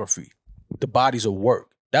discography, the bodies of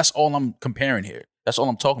work. That's all I'm comparing here. That's all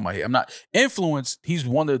I'm talking about here. I'm not influenced. He's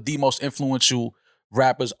one of the most influential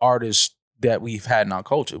rappers, artists that we've had in our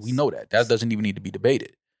culture. We know that. That doesn't even need to be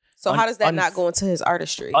debated. So how does that not go into his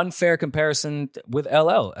artistry? Unfair comparison with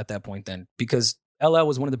LL at that point then, because LL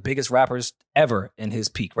was one of the biggest rappers ever in his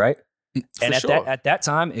peak, right? And at that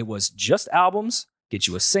time, it was just albums, get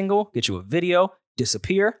you a single, get you a video,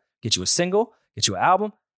 disappear, get you a single, get you an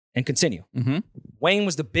album, and continue. Mm-hmm. Wayne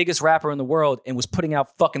was the biggest rapper in the world and was putting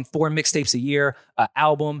out fucking 4 mixtapes a year, an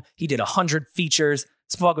album. He did 100 features.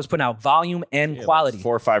 This motherfucker was putting out volume and quality.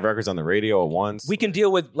 4 or 5 records on the radio at once. Let's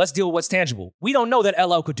deal with what's tangible. We don't know that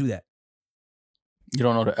LL could do that. You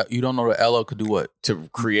don't know that LL could do what? To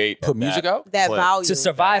create Put music out? That clip. value. To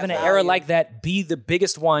survive in an era like that, be the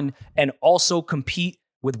biggest one, and also compete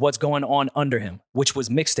with what's going on under him, which was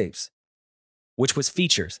mixtapes, which was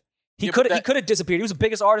features. He Yeah, could but have disappeared. He was the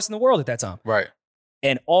biggest artist in the world at that time. Right.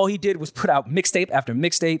 And all he did was put out mixtape after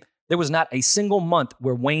mixtape. There was not a single month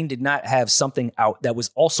where Wayne did not have something out that was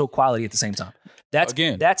also quality at the same time.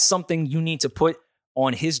 That's something you need to put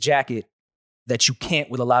on his jacket that you can't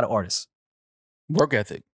with a lot of artists. Work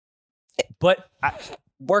ethic. But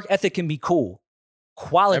work ethic can be cool.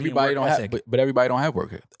 Quality Everybody and don't work have, ethic. but everybody don't have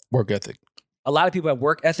work ethic. A lot of people have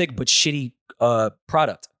work ethic, but shitty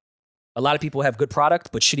product. A lot of people have good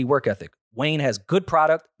product, but shitty work ethic. Wayne has good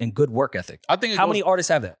product and good work ethic. I think How many artists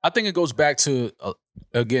have that? I think it goes back to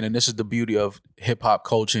again, and this is the beauty of hip hop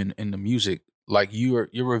culture and the music. Like you're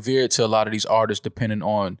revered to a lot of these artists depending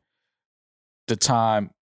on the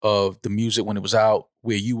time of the music when it was out,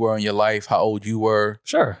 where you were in your life, how old you were.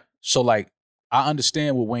 Sure. So like I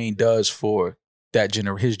understand what Wayne does for that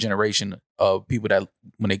his generation of people that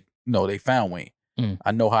when they found Wayne.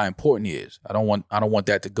 I know how important he is. I don't want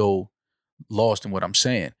that to go lost in what I'm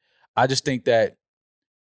saying. I just think that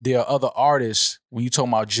there are other artists, when you talk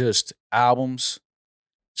about just albums,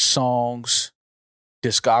 songs,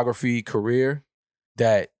 discography, career,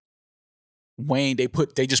 that Wayne,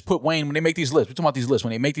 they just put Wayne, when they make these lists, we're talking about these lists,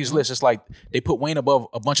 when they make these lists, it's like they put Wayne above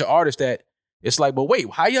a bunch of artists that it's like, but wait,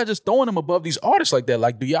 how y'all just throwing him above these artists like that?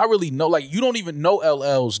 Like, do y'all really know? Like, you don't even know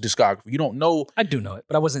LL's discography. You don't know. I do know it,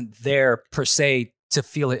 but I wasn't there per se to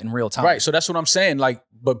feel it in real time. Right. So that's what I'm saying. Like,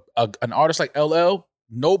 but an artist like LL,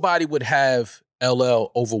 nobody would have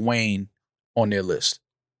LL over Wayne on their list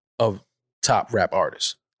of top rap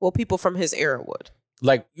artists. Well, people from his era would.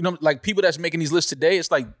 Like, like people that's making these lists today,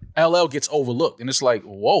 it's like LL gets overlooked. And it's like,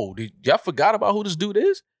 whoa, y'all forgot about who this dude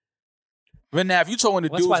is? But now, if you're talking to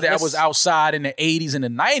dudes that was outside in the 80s and the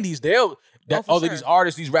 90s, these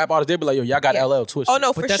artists, these rap artists, they'll be like, yo, y'all got LL twisted. Oh,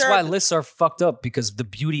 no, But that's why lists are fucked up, because the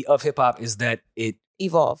beauty of hip hop is that it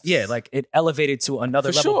evolved. Yeah, like it elevated to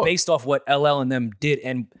another For level sure. based off what LL and them did.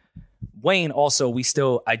 And Wayne also, we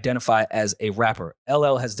still identify as a rapper.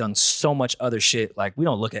 LL has done so much other shit. Like we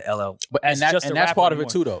don't look at LL But as just a that's rapper part of anymore.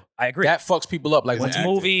 it too, though. I agree. That fucks people up. Like Once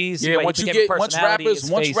acting. movies, yeah, right, once he you became a get once personality, his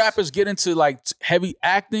face. rappers get into like heavy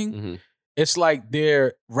acting, Mhm. it's like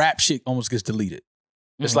their rap shit almost gets deleted.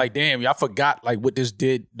 It's Mhm. like, damn, y'all forgot like what this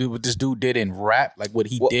dude did in rap, like what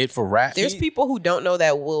he Well, did for rap. There's people who don't know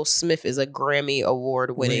that Will Smith is a Grammy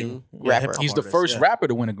award winning Yeah, rapper. hip-hop He's the artist, first yeah. rapper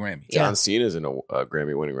to win a Grammy. Yeah. John Cena's a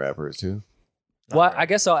Grammy winning rapper too. Well, I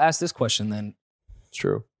guess I'll ask this question then. It's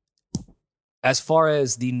true. As far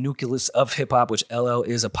as the nucleus of hip hop, which LL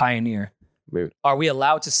is a pioneer, Maybe. are we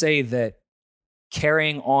allowed to say that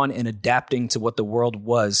carrying on and adapting to what the world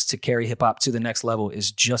was to carry hip hop to the next level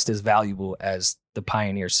is just as valuable as the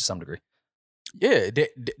pioneers to some degree? Yeah,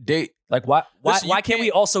 they Like why Listen, you can't we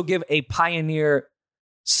can't- also give a pioneer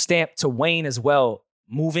stamp to Wayne as well,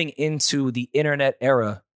 moving into the internet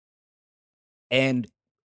era and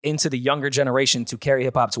into the younger generation to carry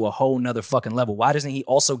hip hop to a whole nother fucking level? Why doesn't he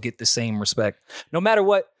also get the same respect? No matter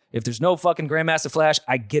what, if there's no fucking Grandmaster Flash,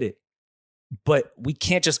 I get it. But we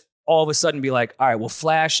can't just all of a sudden be like, all right, well,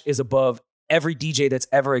 Flash is above every DJ that's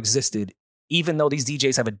ever existed, even though these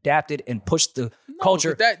DJs have adapted and pushed the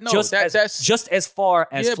culture just as far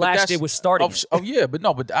as Yeah, but Flash that's- did with starting it. Oh yeah, but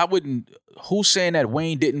no, but I wouldn't. Who's saying that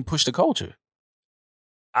Wayne didn't push the culture?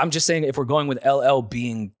 I'm just saying if we're going with LL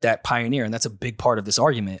being that pioneer, and that's a big part of this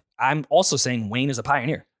argument, I'm also saying Wayne is a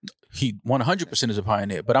pioneer. He 100% is a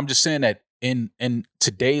pioneer. But I'm just saying that in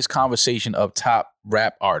today's conversation of top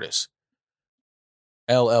rap artists,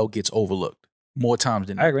 LL gets overlooked more times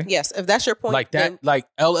than I not. agree. Yes, if that's your point, Like then that, like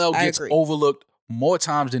LL I gets agree. overlooked more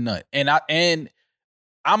times than not. And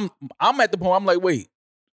I'm at the point I'm like, wait,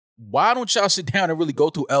 why don't y'all sit down and really go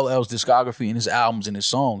through LL's discography and his albums and his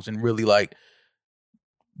songs and really like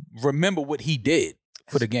remember what he did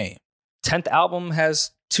for the game? 10th album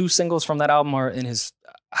has 2 singles from that album are in his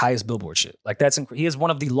highest Billboard shit. Like he has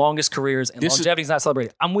one of the longest careers, and longevity's not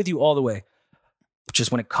celebrated. I'm with you all the way.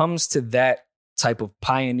 Just when it comes to that type of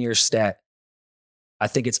pioneer stat, I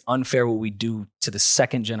think it's unfair what we do to the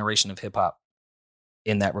second generation of hip hop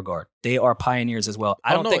in that regard. They are pioneers as well.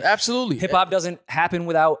 I don't think absolutely hip hop doesn't happen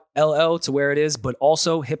without LL to where it is, but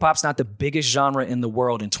also hip hop's not the biggest genre in the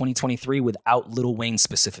world in 2023 without Lil Wayne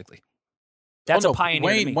specifically. That's a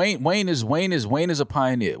pioneer to me. Wayne is a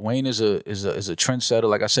pioneer. Wayne is a trendsetter.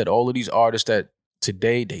 Like I said, all of these artists that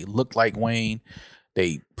today they look like Wayne.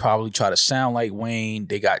 They probably try to sound like Wayne.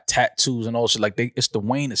 They got tattoos and all shit. Like it's the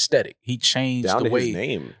Wayne aesthetic. He changed Down the to way his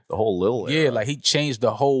name, the whole Lil. Yeah, era. like he changed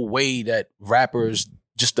the whole way that rappers,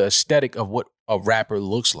 just the aesthetic of what a rapper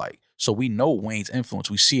looks like. So we know Wayne's influence.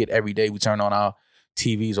 We see it every day. We turn on our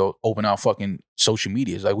TVs or open our fucking social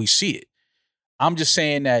medias. Like we see it. I'm just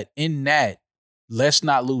saying that in that, let's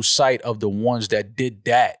not lose sight of the ones that did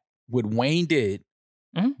that, what Wayne did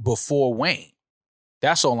before Wayne.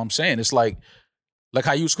 That's all I'm saying. It's like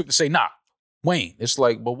how you was quick to say, nah, Wayne. It's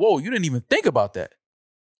like, but whoa, you didn't even think about that.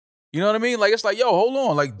 You know what I mean? Like, it's like, yo, hold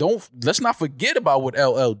on. Like, let's not forget about what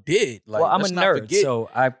LL did. Like, Well, I'm a let's not nerd, forget. so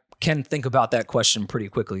I can think about that question pretty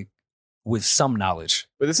quickly with some knowledge.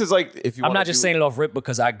 But this is like if you. I'm wanna not just do- saying it off rip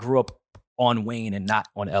because I grew up on Wayne and not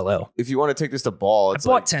on LL. If you want to take this to ball, I it's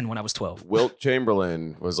bought like 10 when I was 12. Wilt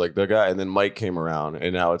Chamberlain was like the guy, and then Mike came around,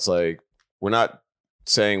 and now it's like we're not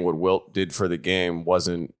saying what Wilt did for the game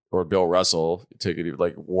wasn't, or Bill Russell, take it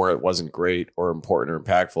like where it wasn't great or important or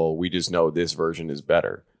impactful. We just know this version is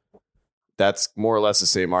better. That's more or less the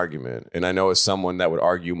same argument. And I know as someone that would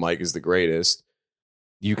argue Mike is the greatest,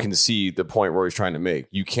 you can see the point where he's trying to make.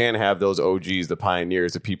 You can have those OGs, the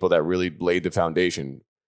pioneers, the people that really laid the foundation,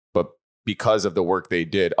 but because of the work they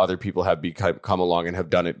did, other people have come along and have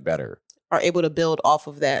done it better. are able to build off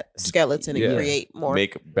of that skeleton and Yeah. create more.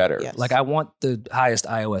 Make better. Yes. Like I want the highest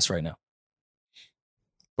iOS right now.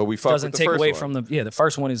 But we fucked Doesn't with the take first away one. from the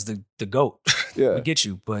first one is the GOAT. Yeah. We get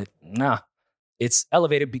you, but nah. It's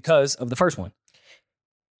elevated because of the first one.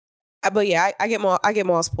 But yeah, I get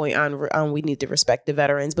Maul's point on we need to respect the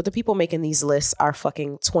veterans, but the people making these lists are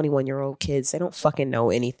fucking 21-year-old kids. They don't fucking know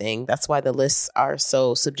anything. That's why the lists are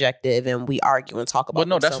so subjective, and we argue and talk about. But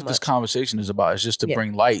no, them that's so what much. this conversation is about. It's just to Yeah.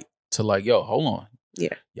 bring light to like, yo, hold on.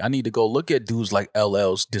 Yeah. I need to go look at dudes like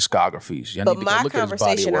LL's discographies. I But need to my go look at his body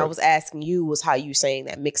conversation of I work. was asking you was how you saying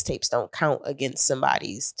that mixtapes don't count against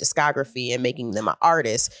somebody's discography and making them an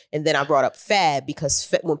artist. And then I brought up Fab because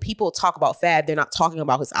when people talk about Fab, they're not talking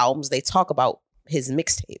about his albums. They talk about his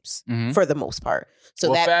mixtapes Mhm. for the most part.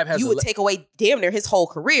 So Well, Fab that has you a would le- take away damn near his whole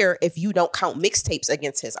career if you don't count mixtapes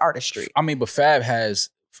against his artistry. I mean, but Fab has,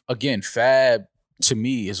 again, Fab to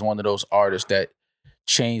me is one of those artists that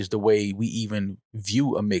changed the way we even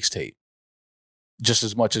view a mixtape just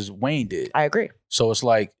as much as Wayne did. I agree. So it's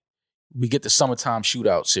like we get the Summertime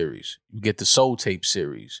Shootout series. We get the Soul Tape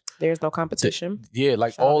series. There's no competition.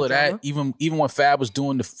 Like Shout out all to of that, Drama. even when Fab was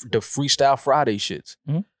doing the Freestyle Friday shits.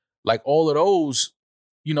 Mhm. Like all of those,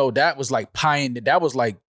 that was like pioneer. That was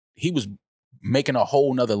like he was making a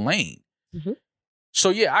whole nother lane. Mhm. So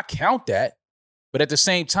yeah, I count that. But at the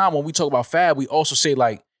same time, when we talk about Fab, we also say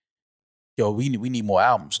like, yo, we need more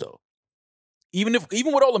albums though. Even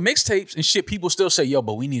with all the mixtapes and shit, people still say, yo,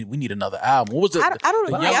 but we need another album. What was it? I don't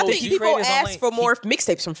agree. Young I OG? think he people created his own ask lane. for more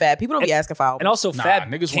mixtapes from Fab. People don't be asking for albums. And also, Nah, Fab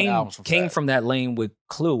niggas want albums from came Fab. from that lane with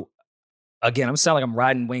Clue. Again, I'm sounding like I'm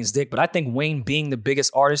riding Wayne's dick, but I think Wayne being the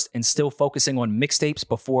biggest artist and still focusing on mixtapes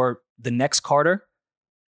before the next Carter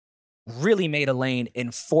really made a lane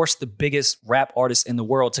and forced the biggest rap artist in the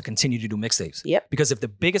world to continue to do mixtapes. Yep. Because if the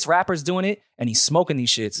biggest rapper's doing it and he's smoking these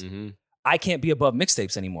shits, Mhm. I can't be above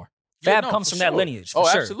mixtapes anymore. Yeah, Fab no, comes for from that sure. lineage. Oh, For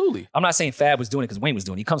sure. absolutely. I'm not saying Fab was doing it because Wayne was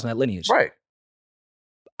doing it. He comes from that lineage. Right.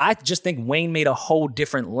 I just think Wayne made a whole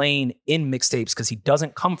different lane in mixtapes because he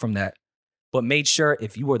doesn't come from that, but made sure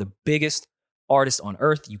if you are the biggest artist on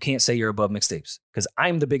earth, you can't say you're above mixtapes because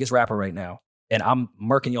I'm the biggest rapper right now and I'm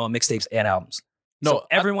murking you on mixtapes and albums. No, So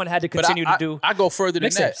everyone had to But continue to do. I go further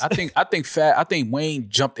than that. mixtapes. I think Wayne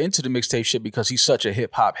jumped into the mixtape shit because he's such a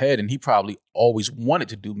hip hop head, and he probably always wanted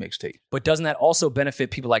to do mixtape. But doesn't that also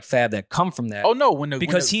benefit people like Fab that come from that? Oh no, when I'm the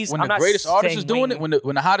not greatest artist saying is doing Wayne- it,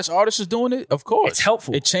 when the hottest artist is doing it, of course It's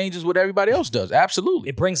helpful. It changes what everybody else does. Absolutely.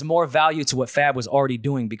 It brings more value to what Fab was already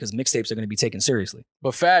doing because mixtapes are going to be taken seriously.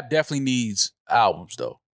 But Fab definitely needs albums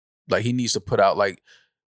though. Like he needs to put out like,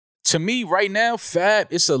 to me right now, Fab,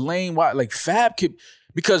 it's a lane wide. Like Fab could,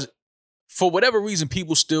 because for whatever reason,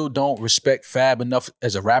 people still don't respect Fab enough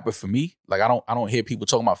as a rapper for me. Like I don't hear people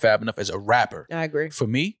talking about Fab enough as a rapper. I agree. For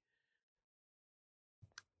me,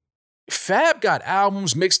 Fab got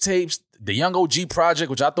albums, mixtapes, the Young OG project,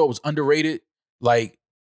 which I thought was underrated. Like,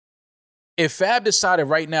 if Fab decided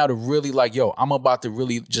right now to really like, yo, I'm about to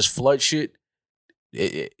really just flood shit,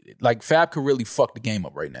 like Fab could really fuck the game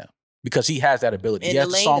up right now because he has that ability. And he has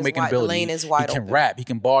the the lane song is making wide- the ability. lane is wide he can open. rap. He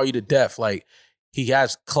can bar you to death. Like he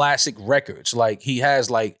has classic records. Like he has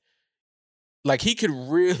like he could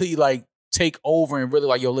really like take over and really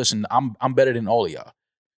like, yo, listen, I'm better than all of y'all.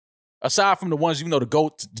 Aside from the ones, the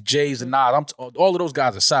GOAT, the Jays, and Nas, all of those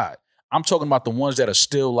guys aside, I'm talking about the ones that are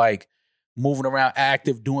still like moving around,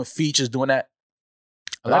 active, doing features, doing that.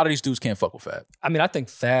 A lot of these dudes can't fuck with Fab. I mean, I think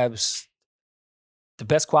the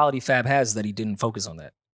best quality Fab has is that he didn't focus on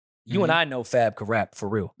that. You and I know Fab could rap for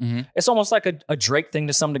real. Mhm. It's almost like a Drake thing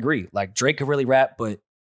to some degree. Like Drake could really rap, but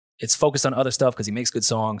it's focused on other stuff because he makes good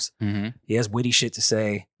songs. Mm-hmm. He has witty shit to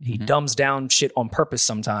say. He Mhm. dumbs down shit on purpose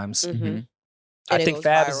sometimes. Mhm. I And it think goes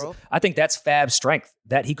Fab viral. I think that's Fab's strength,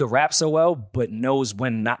 that he could rap so well, but knows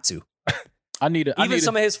when not to. Even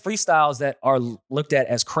some of his freestyles that are looked at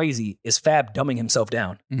as crazy is Fab dumbing himself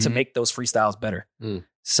down to Mhm. make those freestyles better. Mm.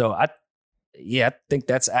 So I think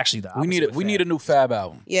that's actually the opposite. we need a new Fab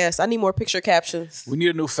album. Yes, I need more picture captions. We need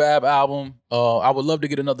a new Fab album. I would love to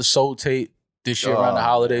get another Soul Tape this year around the Oh,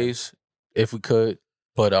 holidays if we could.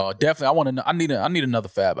 But definitely, I need another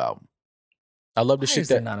Fab album. I love the Why shit is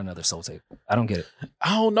there that not another Soul Tape? I don't get it.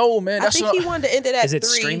 I don't know, man. I That's think what he wanted to end it at Is it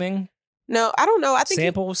 3. streaming No, I don't know. I think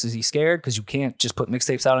samples? Is he scared because you can't just put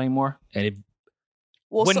mixtapes out anymore? And it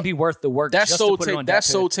well, wouldn't be worth the work that just Soul to put it Tape. on That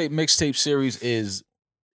DatPiff. Soul Tape mixtape series is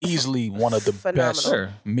easily one of the Phenomenal. best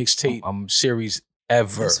Sure. mixtape series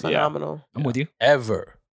ever. it's phenomenal. I'm with you.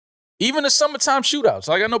 Ever. Even the Summertime Shootouts.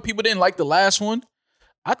 Like I know people didn't like the last one.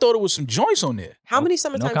 I thought it was some joints on there. How many No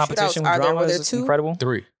summertime shootouts competition with are there? drama Were there is 2? incredible.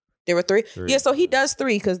 3. There were 3? 3. Yeah, so he does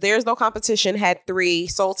 3 because There's No Competition had 3,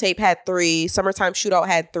 Soul Tape had 3, Summertime Shootout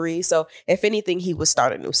had 3. So if anything, he would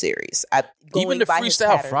start a new series. Even the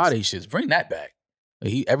Freestyle Friday shits. Bring that back.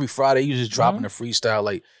 Like, every Friday he was just dropping a freestyle.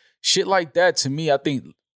 Like shit like that to me, I think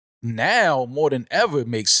now more than ever it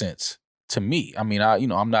makes sense to me. I mean,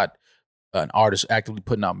 I'm not an artist actively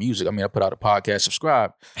putting out music. I mean, I put out a podcast,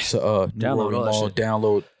 subscribe to New Download Rory all that Mall, shit.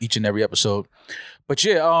 download each and every episode. But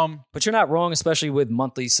yeah, But you're not wrong, especially with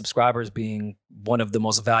monthly subscribers being one of the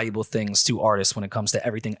most valuable things to artists when it comes to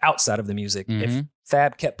everything outside of the music. If Mhm.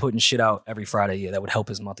 Fab kept putting shit out every Friday, yeah, that would help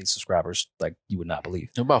his monthly subscribers like you would not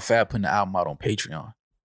believe. what about Fab putting the album out on Patreon?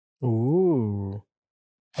 Ooh.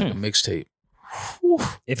 Like a mixtape.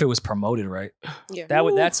 If it was promoted right, Yeah.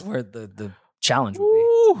 that's where the challenge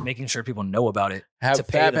would be, making sure people know about it Have to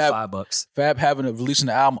pay Fab the have $5. Fab releasing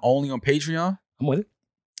the album only on Patreon? I'm with it.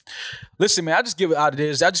 Listen, man, I just give it out of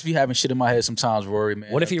this. I just be having shit in my head sometimes, Rory,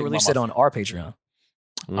 man. What if I he think released about it on our Patreon?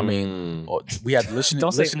 I mean, we had listening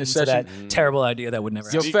Don't say listening to session. that terrible idea that would never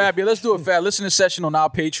Yo, happen. Fab, yeah, let's do a Fab listening session on our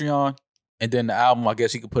Patreon, and then the album. I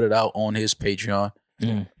guess he could put it out on his Patreon.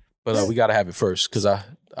 But we gotta have it first because I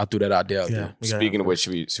threw that idea out there. Speaking of which,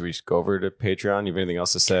 should we go over to Patreon? You have anything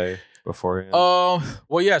else to say beforehand?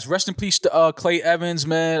 Well, yes. Rest in peace to Clay Evans,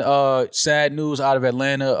 man. Sad news out of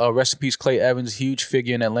Atlanta. Rest in peace, Clay Evans. Huge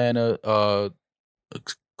figure in Atlanta. A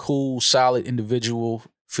cool, solid individual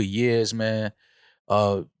for years, man.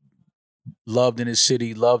 Loved in his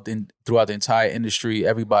city, throughout the entire industry.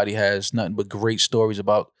 Everybody has nothing but great stories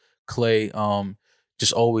about Clay.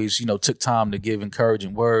 Just always, took time to give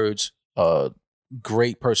encouraging words.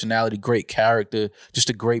 Great personality, great character, just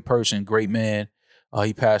a great person, great man.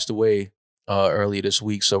 He passed away earlier this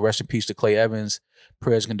week. So rest in peace to Clay Evans.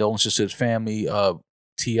 Prayers and condolences to his family,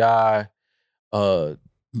 T.I.,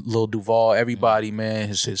 Lil Duval, everybody, man,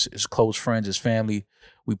 his close friends, his family.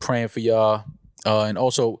 We praying for y'all. And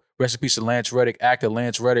also rest in peace to Lance Reddick, actor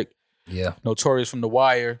Lance Reddick. Yeah. Notorious from The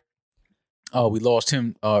Wire. We lost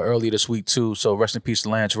him earlier this week too. So rest in peace to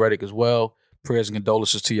Lance Reddick as well. Prayers and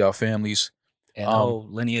condolences to y'all families. And the whole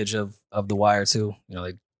lineage of The Wire too.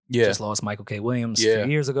 They just lost Michael K. Williams a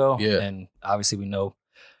few years ago. Yeah. And obviously we know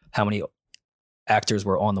how many actors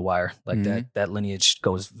were on The Wire. Like that lineage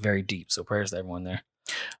goes very deep. So prayers to everyone there.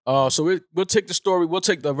 So we'll take the story. We'll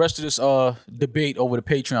take the rest of this debate over to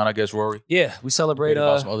Patreon, I guess, Rory. Yeah, we celebrate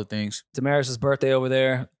about some other things. Damaris's birthday over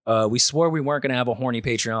there. We swore we weren't going to have a horny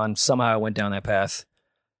Patreon. Somehow I went down that path.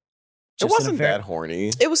 It wasn't that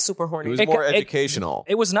horny. It was super horny. It was more educational.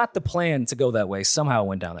 It was not the plan to go that way. Somehow it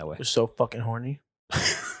went down that way. You're so fucking horny. I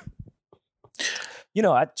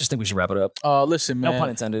just think we should wrap it up. Listen, man. No pun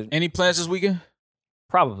intended. Any plans this weekend?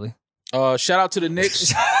 Probably. Shout out to the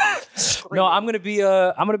Knicks. No, I'm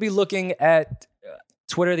gonna be looking at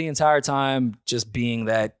Twitter the entire time, just being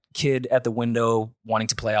that kid at the window wanting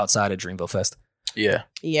to play outside at Dreamville Fest. Yeah.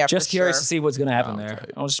 Just curious to see what's gonna happen there.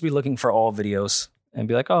 I'll just be looking for all videos and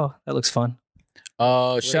be like, oh, that looks fun.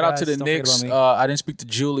 Shout out to the Knicks. I didn't speak to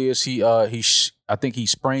Julius. I think he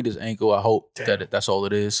sprained his ankle. I hope that's all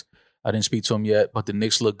it is. I didn't speak to him yet, but the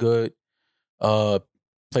Knicks look good.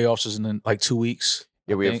 Playoffs is in like 2 weeks.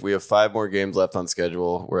 Yeah, we have 5 more games left on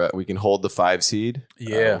schedule. We can hold the 5 seed.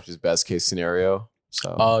 Which is best case scenario.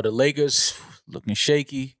 So the Lakers looking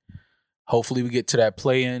shaky. Hopefully we get to that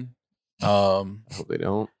play-in. I hope they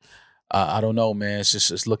don't. I don't know, man.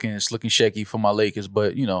 It's looking shaky for my Lakers,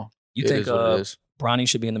 but you think Bronny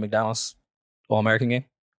should be in the McDonald's All-American game?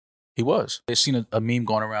 He was. I seen a meme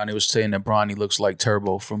going around. It was saying that Bronny looks like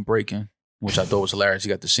Turbo from Breaking, which I thought was hilarious. He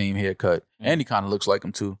got the same haircut, and he kind of looks like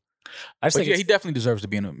him too. He definitely deserves to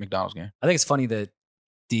be in a McDonald's game. I think it's funny that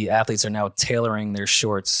the athletes are now tailoring their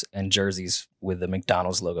shorts and jerseys with the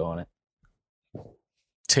McDonald's logo on it.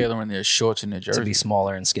 Tailoring their shorts and their jerseys to be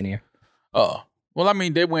smaller and skinnier. Oh, well, I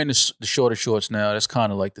mean, they're wearing the shorter shorts now. That's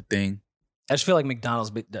kind of like the thing. I just feel like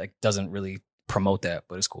McDonald's doesn't really promote that,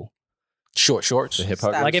 but it's cool. Short shorts, the hip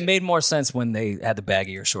hop. Like it made more sense when they had the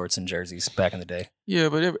baggier shorts and jerseys back in the day. Yeah,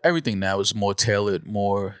 but everything now is more tailored,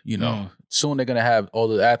 more Soon they're gonna have all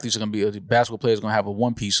the athletes are gonna be the basketball players are gonna have a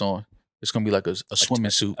one piece on. It's gonna be like a swimming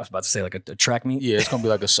suit. I was about to say like a track meet. Yeah, it's gonna be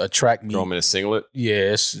like a track meet. Throw them in a singlet.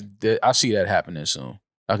 Yeah, I see that happening soon.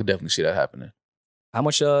 I could definitely see that happening. How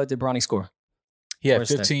much did Bronny score? He had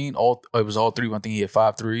 15. It was all 3. I think he had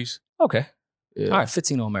 5 threes. Okay. Yeah. All right,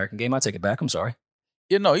 15 All-American game. I take it back. I'm sorry.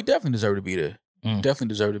 Yeah, no, he definitely deserved to be there. Definitely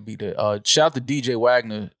deserved to be there. Shout out to DJ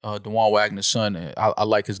Wagner, DeJuan Wagner's son. I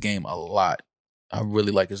like his game a lot. I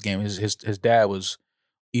really like his game. His dad was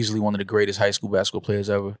easily one of the greatest high school basketball players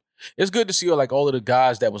ever. It's good to see all of the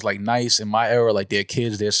guys that was like nice in my era, like their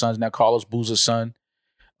kids, their sons. Now Carlos Boozer's son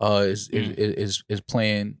is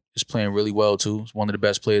playing really well too. He's one of the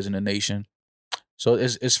best players in the nation. So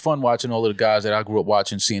it's fun watching all of the guys that I grew up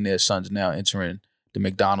watching, seeing their sons now entering the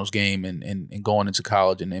McDonald's game and going into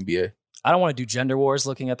college and NBA. I don't want to do gender wars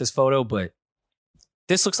looking at this photo, but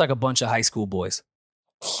this looks like a bunch of high school boys.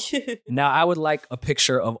 Now, I would like a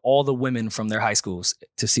picture of all the women from their high schools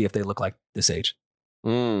to see if they look like this age.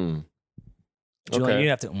 Julian, you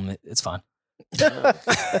have to. It's fine.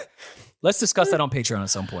 Let's discuss that on Patreon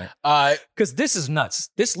at some point. Because this is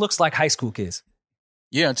nuts. This looks like high school kids.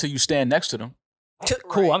 Yeah, until you stand next to them.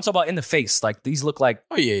 Cool. Right. I'm talking about in the face. Like these look like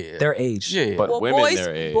their age. Yeah. But women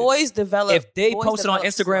their age. Boys develop. If they posted on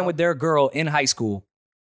Instagram with their girl in high school,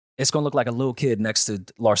 it's gonna look like a little kid next to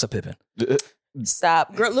Larsa Pippen.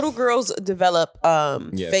 Stop. Little girls develop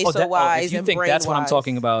facial wise. If you and think that's what I'm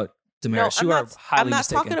talking about, Damaris, you are highly I'm not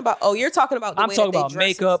mistaken. talking about. Oh, you're talking about. The I'm way talking that they about dress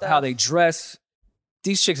makeup, how they dress.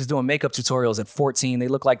 These chicks is doing makeup tutorials at 14. They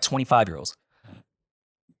look like 25-year-olds.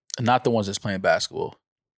 Not the ones that's playing basketball.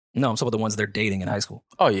 No, I'm talking about the ones they're dating in high school.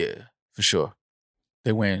 Oh yeah, for sure.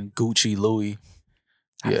 They wearing Gucci, Louis.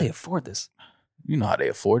 How do they afford this? You know how they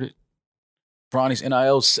afford it. Bronny's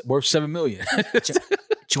NIL's worth $7 million.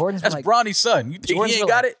 Jordan's That's like, Bronny's son. You think Jordan's he ain't were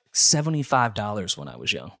got like it? $75 when I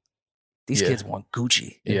was young. These Yeah. kids want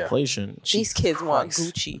Gucci. Yeah. Inflation. These kids want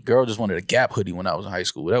Christ. Gucci. Girl just wanted a Gap hoodie when I was in high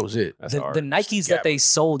school. That was it. That's The hard. Nikes that they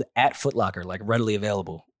sold at Foot Locker, like readily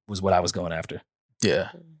available, was what I was going after. Yeah.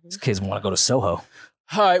 These kids want to go to Soho.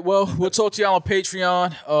 All right, well, we'll talk to y'all on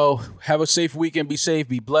Patreon. Have a safe weekend. Be safe.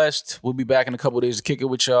 Be blessed. We'll be back in a couple of days to kick it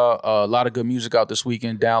with y'all. A lot of good music out this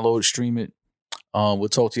weekend. Download it, stream it. We'll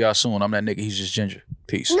talk to y'all soon. I'm that nigga. He's just Ginger.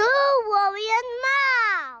 Peace. No worry